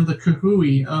that, the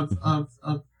Kahui of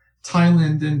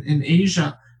Thailand and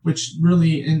Asia, which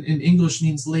really in English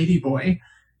means ladyboy.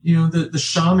 The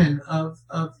shaman of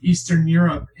Eastern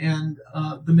Europe and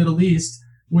the Middle East,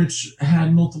 which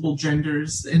had multiple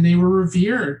genders, and they were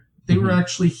revered. They were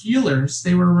actually healers.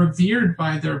 They were revered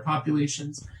by their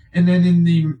populations. And then in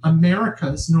the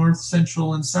Americas, North,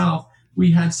 Central, and South,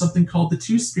 we had something called the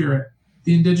Two-Spirit,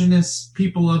 the indigenous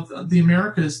people of the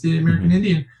Americas, the American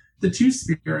Indian, the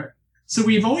Two-Spirit. So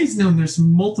we've always known there's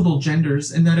multiple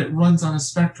genders and that it runs on a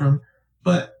spectrum.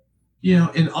 But,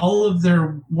 in all of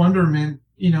their wonderment,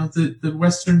 the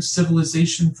Western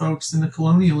civilization folks and the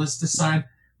colonialists decide,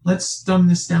 let's dumb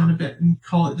this down a bit and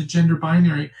call it the gender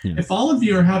binary. Yeah. If all of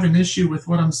you are having an issue with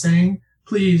what I'm saying,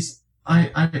 please,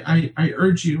 I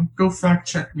urge you, go fact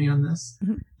check me on this.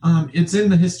 Mm-hmm. It's in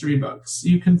the history books.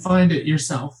 You can find it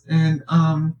yourself. And,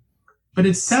 but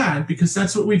it's sad because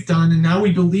that's what we've done. And now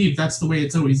we believe that's the way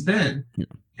it's always been. Yeah.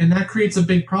 And that creates a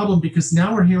big problem because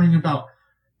now we're hearing about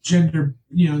gender,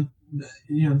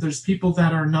 there's people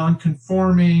that are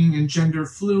non-conforming and gender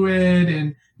fluid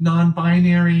and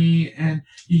non-binary, and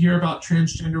you hear about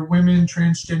transgender women,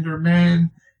 transgender men,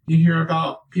 you hear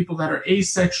about people that are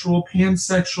asexual,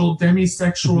 pansexual,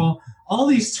 demisexual, all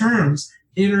these terms,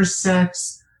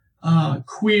 intersex,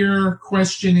 queer,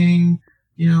 questioning,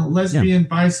 lesbian,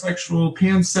 bisexual,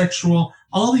 pansexual,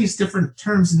 all these different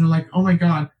terms, and they're like, oh my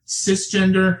God,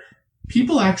 cisgender.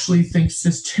 People actually think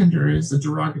cisgender is a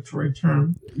derogatory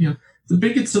term. The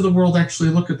bigots of the world actually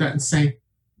look at that and say,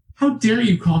 how dare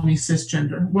you call me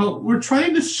cisgender? Well, we're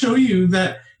trying to show you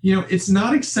that, it's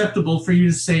not acceptable for you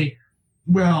to say,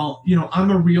 well,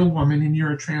 I'm a real woman and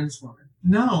you're a trans woman.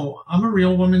 No, I'm a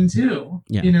real woman too.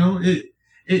 Yeah.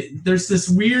 There's this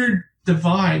weird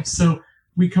divide. So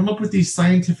we come up with these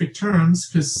scientific terms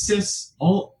because cis,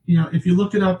 if you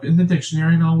look it up in the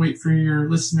dictionary, and I'll wait for your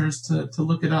listeners to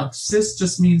look it up, cis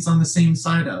just means on the same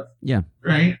side of. Yeah.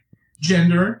 Right?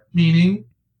 Gender, meaning,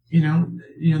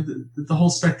 the whole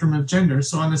spectrum of gender.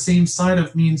 So on the same side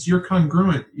of means you're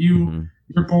congruent.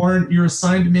 You're born, you're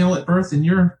assigned male at birth, and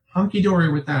you're hunky-dory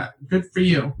with that. Good for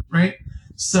you, right?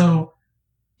 So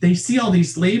they see all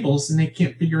these labels and they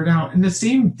can't figure it out. And the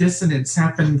same dissonance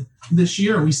happened this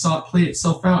year. We saw it play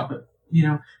itself out, but,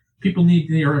 people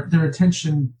need their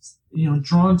attention,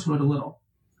 drawn to it a little.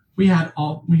 We had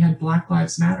Black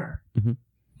Lives Matter. Mm-hmm.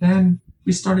 Then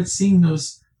we started seeing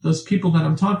those people that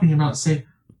I'm talking about say,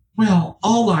 well,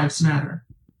 all lives matter.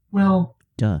 Well,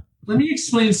 duh. Let me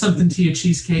explain something to you,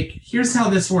 Cheesecake. Here's how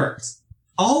this works.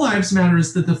 All lives matter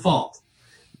is the default.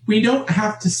 We don't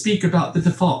have to speak about the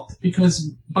default because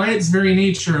by its very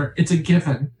nature, it's a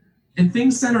given. And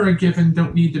things that are a given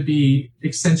don't need to be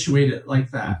accentuated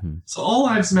like that. Mm-hmm. So all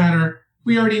lives matter.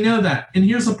 We already know that. And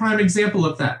here's a prime example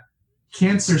of that.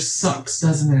 Cancer sucks,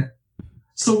 doesn't it?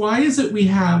 So why is it we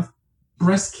have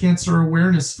breast cancer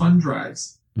awareness fund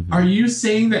drives? Mm-hmm. Are you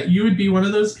saying that you would be one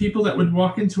of those people that would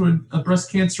walk into a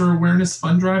breast cancer awareness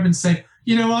fund drive and say,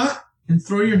 you know what? And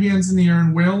throw your hands in the air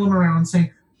and wail them around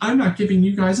saying, I'm not giving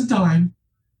you guys a dime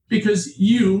because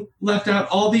you left out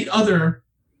all the other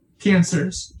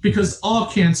cancers because all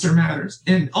cancer matters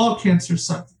and all cancer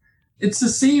sucks. It's the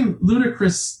same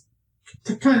ludicrous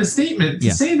kind of statement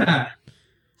to say that.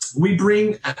 We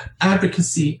bring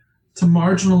advocacy to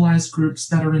marginalized groups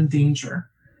that are in danger.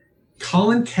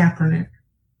 Colin Kaepernick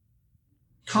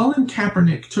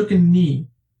took a knee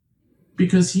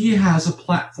because he has a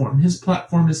platform. His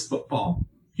platform is football.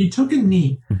 He took a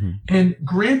knee and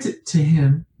granted to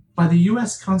him by the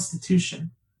U.S.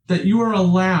 Constitution that you are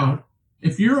allowed,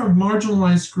 if you're a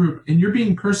marginalized group and you're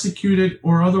being persecuted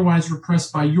or otherwise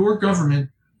repressed by your government,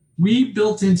 we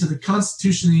built into the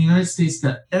Constitution of the United States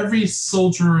that every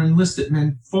soldier or enlisted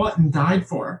man fought and died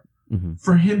for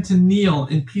him to kneel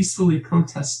and peacefully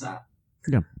protest that.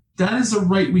 Yeah. That is a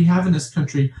right we have in this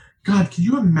country. God, can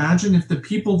you imagine if the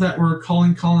people that were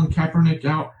calling Colin Kaepernick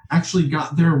out actually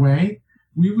got their way?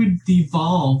 We would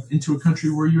devolve into a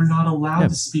country where you're not allowed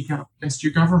to speak out against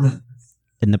your government.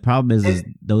 And the problem is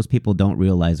those people don't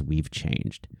realize we've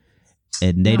changed.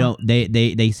 And they don't,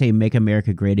 they say, make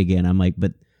America great again. I'm like,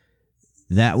 but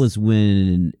that was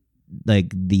when,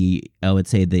 like, I would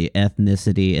say the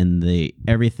ethnicity and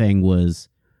everything was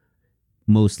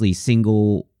mostly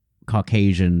single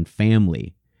Caucasian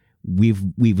family. We've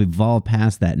evolved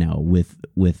past that now with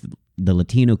the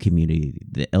Latino community,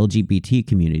 the LGBT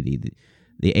community,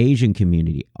 the Asian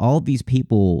community. All these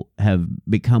people have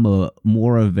become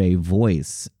more of a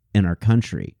voice in our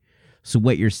country. So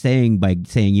what you're saying by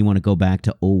saying you want to go back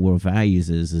to old world values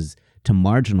is to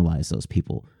marginalize those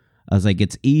people. I was like,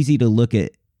 it's easy to look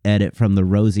at it from the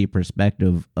rosy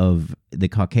perspective of the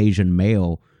Caucasian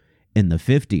male in the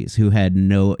 50s who had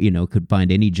could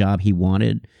find any job he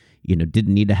wanted,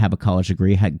 didn't need to have a college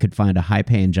degree, could find a high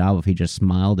paying job if he just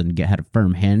smiled and had a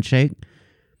firm handshake.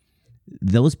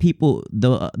 Those people,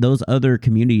 those other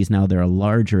communities now that are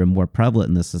larger and more prevalent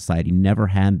in the society never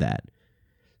had that.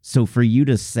 So for you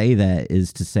to say that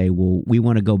is to say, well, we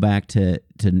want to go back to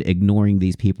ignoring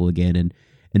these people again and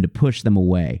to push them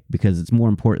away because it's more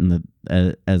important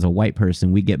that as a white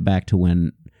person, we get back to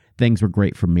when things were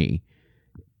great for me.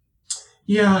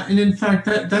 Yeah, and in fact,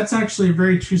 that's actually a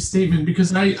very true statement,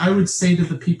 because I would say to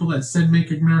the people that said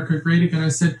 "Make America Great Again," I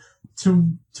said,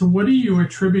 to what are you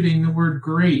attributing the word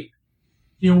 "great"?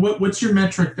 What's your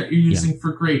metric that you're using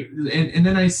for great? And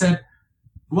then I said,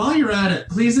 while you're at it,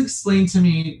 please explain to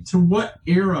me to what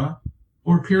era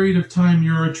or period of time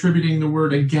you're attributing the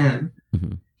word "again."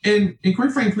 Mm-hmm. And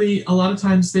quite frankly, a lot of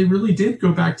times they really did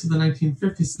go back to the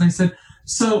 1950s. And I said,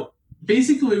 so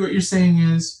basically what you're saying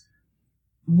is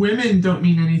women don't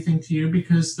mean anything to you,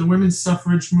 because the women's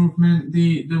suffrage movement,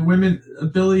 the women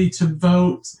ability to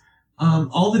vote,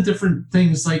 all the different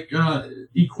things like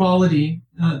equality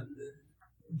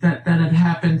that had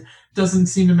happened doesn't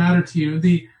seem to matter to you.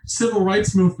 The civil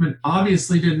rights movement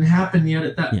obviously didn't happen yet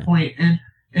at that point.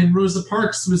 And Rosa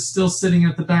Parks was still sitting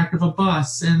at the back of a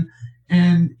bus. And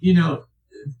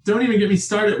don't even get me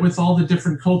started with all the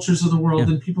different cultures of the world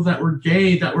and people that were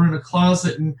gay, that were in a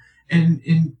closet, and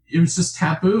it was just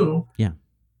taboo. Yeah.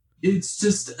 It's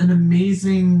just an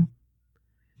amazing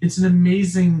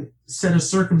set of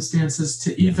circumstances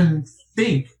to even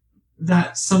think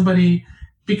that somebody,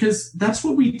 because that's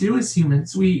what we do as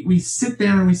humans. We sit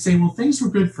there and we say, well, things were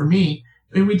good for me.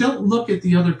 And we don't look at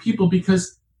the other people,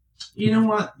 because you know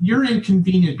what? You're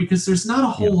inconvenient, because there's not a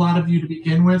whole lot of you to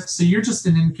begin with. So you're just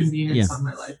an inconvenience on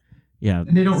my life. Yeah.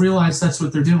 And they don't realize that's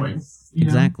what they're doing.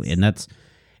 Exactly. And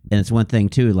it's one thing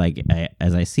too, like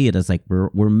as I see it, as like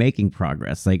we're making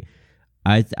progress. Like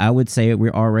I would say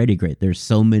we're already great. There's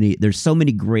so many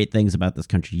great things about this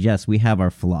country. Yes, we have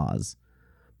our flaws,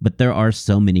 but there are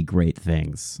so many great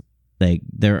things. Like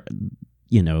there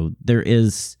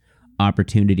is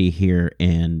opportunity here,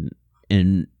 and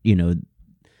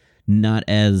not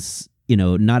as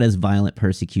violent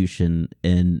persecution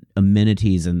and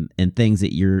amenities and things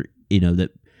that that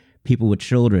people with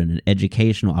children and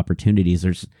educational opportunities.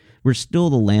 We're still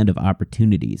the land of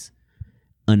opportunities.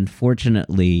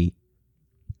 Unfortunately,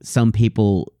 some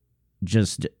people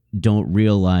just don't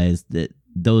realize that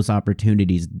those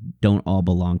opportunities don't all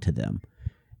belong to them,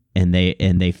 and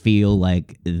they feel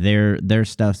like their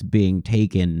stuff's being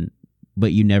taken,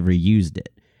 but you never used it.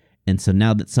 And so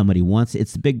now that somebody wants,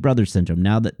 it's the big brother syndrome.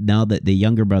 Now that the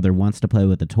younger brother wants to play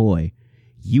with a toy,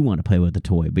 you want to play with the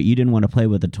toy, but you didn't want to play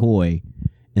with the toy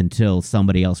until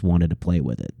somebody else wanted to play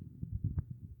with it.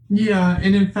 Yeah,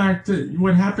 and in fact,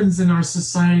 what happens in our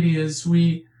society is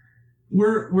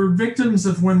we're victims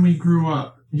of when we grew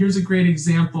up. Here's a great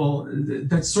example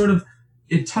that sort of,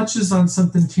 it touches on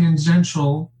something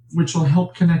tangential, which will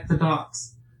help connect the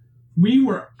dots. We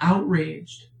were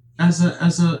outraged as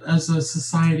a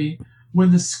society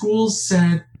when the schools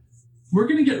said, we're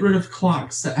going to get rid of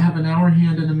clocks that have an hour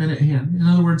hand and a minute hand. In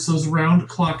other words, those round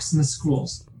clocks in the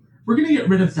schools. We're going to get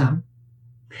rid of them.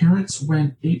 Parents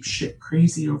went apeshit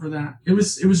crazy over that. It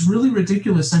was really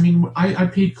ridiculous. I mean, I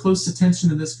paid close attention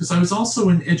to this because I was also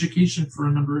in education for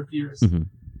a number of years. Mm-hmm.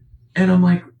 And I'm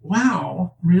like,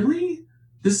 wow, really?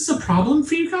 This is a problem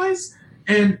for you guys?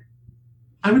 And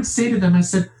I would say to them, I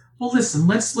said, well, listen,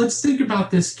 let's think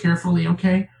about this carefully,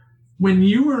 okay? When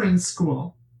you were in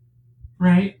school,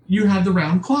 right, you had the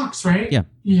round clocks, right? Yeah.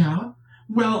 Yeah.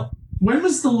 Well, when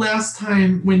was the last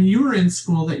time when you were in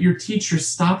school that your teacher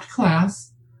stopped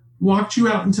class, walked you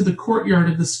out into the courtyard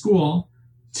of the school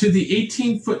to the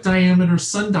 18-foot diameter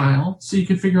sundial so you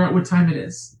could figure out what time it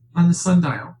is on the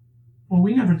sundial? Well,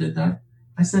 we never did that.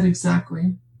 I said,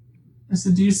 exactly. I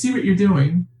said, do you see what you're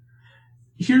doing?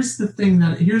 Here's the thing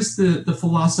here's the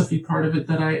philosophy part of it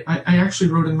that I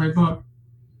actually wrote in my book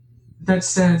that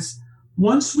says,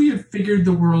 once we have figured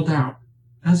the world out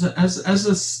as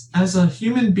a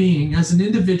human being, as an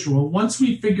individual, once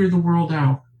we figure the world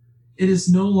out, it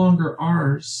is no longer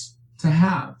ours to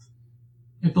have.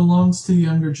 It belongs to the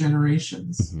younger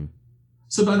generations. Mm-hmm.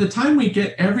 So by the time we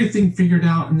get everything figured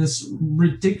out in this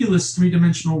ridiculous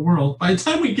three-dimensional world, by the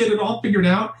time we get it all figured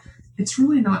out, it's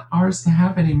really not ours to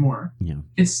have anymore. Yeah.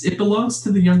 It belongs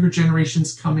to the younger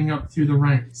generations coming up through the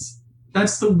ranks.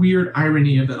 That's the weird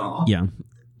irony of it all. Yeah.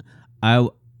 I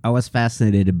was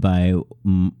fascinated by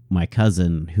my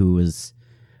cousin who was,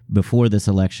 before this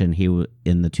election,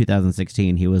 in the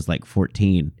 2016, he was like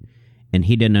 14, and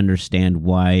he didn't understand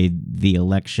why the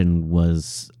election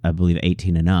was, I believe,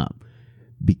 18 and up,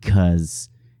 because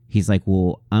he's like,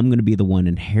 well, I'm going to be the one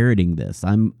inheriting this.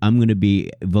 I'm going to be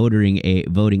voting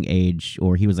age,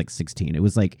 or he was like 16. It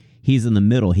was like he's in the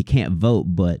middle. He can't vote,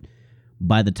 but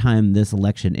by the time this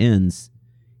election ends,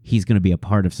 he's going to be a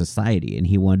part of society. And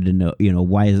he wanted to know,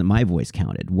 why isn't my voice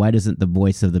counted? Why doesn't the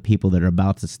voice of the people that are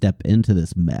about to step into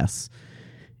this mess,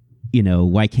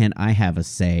 why can't I have a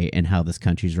say in how this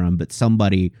country's run? But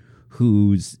somebody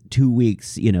who's 2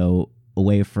 weeks,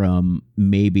 away from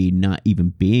maybe not even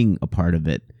being a part of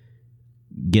it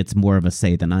gets more of a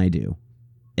say than I do.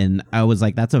 And I was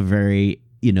like, that's a very,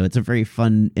 it's a very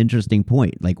fun, interesting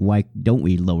point. Like, why don't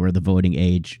we lower the voting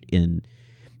age in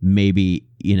maybe,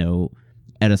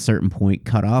 at a certain point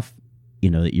cut off,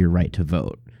 your right to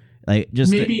vote? Like,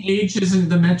 just maybe age isn't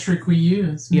the metric we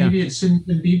use. Maybe it shouldn't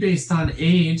be based on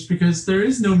age, because there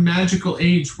is no magical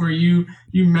age where you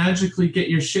magically get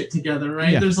your shit together,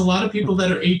 right? There's a lot of people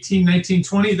that are 18, 19,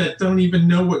 20 that don't even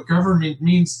know what government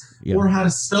means or how to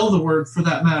spell the word, for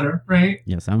that matter, right?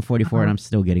 Yes, I'm 44 and I'm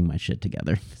still getting my shit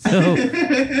together. So,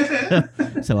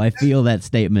 so I feel that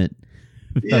statement.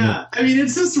 Yeah, I mean,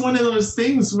 it's just one of those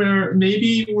things where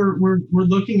maybe we're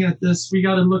looking at this. We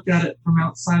got to look at it from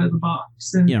outside of the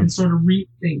box and sort of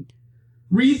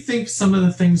rethink some of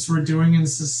the things we're doing in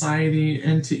society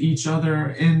and to each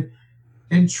other,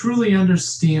 and truly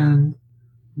understand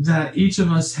that each of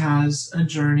us has a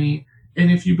journey. And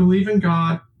if you believe in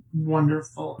God,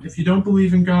 wonderful. If you don't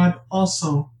believe in God,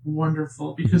 also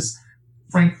wonderful. Because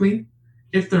frankly,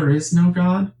 if there is no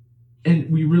God,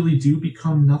 and we really do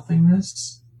become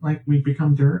nothingness, like we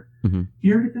become dirt,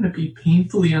 you're going to be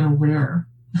painfully unaware.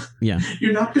 Yeah.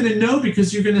 You're not going to know,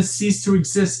 because you're going to cease to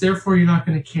exist. Therefore, you're not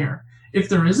going to care. If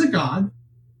there is a God,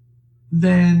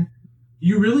 then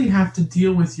you really have to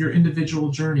deal with your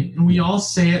individual journey. And we all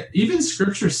say it. Even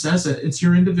Scripture says it. It's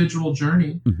your individual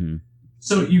journey.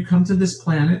 So you come to this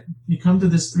planet, you come to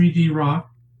this 3D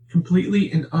rock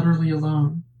completely and utterly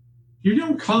alone. You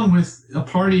don't come with a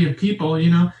party of people,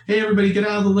 hey, everybody get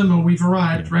out of the limo, we've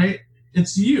arrived, right?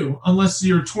 It's you, unless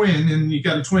you're a twin and you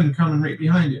got a twin coming right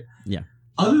behind you. Yeah.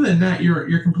 Other than that,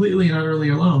 you're completely and utterly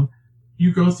alone.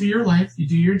 You go through your life, you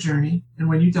do your journey, and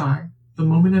when you die, the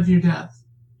moment of your death,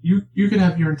 you could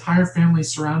have your entire family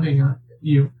surrounding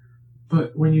you,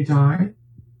 but when you die,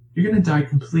 you're going to die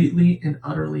completely and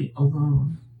utterly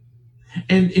alone.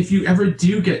 And if you ever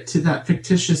do get to that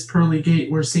fictitious pearly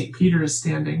gate where St. Peter is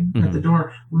standing at the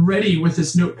door, ready with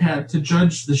his notepad to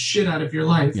judge the shit out of your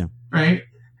life, right?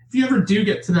 If you ever do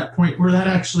get to that point where that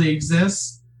actually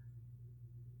exists,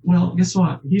 well, guess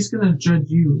what? He's going to judge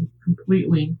you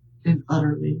completely and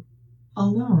utterly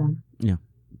alone. Yeah.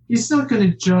 He's not going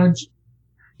to judge,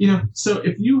 so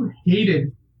if you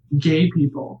hated gay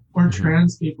people or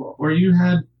trans people, or you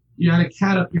had a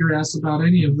cat up your ass about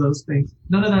any of those things,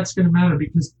 none of that's going to matter,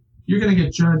 because you're going to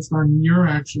get judged on your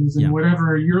actions and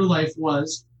whatever your life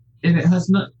was. And it has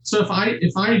not. So if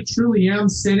I truly am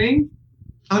sinning,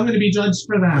 I'm going to be judged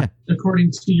for that.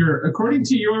 According to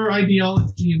your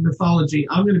ideology and mythology,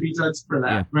 I'm going to be judged for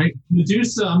that, right?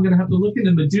 Medusa, I'm going to have to look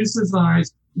into Medusa's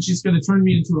eyes, and she's going to turn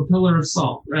me into a pillar of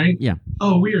salt, right? Yeah.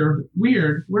 Oh, weird.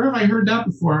 Where have I heard that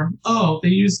before? Oh, they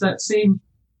used that same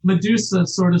Medusa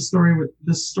sort of story with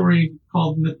this story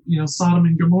called, Sodom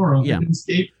and Gomorrah against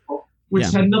gay people, which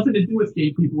had nothing to do with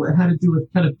gay people. It had to do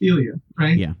with pedophilia,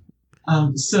 right? Yeah.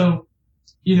 So,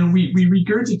 we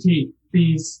regurgitate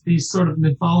these sort of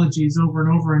mythologies over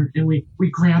and over, and we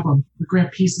grab them, we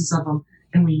grab pieces of them,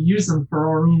 and we use them for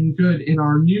our own good in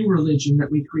our new religion that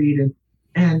we created.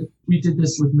 And we did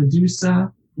this with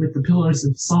Medusa, with the pillars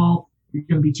of salt. You're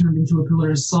going to be turned into a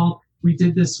pillar of salt. We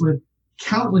did this with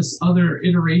countless other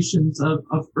iterations of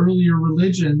earlier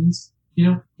religions.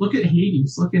 Look at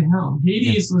Hades, look at hell.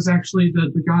 Hades was actually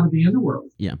the god of the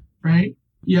underworld. Yeah. Right?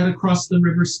 You had to cross the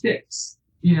river Styx,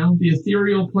 the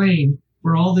ethereal plane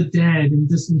where all the dead and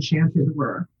disenchanted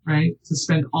were, right? To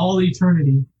spend all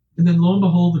eternity. And then lo and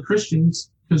behold, the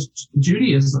Christians, because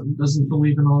Judaism doesn't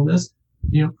believe in all this,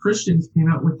 Christians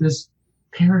came out with this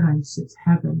paradise, it's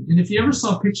heaven. And if you ever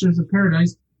saw pictures of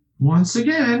paradise, once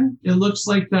again, it looks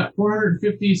like that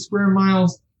 450 square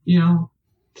miles,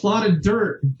 plotted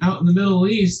dirt out in the Middle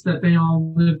East that they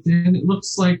all lived in. It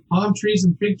looks like palm trees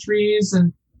and fig trees,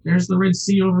 and there's the Red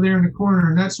Sea over there in the corner,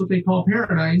 and that's what they call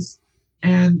paradise.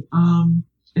 And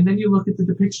then you look at the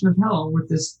depiction of hell with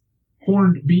this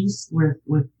horned beast with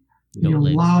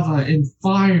lava and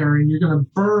fire, and you're going to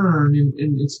burn, and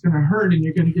it's going to hurt, and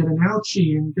you're going to get an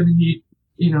ouchie, and you're going to need,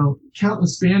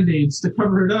 countless Band-Aids to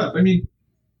cover it up. I mean,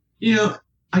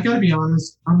 I got to be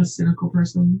honest. I'm a cynical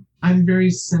person. I'm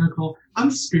very cynical. I'm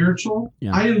spiritual.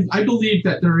 Yeah. I believe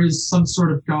that there is some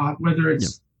sort of God, whether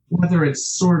it's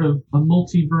sort of a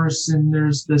multiverse and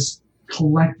there's this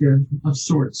collective of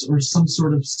sorts or some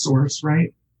sort of source,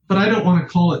 right? But I don't want to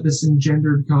call it this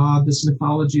engendered God, this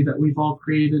mythology that we've all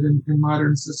created in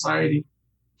modern society.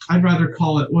 I'd rather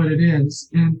call it what it is.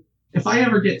 And if I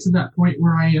ever get to that point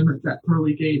where I am at that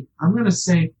pearly gate, I'm going to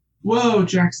say, whoa,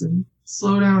 Jackson,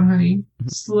 slow down, honey.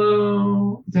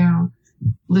 Slow down.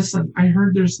 Listen, I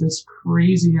heard there's this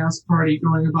crazy ass party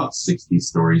going about 60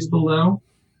 stories below.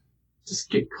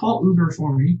 call Uber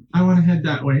for me. I want to head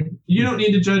that way. You don't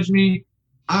need to judge me.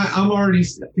 I'm already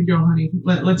set to go, honey.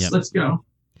 Let's go.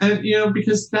 And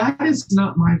because that is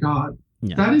not my God.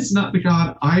 Yeah. That is not the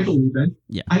God I believe in.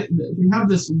 Yeah. We have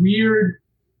this weird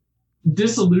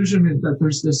disillusionment that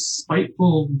there's this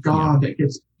spiteful God that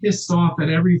gets pissed off at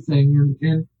everything,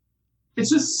 and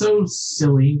it's just so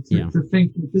silly to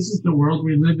think that this is the world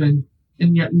we live in,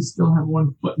 and yet we still have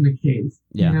one foot in the cave.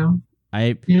 Yeah.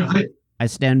 I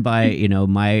stand by,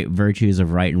 my virtues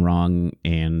of right and wrong,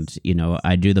 and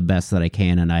I do the best that I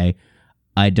can, and I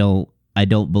don't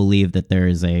believe that there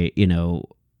is a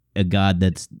God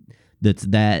that's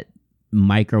that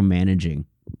micromanaging,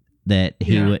 that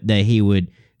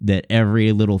that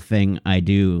every little thing I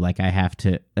do, like I have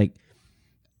to, like,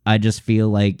 I just feel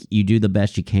like you do the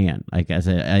best you can. Like I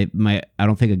said, I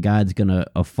don't think a God's gonna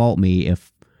fault me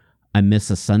if I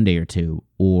miss a Sunday or two,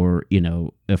 or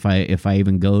if I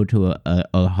even go to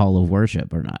a hall of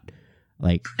worship or not.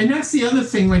 Like, and that's the other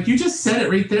thing. Like, you just said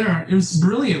it right there. It was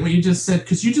brilliant what you just said,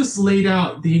 because you just laid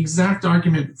out the exact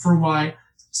argument for why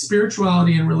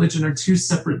spirituality and religion are two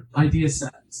separate idea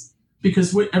sets.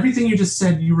 Because everything you just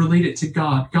said, you relate it to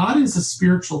God. God is a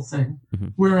spiritual thing,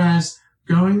 whereas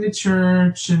going to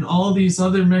church and all these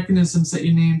other mechanisms that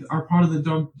you named are part of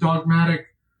the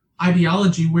dogmatic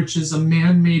ideology, which is a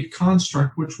man-made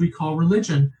construct, which we call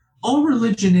religion. All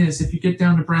religion is, if you get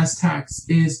down to brass tacks,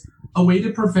 is a way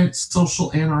to prevent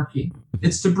social anarchy.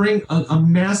 It's to bring a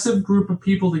massive group of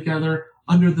people together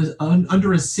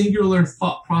under a singular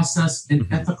thought process and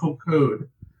ethical code.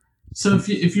 So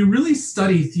if you really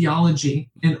study theology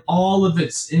in all of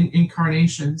its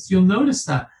incarnations, you'll notice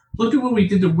that. Look at what we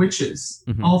did to witches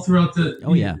all throughout the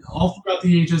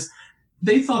ages.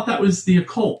 They thought that was the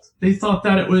occult. They thought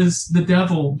that it was the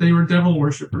devil. They were devil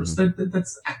worshippers.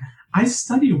 I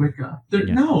study Wicca.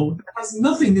 No, that has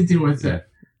nothing to do with it.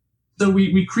 So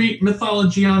we create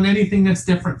mythology on anything that's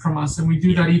different from us, and we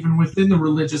do that even within the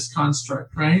religious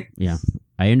construct, right? Yeah.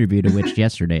 I interviewed a witch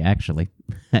yesterday, actually.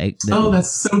 That's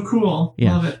so cool.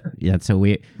 Yeah. Love it. Yeah, so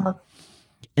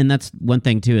and that's one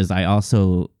thing too, is I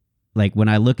also, like, when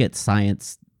I look at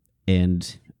science,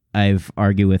 and I've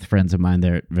argued with friends of mine,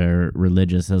 they're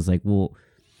religious, I was like, well,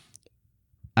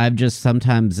 I've just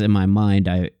sometimes in my mind,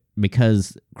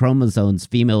 because chromosomes,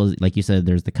 female, like you said,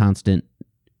 there's the constant,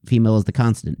 female is the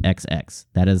constant, XX.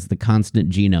 That is the constant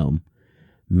genome.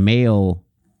 Male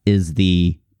is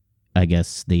the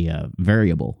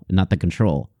variable, not the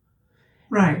control.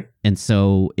 Right. And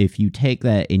so if you take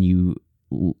that and you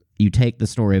take the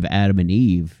story of Adam and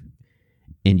Eve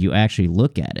and you actually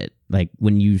look at it, like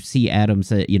when you see Adam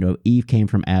say, Eve came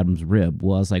from Adam's rib.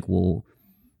 Well, I was like, well,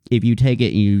 if you take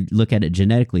it and you look at it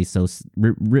genetically, so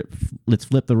let's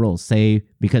flip the roles. Say,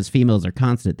 because females are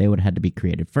constant, they would have had to be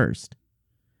created first.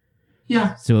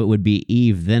 Yeah. So it would be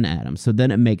Eve, then Adam. So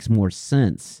then it makes more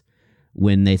sense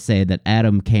when they say that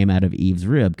Adam came out of Eve's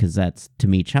rib, because that's, to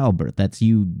me, childbirth. That's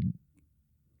you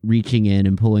reaching in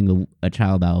and pulling a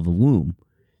child out of the womb.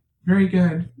 Very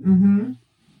good. Mm-hmm.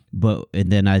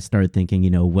 And then I started thinking,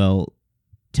 eating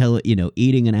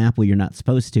an apple you're not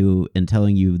supposed to, and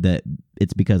telling you that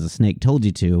it's because a snake told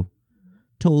you to,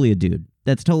 totally a dude.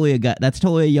 That's totally a guy. That's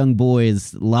totally a young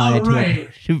boy's lie to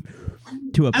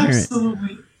a parent.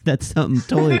 Absolutely. That's something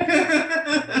totally.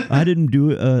 I didn't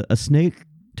do it. A snake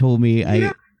told me.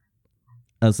 I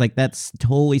was like, that's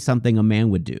totally something a man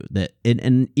would do. That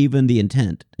and even the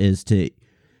intent is to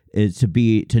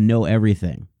know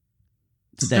everything.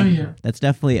 So that's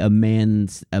definitely a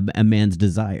man's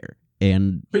desire.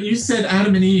 But you said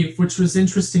Adam and Eve, which was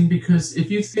interesting, because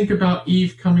if you think about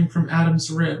Eve coming from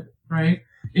Adam's rib, right,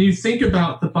 and you think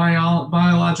about the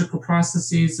biological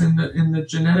processes and the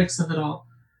genetics of it all.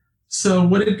 So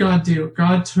what did God do?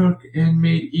 God took and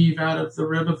made Eve out of the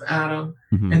rib of Adam,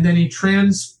 and then he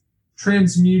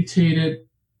transmutated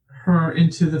her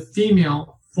into the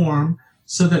female form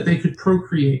so that they could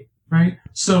procreate, right?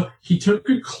 So he took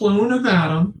a clone of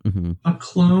Adam,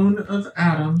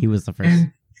 He was the first.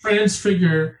 And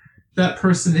transfigure that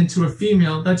person into a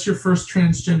female. That's your first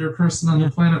transgender person on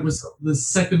the planet, was the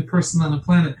second person on the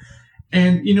planet.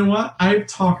 And you know what? I've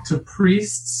talked to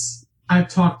priests, I've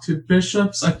talked to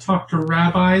bishops, I've talked to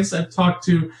rabbis, I've talked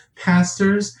to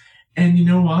pastors, and you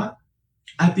know what?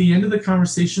 At the end of the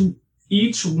conversation,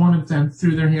 each one of them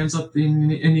threw their hands up in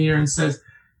the air and says,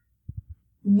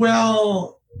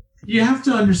 well, you have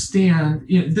to understand,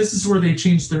 this is where they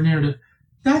changed their narrative.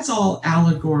 That's all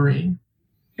allegory.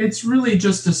 It's really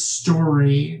just a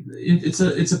story. It's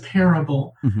a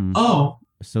parable. Oh,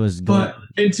 so it's good. But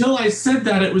until I said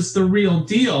that it was the real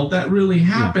deal, that really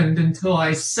happened until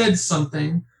I said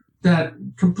something that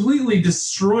completely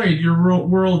destroyed your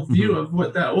worldview of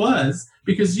what that was,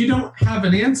 because you don't have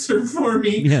an answer for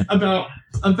me about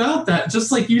that.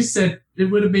 Just like you said, it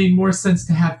would have made more sense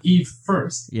to have Eve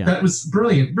first. Yeah. That was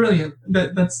brilliant.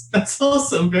 That's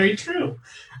also very true.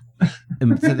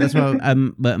 And so that's why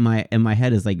but in my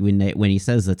head is like when he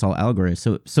says it's all allegory.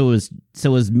 So is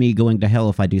me going to hell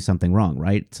if I do something wrong,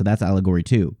 right? So that's allegory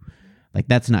too. Like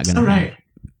that's not going to happen.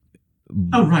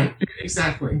 Oh, right.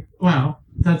 Exactly. Wow.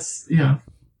 That's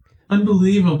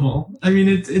unbelievable. I mean,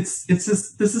 it's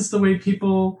just, this is the way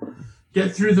people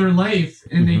get through their life,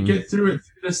 and they get through it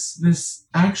through this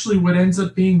actually what ends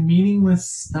up being meaningless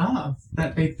stuff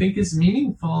that they think is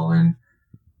meaningful. And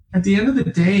at the end of the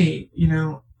day,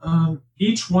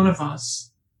 each one of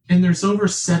us, and there's over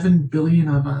 7 billion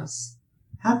of us,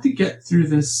 have to get through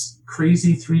this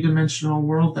crazy 3-dimensional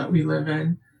world that we live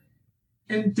in.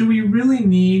 And do we really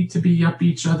need to be up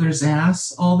each other's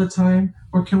ass all the time?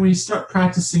 Or can we start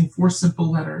practicing 4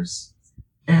 simple letters?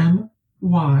 M-Y-O-B.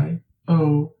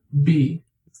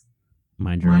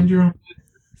 Mind your own.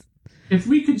 If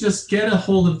we could just get a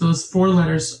hold of those 4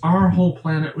 letters, our whole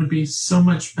planet would be so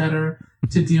much better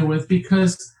to deal with,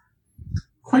 because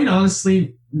quite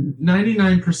honestly,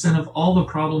 99% of all the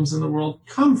problems in the world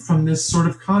come from this sort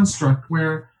of construct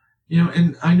where,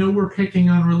 and I know we're picking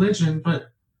on religion, but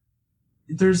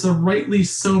there's a rightly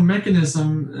so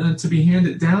mechanism to be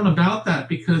handed down about that,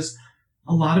 because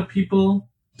a lot of people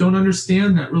don't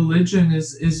understand that religion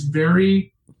is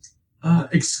very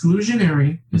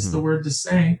exclusionary, is the word to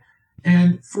say.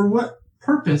 And for what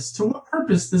purpose? To what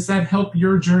purpose does that help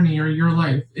your journey or your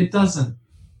life? It doesn't.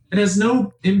 It has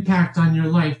no impact on your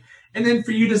life. And then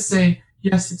for you to say,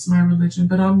 yes, it's my religion,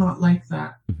 but I'm not like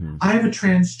that. I have a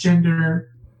transgender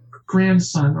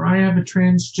grandson, or I have a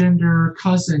transgender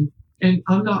cousin, and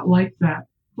I'm not like that.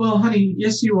 Well, honey,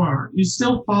 yes, you are. You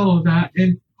still follow that.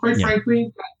 And quite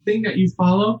frankly, that thing that you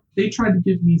follow, they tried to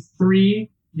give me 3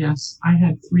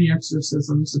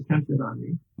 exorcisms attempted on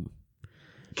me.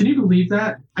 Can you believe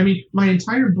that? I mean, my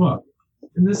entire book,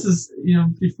 and this is,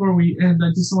 before we end, I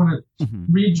just want to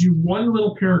read you one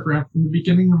little paragraph from the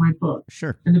beginning of my book.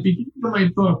 Sure. And the beginning of my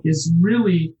book is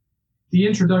really, the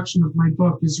introduction of my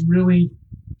book is really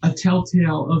a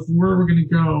telltale of where we're going to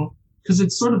go, because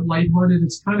it's sort of lighthearted.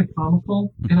 It's kind of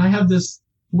comical. And I have this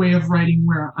way of writing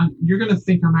where you're going to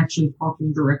think I'm actually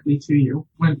talking directly to you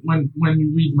when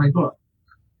you read my book.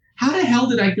 How the hell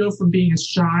did I go from being a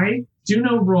shy, do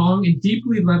no wrong, and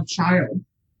deeply loved child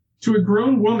to a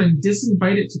grown woman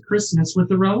disinvited to Christmas with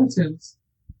the relatives?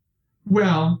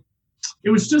 Well,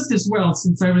 it was just as well,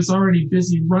 since I was already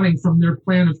busy running from their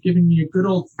plan of giving me a good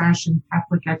old-fashioned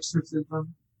Catholic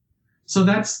exorcism. So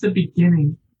that's the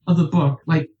beginning of the book.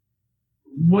 Like,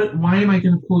 why am I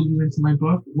going to pull you into my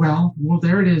book? Well,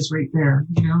 there it is right there.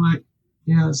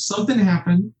 Something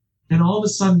happened, and all of a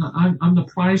sudden I'm the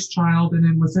prize child, and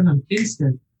then within an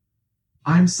instant,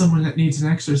 I'm someone that needs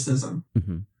an exorcism.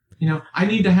 I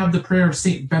need to have the prayer of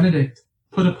Saint Benedict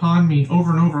put upon me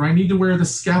over and over. I need to wear the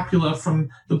scapula from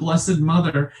the Blessed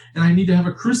Mother, and I need to have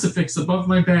a crucifix above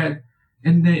my bed,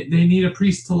 and they need a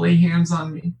priest to lay hands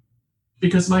on me,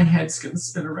 because my head's going to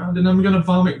spin around and I'm going to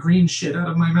vomit green shit out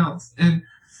of my mouth. And,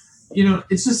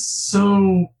 it's just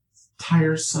so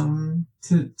tiresome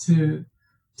to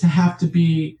have to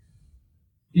be,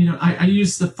 I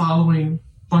use the following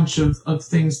bunch of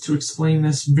things to explain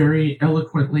this very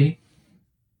eloquently.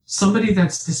 Somebody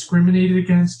that's discriminated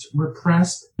against,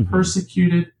 repressed,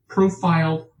 persecuted,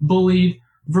 profiled, bullied,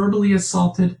 verbally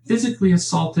assaulted, physically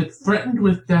assaulted, threatened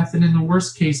with death, and in the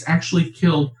worst case, actually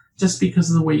killed just because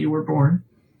of the way you were born.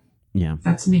 Yeah.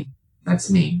 That's me. That's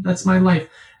my life.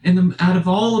 And out of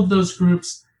all of those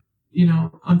groups,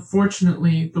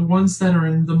 unfortunately, the ones that are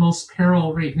in the most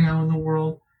peril right now in the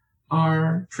world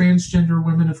are transgender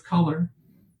women of color.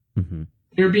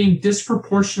 They're being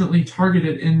disproportionately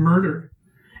targeted and murdered.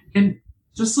 And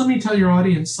just let me tell your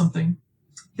audience something.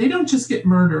 They don't just get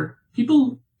murdered.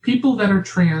 People that are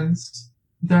trans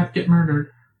that get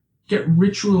murdered get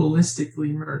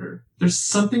ritualistically murdered. There's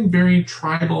something very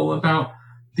tribal about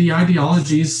the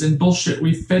ideologies and bullshit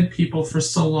we've fed people for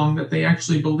so long that they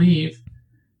actually believe,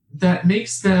 that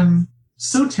makes them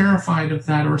so terrified of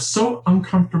that, or so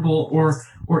uncomfortable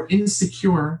or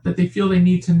insecure, that they feel they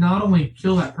need to not only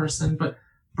kill that person, but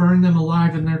burn them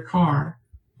alive in their car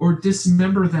or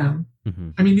dismember them.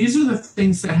 I mean, these are the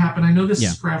things that happen. I know this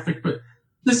is graphic, but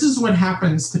this is what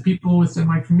happens to people within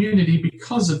my community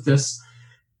because of this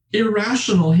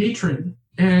irrational hatred.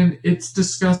 And it's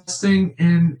disgusting,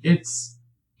 and it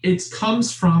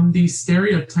comes from these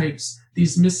stereotypes,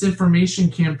 these misinformation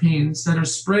campaigns that are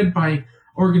spread by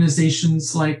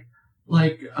organizations like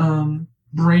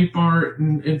Breitbart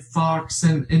and Fox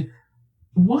and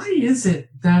why is it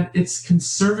that it's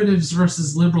conservatives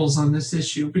versus liberals on this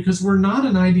issue? Because we're not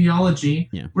an ideology.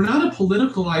 Yeah. We're not a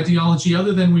political ideology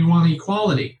other than we want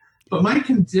equality. But my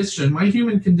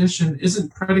human condition,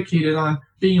 isn't predicated on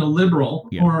being a liberal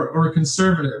or a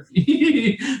conservative.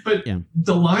 But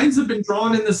the lines have been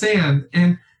drawn in the sand.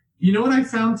 And you know what I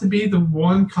found to be the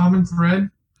one common thread?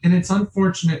 And it's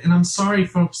unfortunate. And I'm sorry,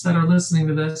 folks that are listening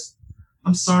to this.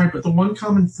 I'm sorry, but the one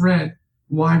common thread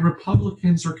why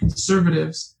Republicans or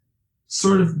conservatives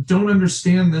sort of don't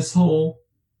understand this whole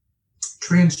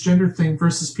transgender thing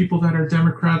versus people that are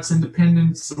Democrats,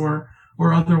 independents, or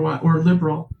otherwise, or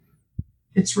liberal.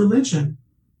 It's religion.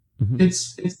 Mm-hmm.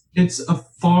 It's a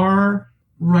far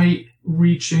right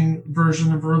reaching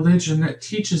version of religion that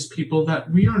teaches people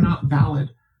that we are not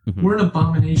valid. Mm-hmm. We're an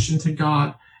abomination to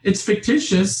God. It's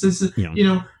fictitious.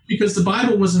 Because the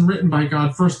Bible wasn't written by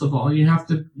God. First of all, you have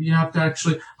to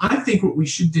actually. I think what we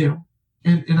should do,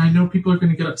 and I know people are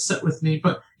going to get upset with me,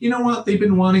 but you know what? They've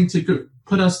been wanting to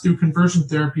put us through conversion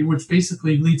therapy, which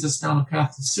basically leads us down a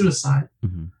path to suicide.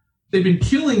 Mm-hmm. They've been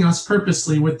killing us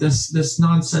purposely with this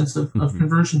nonsense of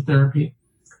conversion therapy.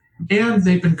 And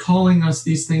they've been calling us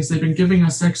these things. They've been giving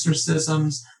us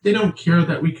exorcisms. They don't care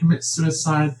that we commit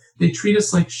suicide. They treat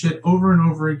us like shit over and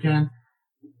over again.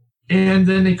 And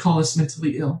then they call us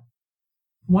mentally ill.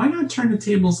 Why not turn the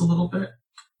tables a little bit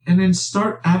and then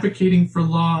start advocating for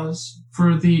laws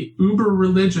for the uber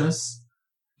religious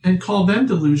and call them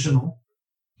delusional?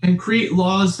 And create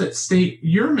laws that state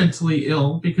you're mentally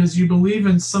ill because you believe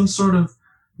in some sort of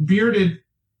bearded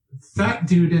fat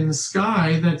dude in the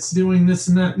sky that's doing this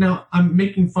and that. Now, I'm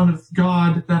making fun of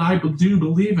God that I do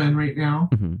believe in right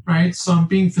now, right? So I'm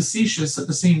being facetious at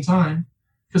the same time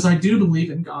because I do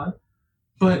believe in God,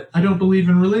 but I don't believe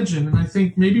in religion. And I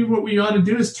think maybe what we ought to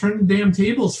do is turn the damn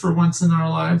tables for once in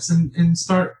our lives and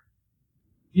start,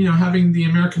 having the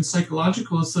American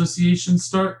Psychological Association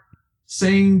start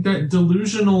saying that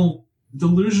delusional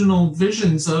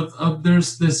visions of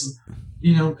there's this,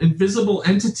 invisible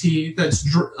entity that's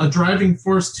a driving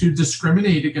force to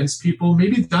discriminate against people.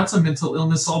 Maybe that's a mental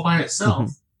illness all by itself.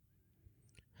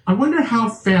 Mm-hmm. I wonder how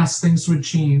fast things would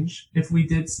change if we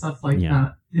did stuff like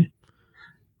that.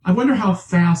 I wonder how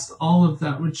fast all of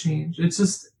that would change. It's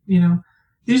just,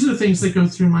 these are the things that go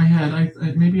through my head.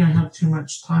 Maybe I have too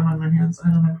much time on my hands.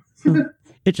 I don't know.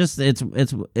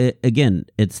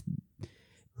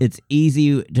 It's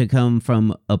easy to come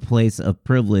from a place of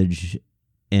privilege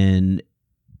and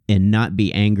not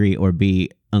be angry or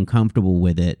be uncomfortable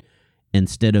with it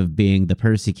instead of being the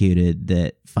persecuted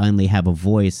that finally have a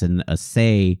voice and a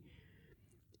say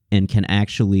and can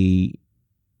actually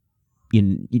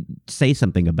say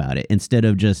something about it instead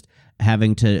of just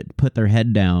having to put their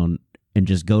head down and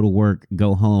just go to work,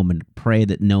 go home and pray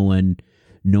that no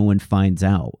one finds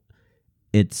out.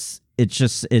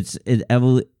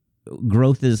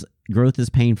 Growth is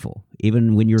painful.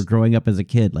 Even when you're growing up as a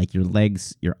kid, like your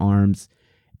legs, your arms,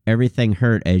 everything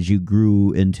hurt as you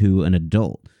grew into an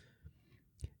adult.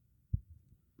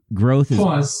 Growth is...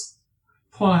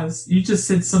 Pause. You just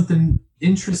said something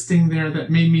interesting there that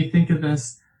made me think of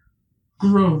this.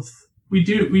 Growth. We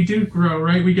do grow,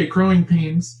 right? We get growing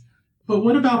pains. But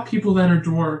what about people that are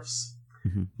dwarfs?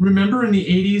 Mm-hmm. Remember in the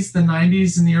 80s, the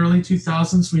 90s, and the early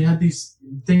 2000s, we had these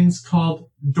things called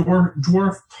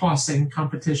dwarf tossing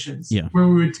competitions, where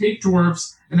we would take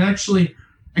dwarves and actually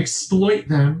exploit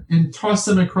them and toss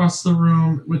them across the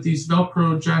room with these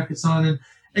Velcro jackets on and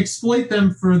exploit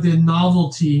them for the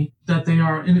novelty that they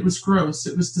are. And it was gross.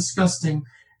 It was disgusting.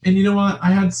 And you know what?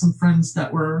 I had some friends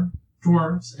that were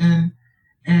dwarves and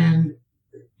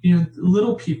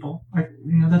little people.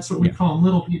 That's what we call them,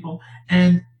 little people.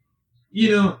 And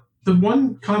the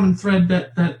one common thread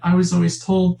that I was always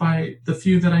told by the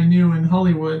few that I knew in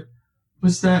Hollywood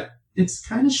was that it's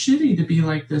kind of shitty to be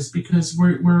like this because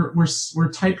we're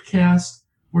typecast,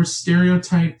 we're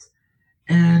stereotyped,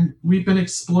 and we've been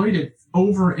exploited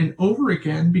over and over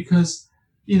again because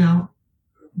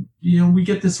we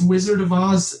get this Wizard of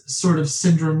Oz sort of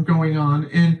syndrome going on,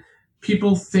 and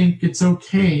people think it's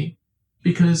okay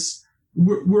because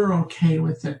we're okay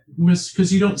with it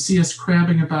because you don't see us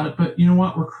crabbing about it. But you know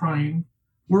what? We're crying.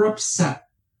 We're upset.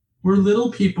 We're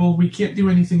little people. We can't do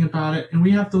anything about it. And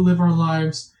we have to live our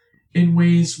lives in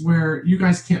ways where you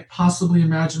guys can't possibly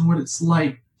imagine what it's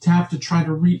like to have to try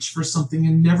to reach for something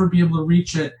and never be able to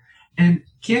reach it. And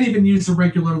can't even use a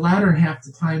regular ladder half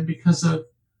the time because of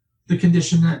the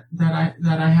condition that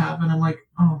I have. And I'm like,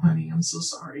 oh, honey, I'm so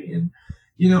sorry. And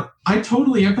I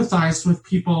totally empathized with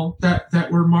people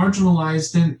that were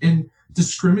marginalized and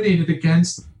discriminated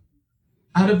against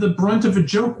out of the brunt of a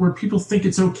joke where people think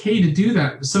it's okay to do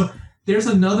that. So there's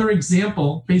another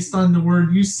example based on the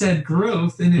word you said,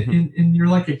 growth, and you're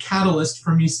like a catalyst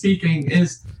for me speaking,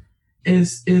 is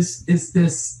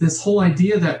this whole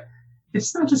idea that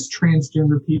it's not just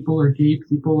transgender people or gay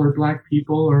people or black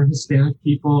people or Hispanic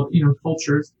people,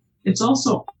 cultures. It's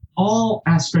also all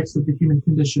aspects of the human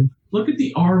condition. Look at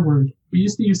the R word. We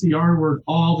used to use the R word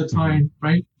all the time,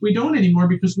 right? We don't anymore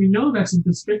because we know that's a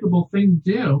despicable thing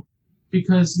to do,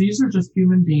 because these are just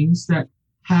human beings that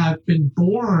have been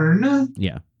born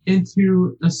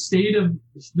into a state of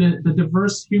the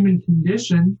diverse human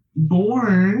condition,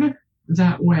 born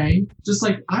that way, just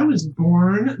like I was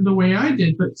born the way I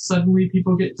did, but suddenly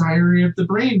people get diarrhea of the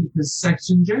brain because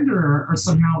sex and gender are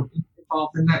somehow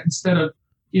involved in that, instead of,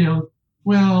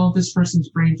 well, this person's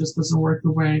brain just doesn't work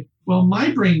the way. Well,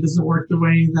 my brain doesn't work the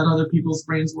way that other people's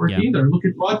brains work either. Look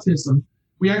at autism.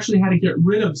 We actually had to get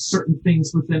rid of certain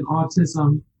things within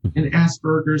autism and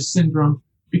Asperger's syndrome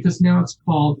because now it's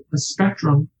called a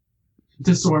spectrum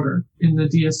disorder in the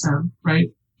DSM,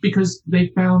 right? Because they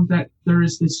found that there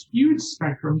is this huge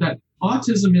spectrum, that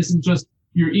autism isn't just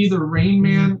you're either Rain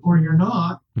Man or you're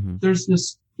not. There's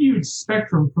this huge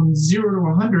spectrum from 0 to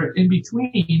 100 in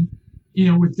between,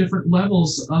 with different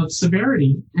levels of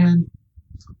severity. And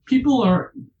people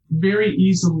are very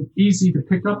easy to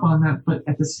pick up on that, but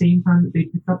at the same time that they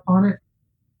pick up on it,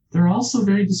 they're also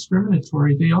very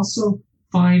discriminatory. They also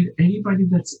find anybody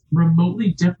that's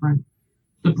remotely different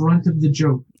the brunt of the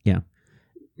joke. Yeah.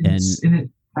 It's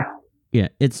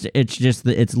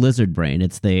lizard brain.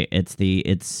 It's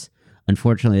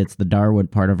unfortunately it's the Darwin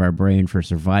part of our brain for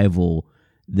survival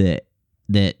that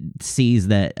sees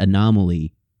that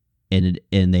anomaly and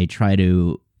they try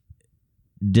to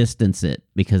distance it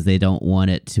because they don't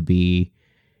want it to be,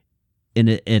 and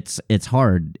it's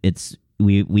hard.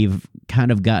 We've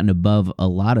kind of gotten above a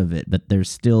lot of it, but there's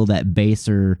still that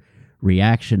baser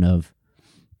reaction of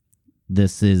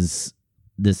this is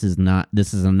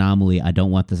anomaly. I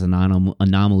don't want this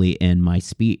anomaly in my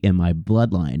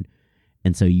bloodline.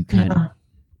 And so you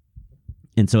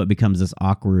and so it becomes this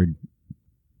awkward,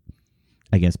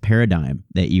 I guess, paradigm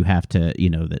that you have to,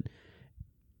 that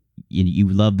you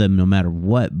love them no matter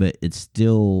what, but it's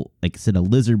still, like I said, a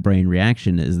lizard brain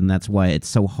reaction is, and that's why it's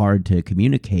so hard to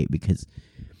communicate because.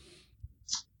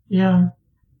 Yeah,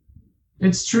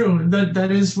 it's true.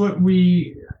 That is what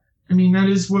we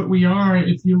are.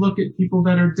 If you look at people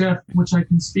that are deaf, which I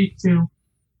can speak to,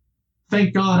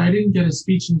 thank God I didn't get a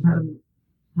speech impediment,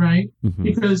 right? Mm-hmm.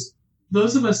 Because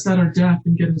those of us that are deaf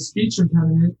and get a speech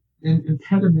impediment,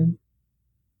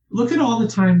 look at all the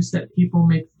times that people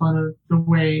make fun of the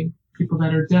way people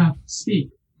that are deaf speak.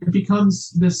 It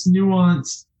becomes this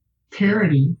nuanced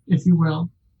parody, if you will,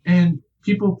 and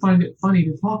people find it funny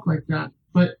to talk like that.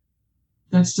 But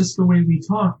that's just the way we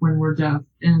talk when we're deaf,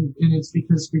 and it's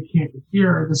because we can't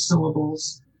hear the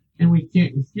syllables, and we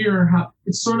can't hear how.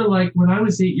 It's sort of like when I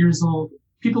was 8 years old,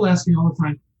 people ask me all the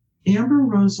time, Amber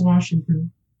Rose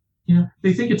Washington.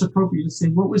 They think it's appropriate to say,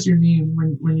 what was your name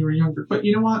when you were younger? But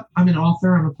you know what? I'm an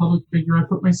author. I'm a public figure. I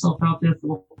put myself out there for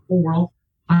the whole world.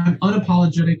 I'm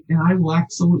unapologetic, and I will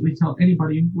absolutely tell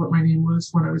anybody what my name was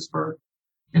when I was birthed.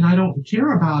 And I don't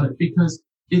care about it because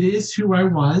it is who I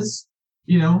was,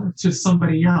 to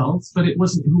somebody else, but it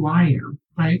wasn't who I am,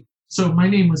 right? So my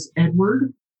name was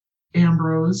Edward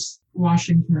Ambrose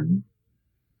Washington.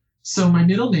 So my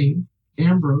middle name,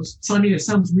 Ambrose. So, it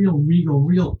sounds real regal,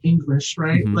 real English,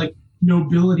 right? Mm-hmm. Like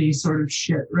nobility sort of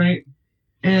shit, right?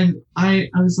 And I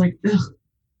was like, ugh,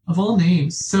 of all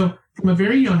names. So from a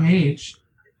very young age,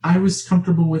 I was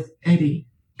comfortable with Eddie.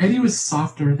 Eddie was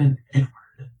softer than Edward.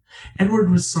 Edward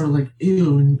was sort of like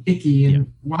ew and icky,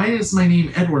 and why is my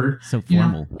name Edward? So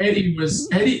formal. Eddie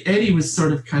was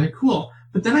sort of kind of cool.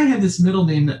 But then I had this middle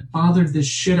name that bothered the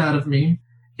shit out of me,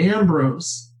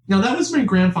 Ambrose. Now that was my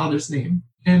grandfather's name,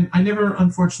 and I never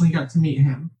unfortunately got to meet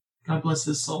him. God bless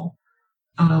his soul.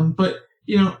 But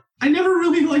I never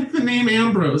really liked the name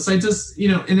Ambrose. I just,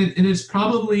 and it's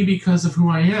probably because of who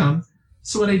I am.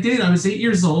 So what I did, I was 8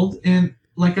 years old, and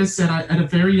like I said, at a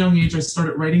very young age, I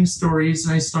started writing stories,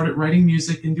 and I started writing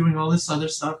music and doing all this other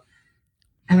stuff.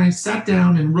 And I sat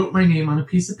down and wrote my name on a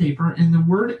piece of paper, and the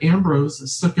word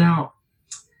Ambrose stuck out.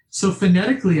 So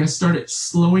phonetically, I started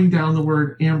slowing down the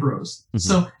word Ambrose. Mm-hmm.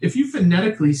 So if you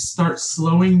phonetically start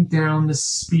slowing down the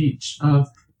speech of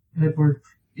Edward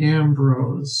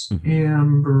Ambrose, mm-hmm.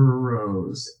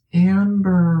 Ambrose,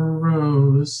 Amber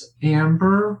Rose,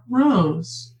 Amber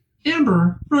Rose,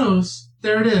 Amber Rose,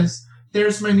 there it is.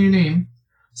 There's my new name.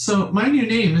 So my new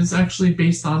name is actually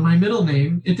based on my middle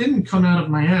name. It didn't come out of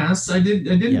my ass. I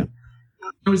didn't.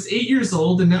 I was 8 years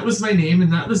old, and that was my name,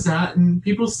 and that was that. And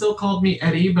people still called me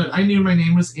Eddie, but I knew my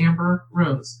name was Amber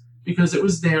Rose because it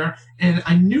was there. And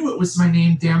I knew it was my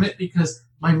name, damn it, because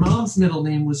my mom's middle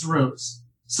name was Rose.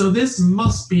 So this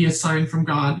must be a sign from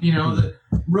God, you know, that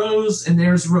Rose, and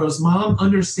there's Rose. Mom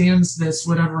understands this,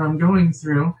 whatever I'm going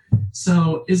through.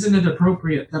 So isn't it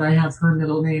appropriate that I have her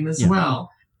middle name as well?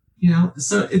 You know,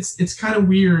 so it's kind of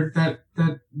weird that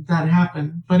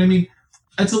happened. But I mean,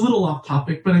 it's a little off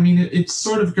topic, but I mean, it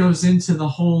sort of goes into the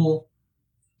whole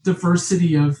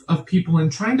diversity of people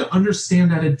and trying to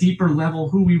understand at a deeper level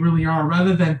who we really are,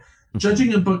 rather than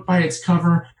judging a book by its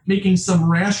cover, making some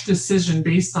rash decision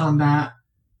based on that,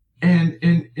 and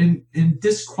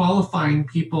disqualifying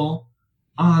people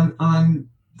on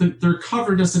their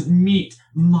cover doesn't meet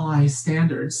my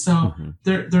standards, so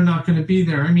they're not going to be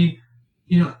there. I mean,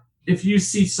 you know, if you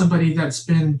see somebody that's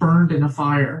been burned in a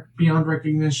fire beyond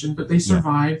recognition, but they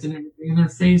survived and everything, and their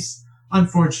face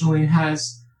unfortunately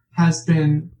has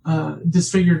been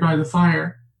disfigured by the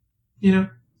fire, you know,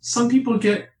 some people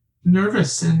get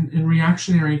nervous and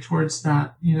reactionary towards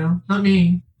that. You know, not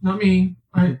me.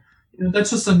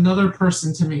 That's just another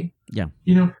person to me. Yeah.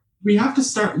 You know, we have to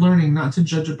start learning not to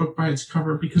judge a book by its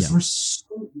cover, because we're so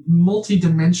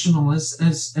multidimensional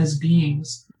as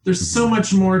beings. There's so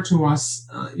much more to us,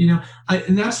 you know,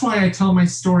 and that's why I tell my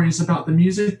stories about the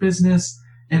music business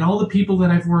and all the people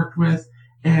that I've worked with.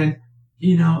 And,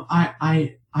 you know,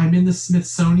 I'm in the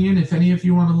Smithsonian. If any of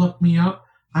you want to look me up,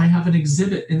 I have an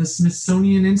exhibit in the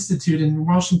Smithsonian Institute in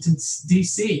Washington,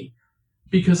 D.C.,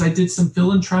 because I did some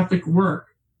philanthropic work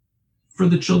for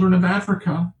the children of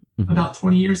Africa about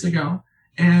 20 years ago.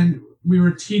 And we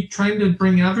were trying to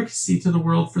bring advocacy to the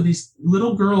world for these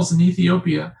little girls in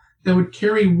Ethiopia that would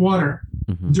carry water,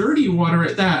 dirty water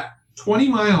at that, 20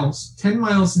 miles, 10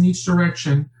 miles in each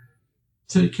direction,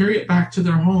 to carry it back to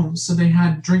their homes so they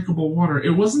had drinkable water.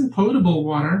 It wasn't potable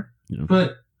water,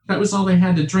 but that was all they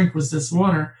had to drink, was this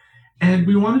water. And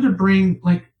we wanted to bring,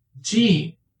 like,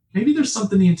 maybe there's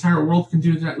something the entire world can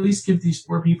do to at least give these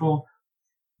poor people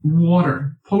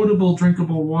water, potable,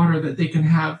 drinkable water that they can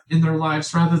have in their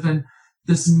lives, rather than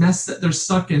this mess that they're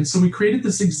stuck in. So we created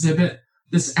this exhibit,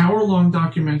 this hour-long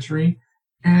documentary,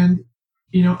 and,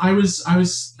 you know, I was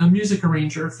a music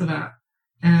arranger for that.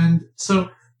 And so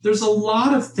there's a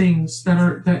lot of things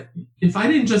that if I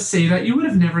didn't just say that, you would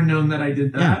have never known that I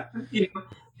did that. You know?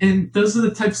 And those are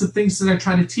the types of things that I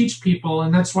try to teach people.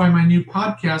 And that's why my new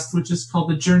podcast, which is called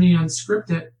The Journey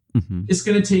Unscripted, is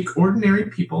going to take ordinary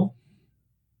people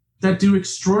that do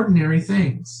extraordinary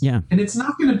things. Yeah. And it's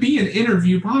not going to be an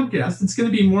interview podcast. It's going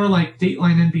to be more like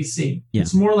Dateline NBC. Yeah.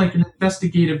 It's more like an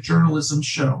investigative journalism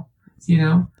show, you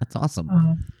know? That's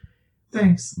awesome.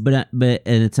 Thanks. But and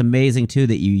it's amazing too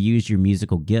that you use your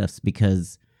musical gifts,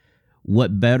 because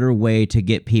what better way to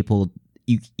get people,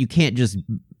 you can't just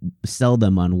sell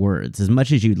them on words as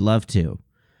much as you'd love to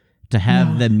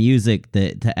have the music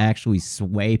that to actually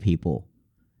sway people.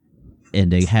 And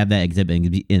to have that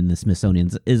exhibit in the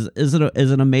Smithsonian is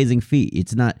an amazing feat.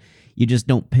 It's not, you just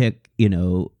don't pick, you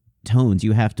know, tones.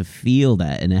 You have to feel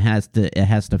that, and it has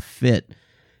to fit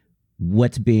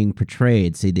what's being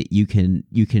portrayed, so that you can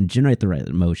generate the right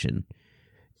emotion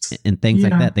and things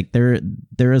like that. Like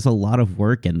there is a lot of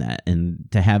work in that, and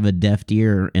to have a deft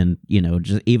ear, and, you know,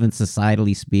 just even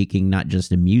societally speaking, not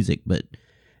just in music, but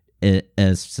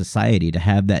as society, to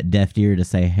have that deft ear to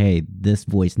say, hey, this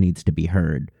voice needs to be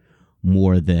heard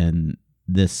more than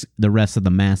the rest of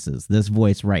the masses. This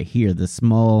voice right here, the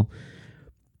small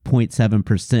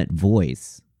 0.7%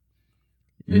 voice.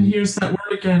 And here's that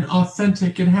word again,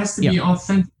 authentic. It has to be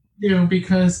authentic, you know,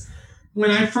 because when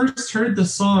I first heard the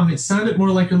song, it sounded more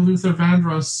like a Luther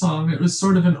Vandross song. It was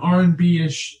sort of an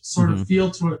R&B-ish sort of feel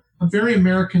to it, a very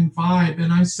American vibe.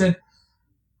 And I said,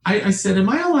 am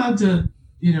I allowed to,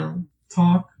 you know,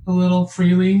 talk a little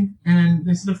freely? And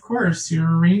they said, of course,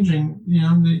 you're arranging, you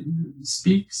know,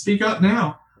 speak up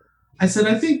now. I said,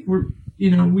 I think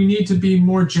we need to be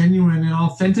more genuine and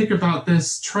authentic about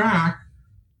this track,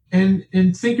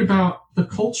 and think about the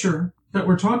culture that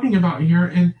we're talking about here,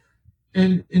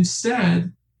 and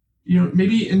instead, you know,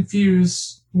 maybe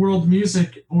infuse world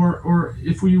music, or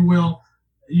if we will,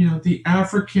 you know, the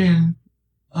African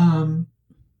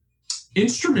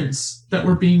instruments that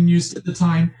were being used at the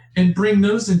time, and bring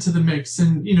those into the mix.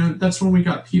 And, you know, that's when we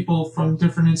got people from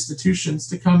different institutions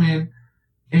to come in,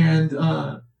 and,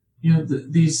 you know,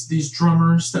 these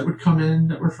drummers that would come in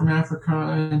that were from Africa.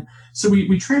 And so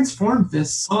we transformed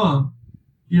this song,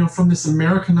 you know, from this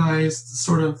Americanized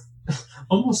sort of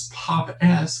almost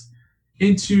pop-esque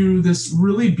into this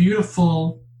really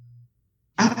beautiful,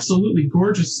 absolutely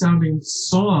gorgeous sounding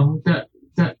song that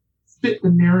fit the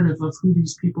narrative of who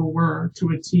these people were to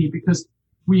a T, because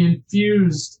we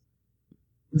infused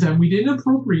them. We didn't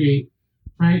appropriate,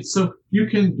 right? So you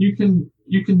can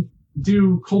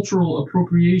do cultural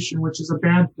appropriation, which is a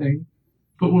bad thing.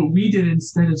 But what we did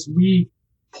instead is we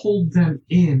pulled them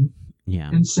in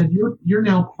and said, you're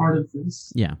now part of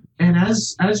this. Yeah. And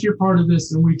as you're part of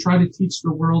this, and we try to teach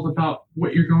the world about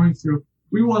what you're going through,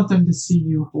 we want them to see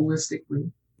you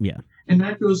holistically. Yeah. And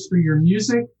that goes for your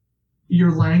music,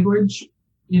 your language,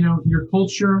 your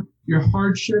culture, your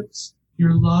hardships,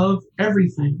 your love,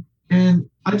 everything. And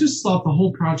I just thought the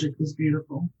whole project was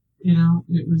beautiful.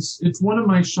 It's one of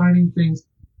my shining things,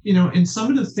 and some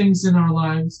of the things in our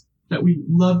lives that we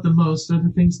love the most are the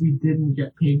things we didn't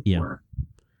get paid for,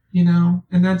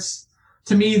 and that's,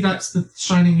 to me, that's the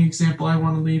shining example I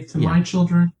want to leave to my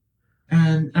children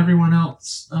and everyone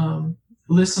else,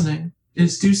 listening,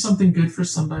 is do something good for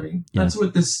somebody. That's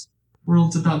what this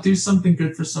world's about. Do something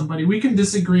good for somebody. We can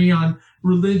disagree on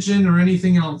religion or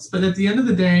anything else, but at the end of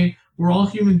the day, we're all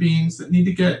human beings that need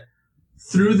to get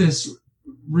through this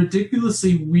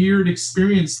ridiculously weird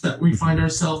experience that we find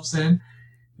ourselves in.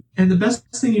 And the best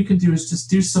thing you can do is just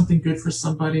do something good for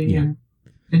somebody and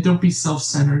don't be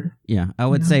self-centered. Yeah. I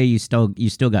would say you still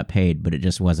got paid, but it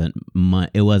just wasn't,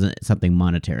 it wasn't something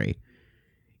monetary.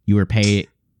 You were paid,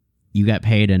 you got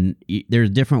paid, and there's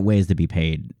different ways to be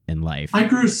paid in life. I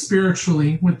grew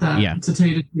spiritually with that, to tell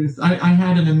you the truth. I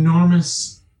had an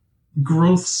enormous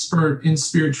growth spurt in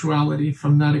spirituality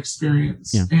from that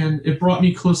experience. And it brought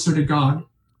me closer to God,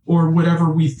 or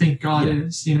whatever we think God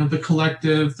is, the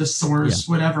collective, the source,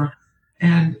 whatever.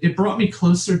 And it brought me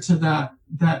closer to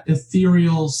that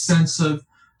ethereal sense of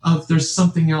there's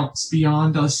something else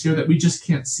beyond us here that we just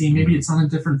can't see. Maybe it's on a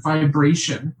different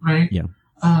vibration, right?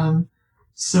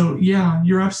 So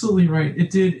you're absolutely right. It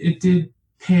did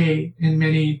pay in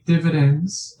many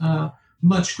dividends,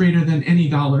 much greater than any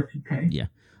dollar could pay. Yeah.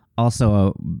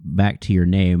 Also, back to your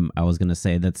name, I was going to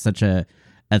say that's such a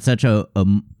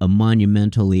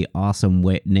monumentally awesome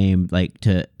name.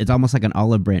 It's almost like an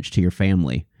olive branch to your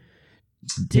family.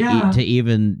 To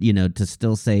even, to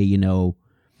still say,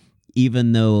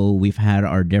 even though we've had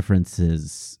our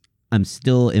differences, I'm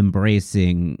still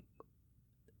embracing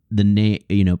the name,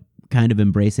 kind of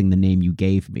embracing the name you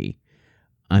gave me.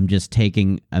 I'm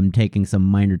taking some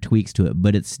minor tweaks to it,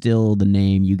 but it's still the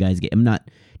name you guys get. I'm not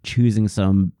choosing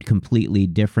some completely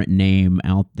different name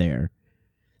out there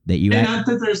that you. And not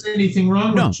that there's anything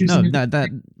wrong with choosing. No,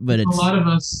 but it's, a lot of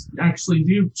us actually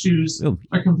do choose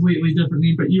a completely different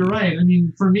name. But you're right. I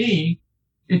mean, for me,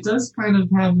 it does kind of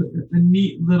have a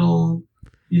neat little,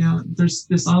 there's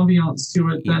this ambiance to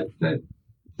it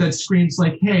that screams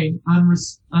like, "Hey,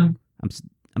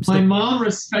 my mom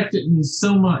respected me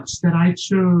so much that I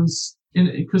chose,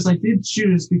 because I did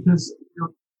choose, because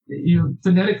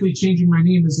phonetically changing my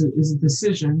name is a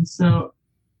decision. So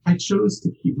I chose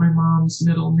to keep my mom's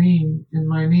middle name in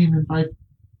my name, and by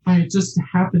just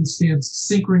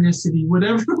happenstance, synchronicity,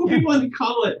 whatever we want to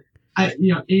call it,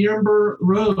 Amber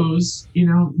Rose,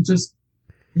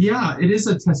 it is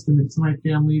a testament to my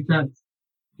family that,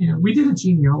 we did a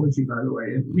genealogy, by the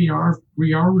way, and we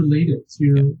are related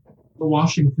to the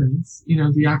Washingtons,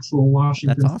 the actual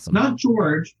Washingtons. That's awesome. Not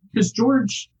George, because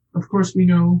George, of course, we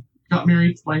know, got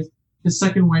married twice. His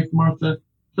second wife, Martha,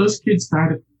 those kids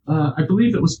died of, I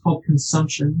believe it was called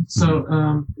consumption.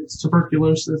 So, it's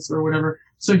tuberculosis or whatever.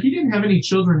 So he didn't have any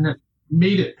children that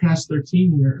made it past their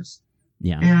teen years.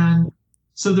 Yeah. And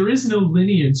so there is no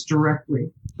lineage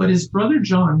directly, but his brother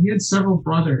John, he had several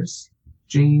brothers,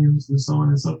 James and so on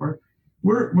and so forth.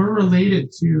 We're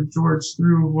related to George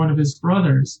through one of his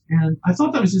brothers. And I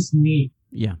thought that was just neat.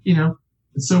 Yeah.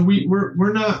 So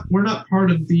we're not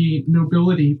part of the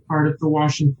nobility part of the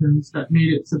Washingtons that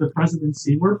made it to the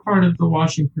presidency. We're part of the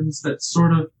Washingtons that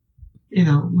sort of,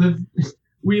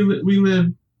 we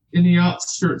live in the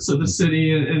outskirts of the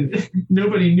city, and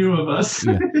nobody knew of us.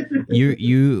 Yeah.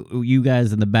 You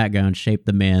guys in the background shaped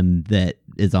the man that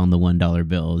is on the $1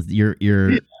 bills.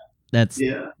 That's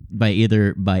by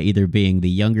either being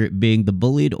the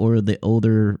bullied or the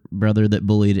older brother that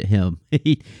bullied him.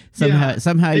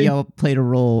 Somehow y'all played a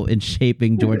role in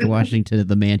shaping George Washington to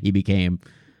the man he became.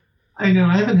 I know.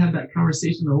 I haven't had that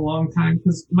conversation in a long time,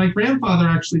 because my grandfather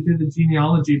actually did the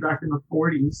genealogy back in the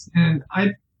 40s, and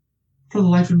for the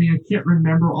life of me, I can't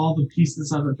remember all the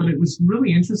pieces of it, but it was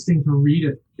really interesting to read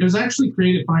it. It was actually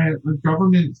created by a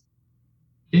government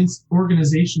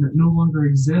organization that no longer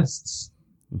exists.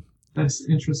 That's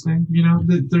interesting.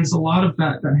 There's a lot of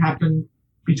that happened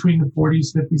between the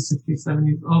 40s, 50s, 60s,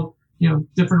 70s.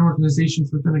 Different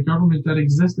organizations within a government that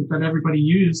existed that everybody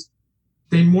used.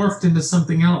 they morphed into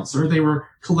something else, or they were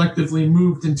collectively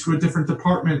moved into a different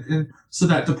department. And so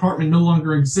that department no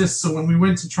longer exists. So when we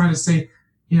went to try to say,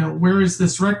 where is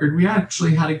this record? We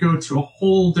actually had to go to a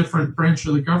whole different branch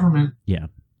of the government. Yeah.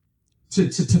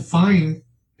 To find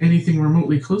anything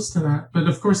remotely close to that. But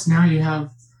of course, now you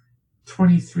have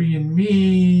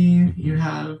 23andMe, you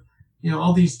have,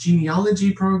 all these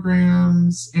genealogy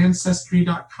programs,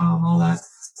 Ancestry.com, all that.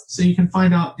 So you can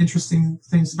find out interesting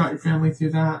things about your family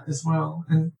through that as well.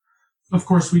 And of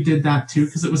course, we did that too,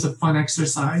 because it was a fun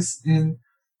exercise and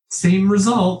same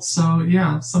result. So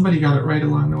yeah, somebody got it right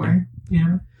along the way.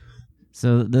 Yeah.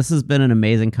 So this has been an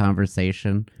amazing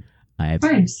conversation.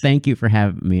 Thanks. Thank you for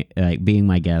having me, being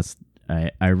my guest.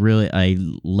 I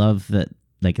love that,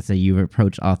 like I said, you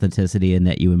approach authenticity and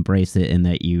that you embrace it, and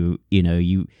that you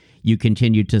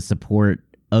continue to support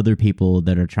other people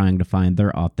that are trying to find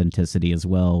their authenticity as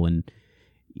well. And,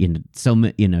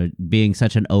 being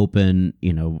such an open,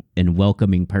 and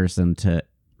welcoming person to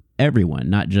everyone,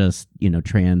 not just,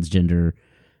 transgender,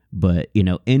 but,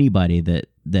 anybody that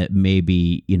may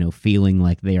be, feeling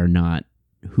like they are not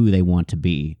who they want to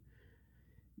be.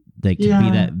 Like,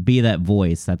 to be that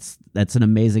voice. That's an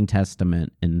amazing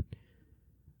testament. And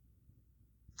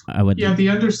I would, the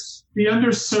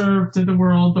underserved of the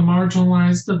world, the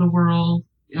marginalized of the world.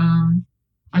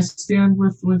 I stand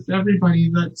with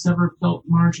everybody that's ever felt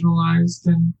marginalized,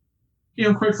 and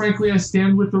quite frankly, I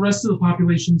stand with the rest of the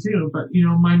population too. But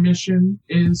my mission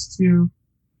is to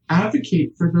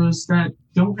advocate for those that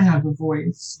don't have a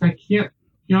voice, that can't.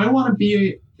 I want to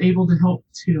be able to help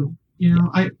too.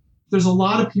 There's a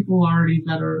lot of people already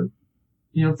that are,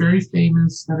 very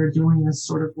famous, that are doing this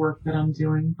sort of work that I'm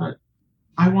doing, but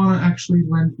I want to actually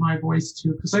lend my voice to,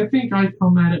 because I think I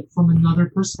come at it from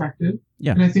another perspective.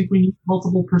 Yeah. And I think we need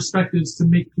multiple perspectives to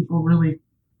make people really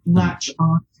latch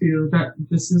on to that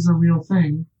this is a real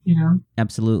thing,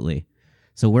 Absolutely.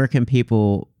 So where can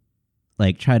people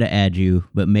try to add you,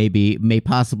 but may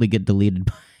possibly get deleted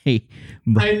by...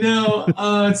 I know,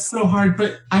 it's so hard,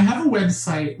 but I have a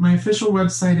website. My official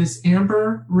website is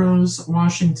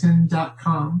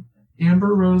amberrosewashington.com.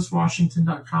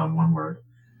 amberrosewashington.com, one word.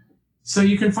 So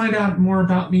you can find out more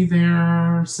about me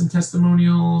there, some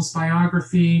testimonials,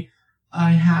 biography.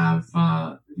 I have,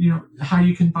 how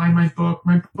you can buy my book.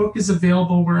 My book is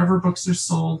available wherever books are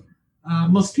sold.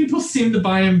 Most people seem to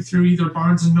buy them through either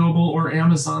Barnes & Noble or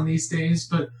Amazon these days,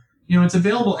 but, it's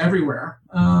available everywhere.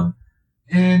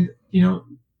 And,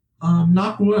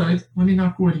 knock wood. Let me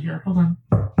knock wood here. Hold on.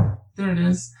 There it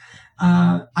is.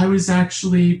 I was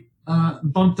actually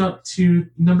bumped up to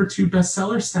number 2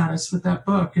 bestseller status with that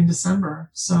book in December.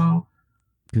 So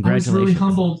I was really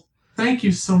humbled. Thank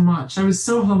you so much. I was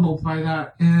so humbled by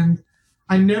that. And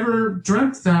I never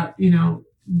dreamt that,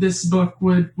 this book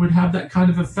would have that kind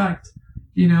of effect,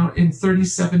 in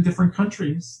 37 different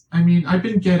countries. I mean, I've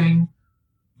been getting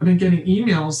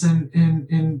emails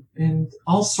and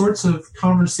all sorts of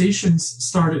conversations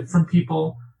started from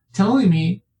people telling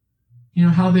me,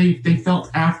 how they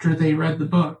felt after they read the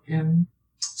book. And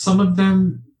some of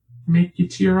them make you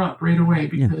tear up right away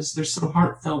because they're so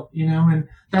heartfelt, and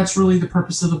that's really the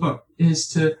purpose of the book, is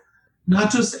to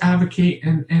not just advocate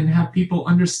and have people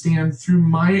understand through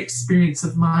my experience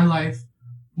of my life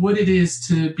what it is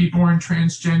to be born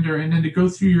transgender, and then to go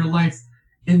through your life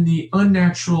in the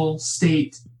unnatural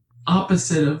state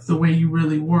opposite of the way you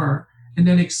really were, and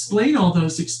then explain all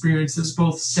those experiences,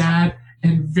 both sad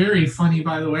and very funny,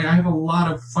 by the way. I have a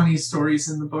lot of funny stories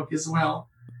in the book as well.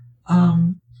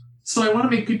 So I want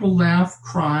to make people laugh,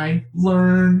 cry,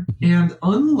 learn, and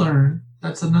unlearn.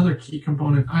 That's another key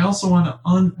component. I also want to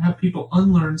have people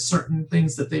unlearn certain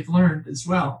things that they've learned as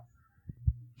well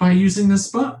by using this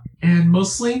book. And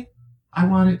mostly, I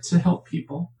want it to help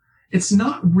people. It's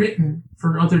not written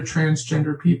for other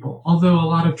transgender people, although a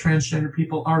lot of transgender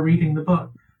people are reading the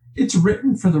book. It's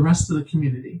written for the rest of the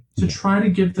community to try to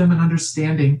give them an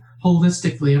understanding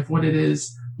holistically of what it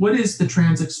is. What is the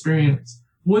trans experience?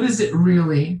 What is it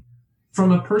really?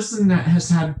 From a person that has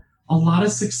had a lot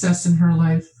of success in her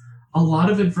life, a lot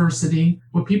of adversity.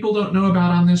 What people don't know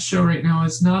about on this show right now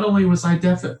is not only was I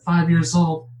deaf at 5 years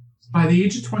old, by the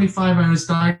age of 25, I was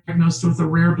diagnosed with a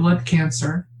rare blood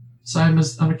cancer. So I'm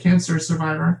a cancer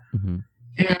survivor. Mm-hmm.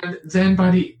 And then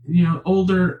by the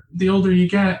older you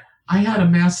get, I had a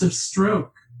massive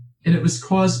stroke, and it was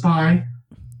caused by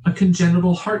a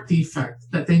congenital heart defect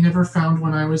that they never found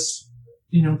when I was,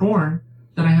 born,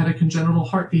 that I had a congenital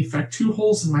heart defect, 2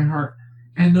 holes in my heart.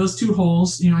 And those 2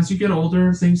 holes, as you get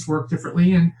older, things work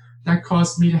differently. And that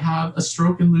caused me to have a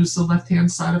stroke and lose the left-hand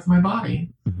side of my body.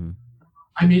 Mm-hmm.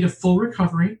 I made a full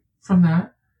recovery from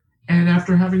that. And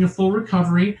after having a full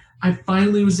recovery, I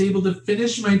finally was able to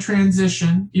finish my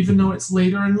transition, even though it's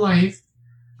later in life.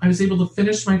 I was able to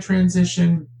finish my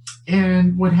transition.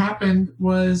 And what happened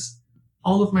was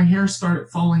all of my hair started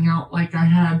falling out like I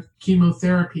had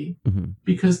chemotherapy,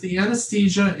 because the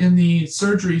anesthesia and the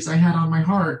surgeries I had on my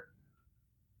heart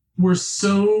were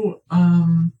so,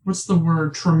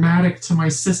 traumatic to my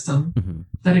system,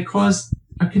 that it caused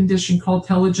a condition called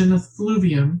telogen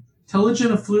effluvium.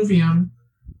 Telogen effluvium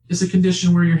is a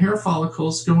condition where your hair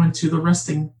follicles go into the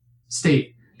resting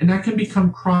state, and that can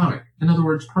become chronic. In other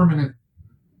words, permanent.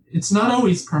 It's not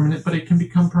always permanent, but it can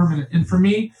become permanent. And for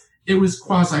me, it was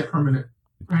quasi-permanent,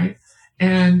 right?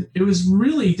 And it was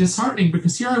really disheartening,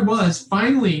 because here I was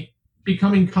finally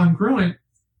becoming congruent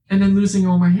and then losing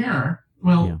all my hair.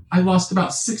 Well, I lost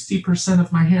about 60%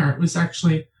 of my hair. It was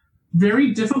actually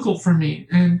very difficult for me.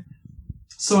 And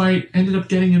so I ended up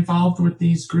getting involved with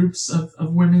these groups of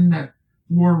women that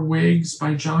wore wigs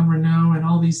by John Renault and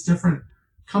all these different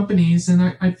companies.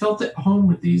 And I felt at home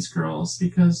with these girls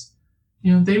because,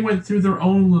 they went through their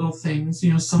own little things.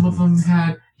 Some of them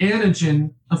had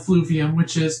anagen effluvium,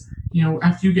 which is,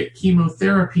 after you get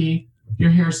chemotherapy, your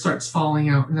hair starts falling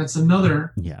out. And that's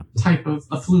another type of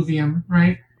effluvium,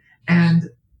 right?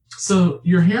 And so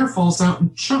your hair falls out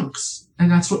in chunks. And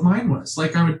that's what mine was.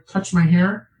 Like, I would touch my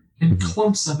hair and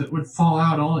clumps of it would fall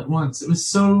out all at once. It was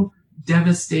so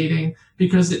devastating,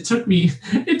 because it took me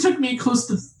close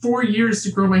to 4 years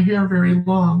to grow my hair very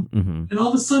long. And all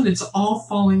of a sudden it's all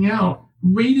falling out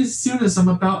right as soon as I'm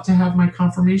about to have my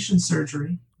confirmation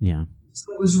surgery. Yeah.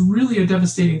 So it was really a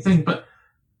devastating thing. But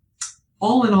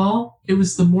all in all, it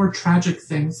was the more tragic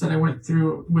things that I went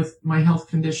through with my health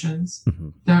conditions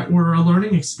that were a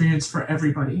learning experience for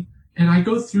everybody. And I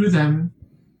go through them,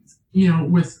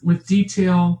 with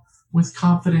detail, with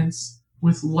confidence,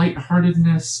 with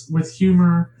lightheartedness, with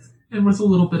humor, and with a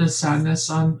little bit of sadness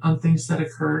on things that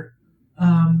occurred,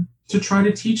 to try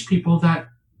to teach people that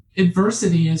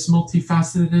adversity is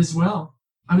multifaceted as well.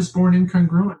 I was born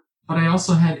incongruent, but I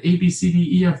also had A, B, C,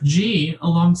 D, E, F, G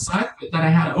alongside of it that I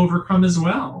had to overcome as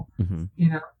well.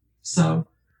 So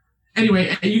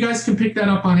anyway, you guys can pick that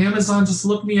up on Amazon. Just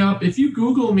look me up. If you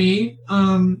Google me,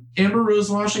 Amber Rose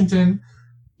Washington,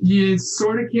 you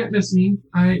sort of can't miss me.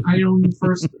 I own the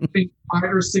first, I think, 5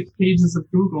 or 6 pages of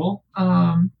Google.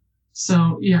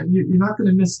 So yeah, you're not going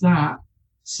to miss that.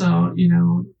 So,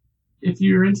 if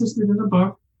you're interested in the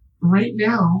book, right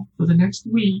now, for the next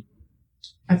week,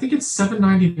 I think it's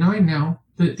 $7.99 now,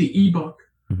 the ebook.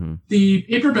 The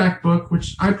paperback book,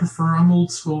 which I prefer, I'm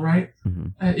old school, right?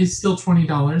 Is still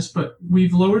 $20, but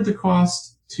we've lowered the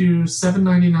cost to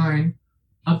 $7.99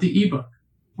 of the ebook,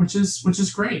 which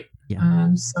is great.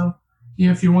 So,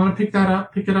 if you want to pick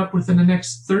it up within the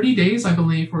next 30 days, I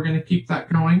believe we're going to keep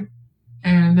that going.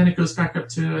 And then it goes back up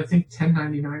to, I think,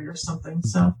 $10.99 or something.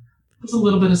 So there's a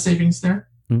little bit of savings there.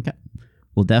 Okay.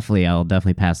 Well, I'll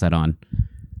definitely pass that on.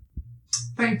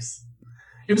 Thanks.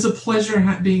 It was a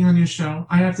pleasure being on your show.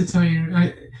 I have to tell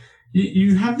you,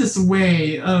 you have this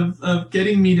way of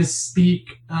getting me to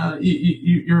speak.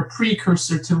 You're a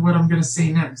precursor to what I'm going to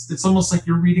say next. It's almost like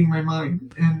you're reading my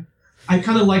mind. And I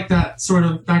kind of like that sort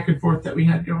of back and forth that we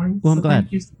had going. Well, I'm glad.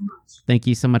 Thank you so much. Thank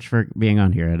you so much for being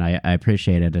on here, and I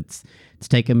appreciate it. It's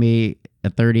taken me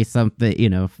a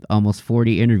 30-something, almost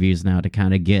 40 interviews now to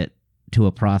kind of get to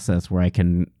a process where I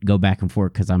can go back and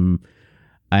forth, because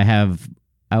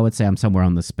I would say I'm somewhere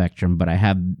on the spectrum, but I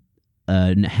have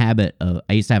a habit of,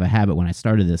 I used to have a habit when I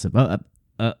started this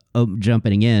of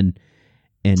jumping in,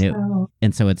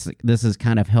 and so this has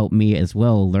kind of helped me as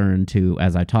well learn to,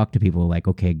 as I talk to people, like,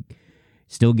 okay,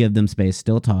 still give them space,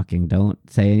 still talking, don't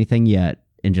say anything yet,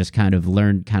 and just kind of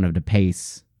learn to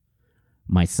pace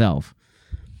myself.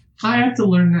 I have to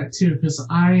learn that too, because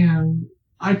I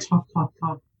talk.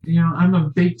 I'm a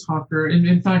big talker. And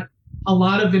in fact, a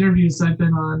lot of interviews I've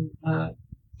been on,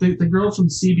 the girl from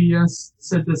CBS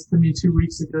said this to me 2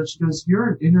 weeks ago. She goes,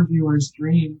 "You're an interviewer's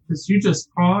dream, because you just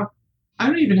talk. I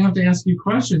don't even have to ask you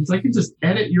questions. I can just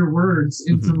edit your words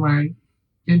into my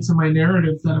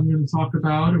narrative that I'm going to talk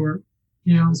about." Or,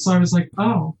 so I was like,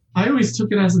 oh, I always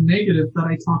took it as a negative that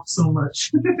I talk so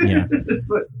much. Yeah.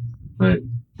 but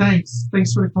thanks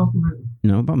for the compliment.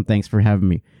 No problem. Thanks for having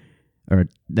me, or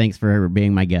thanks for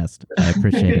being my guest. I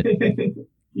appreciate it.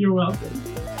 You're welcome.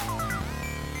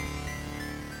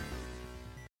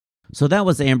 So that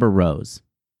was Amber Rose.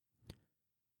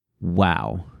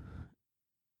 Wow.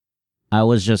 I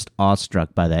was just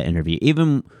awestruck by that interview.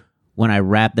 Even when I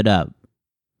wrapped it up,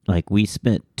 like, we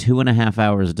spent 2.5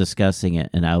 hours discussing it,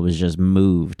 and I was just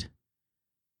moved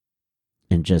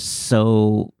and just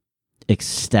so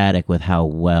ecstatic with how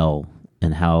well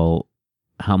and how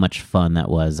much fun that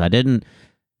was.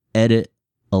 edit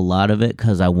a lot of it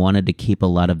because I wanted to keep a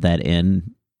lot of that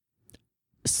in.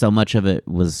 So much of it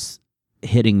was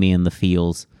hitting me in the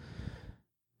feels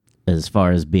as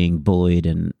far as being bullied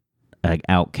and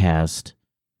outcast.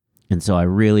 And so I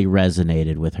really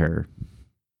resonated with her.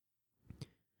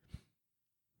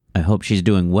 I hope she's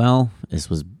doing well.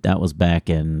 That was back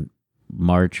in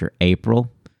March or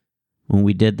April when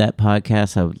we did that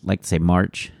podcast. I would like to say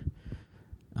March.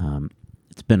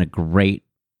 It's been a great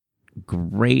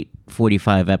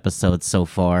 45 episodes so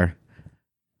far.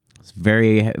 I was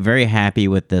very, very happy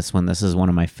with this one. This is one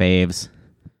of my faves.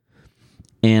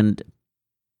 And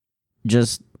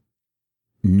just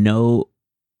know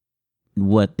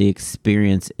what the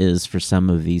experience is for some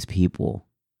of these people.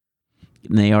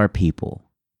 They are people.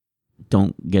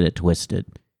 Don't get it twisted.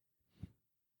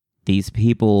 These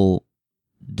people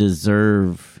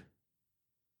deserve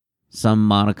some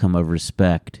modicum of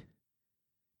respect.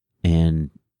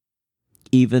 And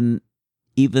even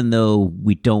though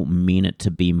we don't mean it to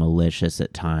be malicious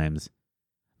at times,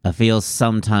 I feel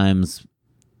sometimes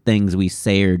things we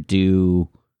say or do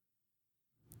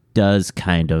does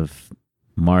kind of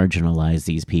marginalize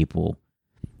these people.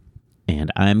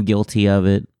 And I'm guilty of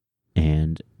it.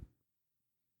 And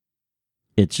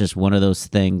it's just one of those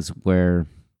things where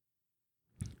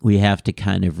we have to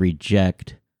kind of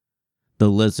reject the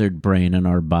lizard brain in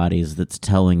our bodies that's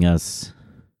telling us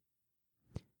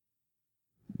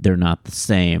they're not the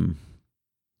same,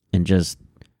 and just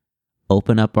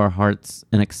open up our hearts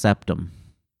and accept them.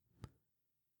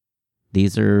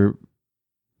 These are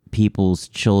people's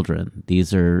children.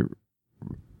 These are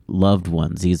loved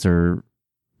ones. These are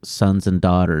sons and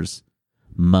daughters,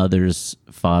 mothers,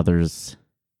 fathers,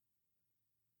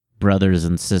 brothers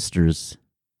and sisters.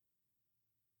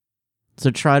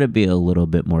 So try to be a little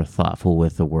bit more thoughtful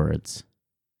with the words.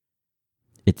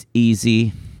 It's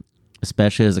easy,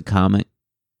 especially as a comic,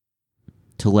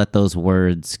 to let those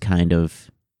words kind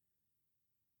of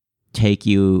take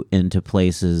you into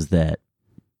places that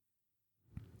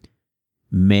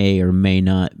may or may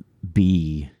not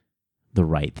be the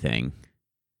right thing.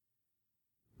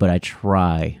 But I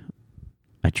try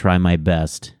my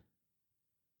best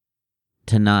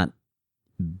to not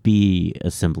be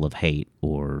a symbol of hate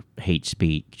or hate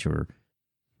speech or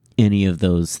any of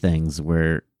those things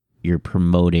where you're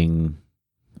promoting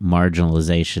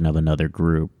marginalization of another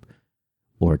group,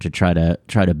 or to try to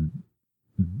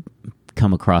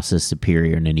come across as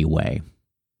superior in any way.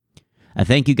 I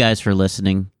thank you guys for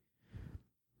listening.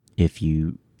 If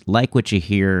you like what you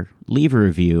hear, leave a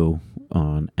review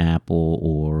on Apple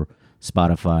or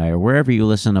Spotify or wherever you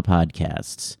listen to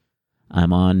podcasts.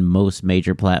 I'm on most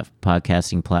major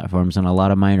podcasting platforms and a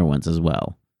lot of minor ones as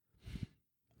well.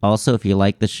 Also, if you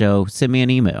like the show, send me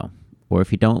an email. Or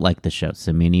if you don't like the show,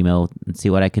 send me an email and see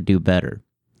what I could do better.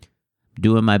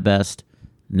 Doing my best.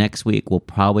 Next week, we'll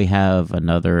probably have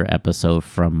another episode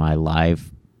from my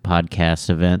live podcast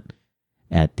event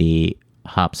at the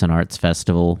Hops and Arts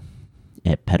Festival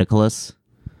at Pediculus.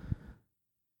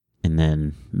 And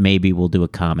then maybe we'll do a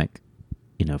comic,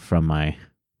 from my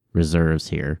reserves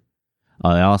here.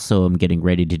 I also am getting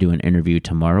ready to do an interview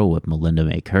tomorrow with Melinda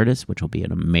May Curtis, which will be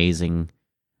an amazing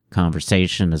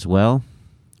conversation as well,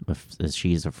 as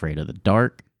she's afraid of the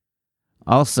dark.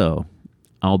 Also,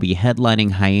 I'll be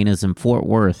headlining Hyenas in Fort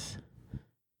Worth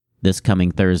this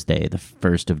coming Thursday, the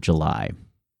 1st of July.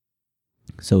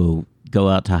 So go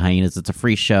out to Hyenas. It's a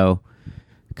free show.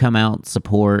 Come out,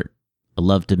 support. I'd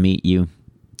love to meet you.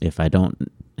 If I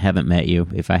haven't met you.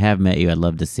 If I have met you, I'd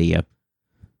love to see you.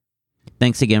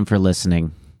 Thanks again for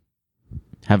listening.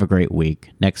 Have a great week.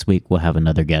 Next week, we'll have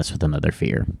another guest with another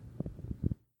fear.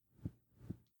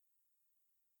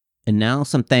 And now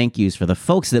some thank yous for the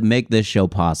folks that make this show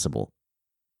possible.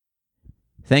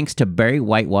 Thanks to Barry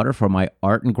Whitewater for my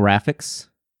art and graphics.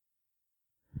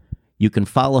 You can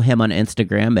follow him on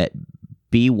Instagram at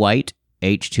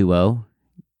bwhiteh2o.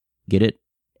 Get it?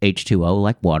 H2O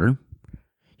like water.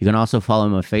 You can also follow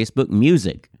him on Facebook,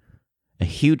 Music. A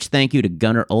huge thank you to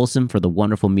Gunnar Olsen for the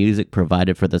wonderful music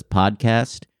provided for this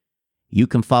podcast. You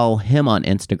can follow him on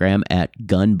Instagram at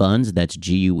gunbuns, that's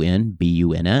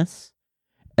GUNBUNS,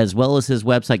 as well as his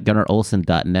website,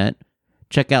 gunnarolsen.net.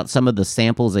 Check out some of the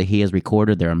samples that he has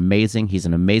recorded. They're amazing. He's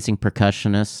an amazing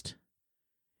percussionist.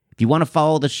 If you want to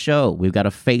follow the show, we've got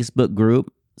a Facebook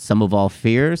group, Some of All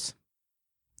Fears.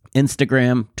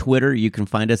 Instagram, Twitter, you can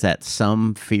find us at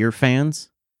Some Fear Fans.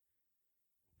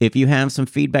 If you have some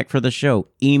feedback for the show,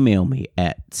 email me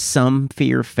at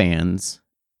somefearfans,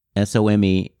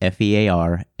 SOMEFEARFANS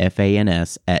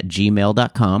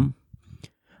 @gmail.com.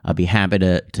 I'll be happy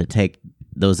to take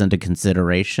those into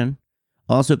consideration.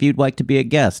 Also, if you'd like to be a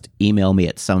guest, email me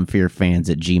at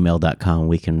somefearfans@gmail.com.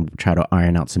 We can try to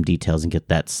iron out some details and get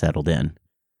that settled in.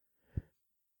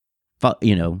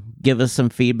 Give us some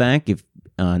feedback if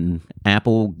on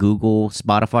Apple, Google,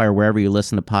 Spotify, or wherever you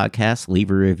listen to podcasts.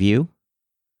 Leave a review.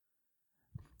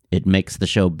 It makes the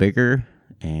show bigger,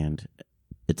 and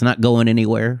it's not going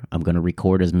anywhere. I'm going to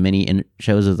record as many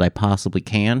shows as I possibly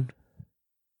can.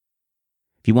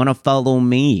 If you want to follow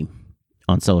me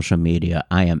on social media,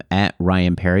 I am at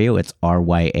Ryan Perrio. It's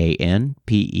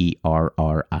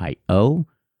RyanPerrio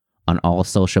on all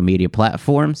social media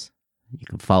platforms. You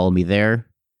can follow me there.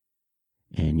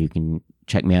 And you can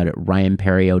check me out at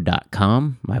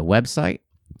ryanperrio.com, my website.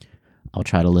 I'll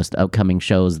try to list upcoming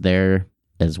shows there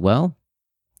as well.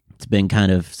 It's been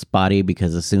kind of spotty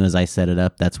because as soon as I set it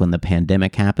up, that's when the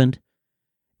pandemic happened.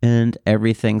 And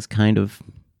everything's kind of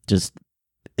just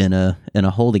in a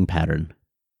holding pattern.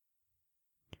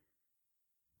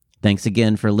 Thanks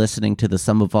again for listening to the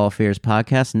Sum of All Fears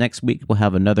podcast. Next week, we'll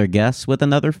have another guest with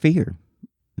another fear.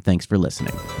 Thanks for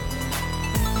listening.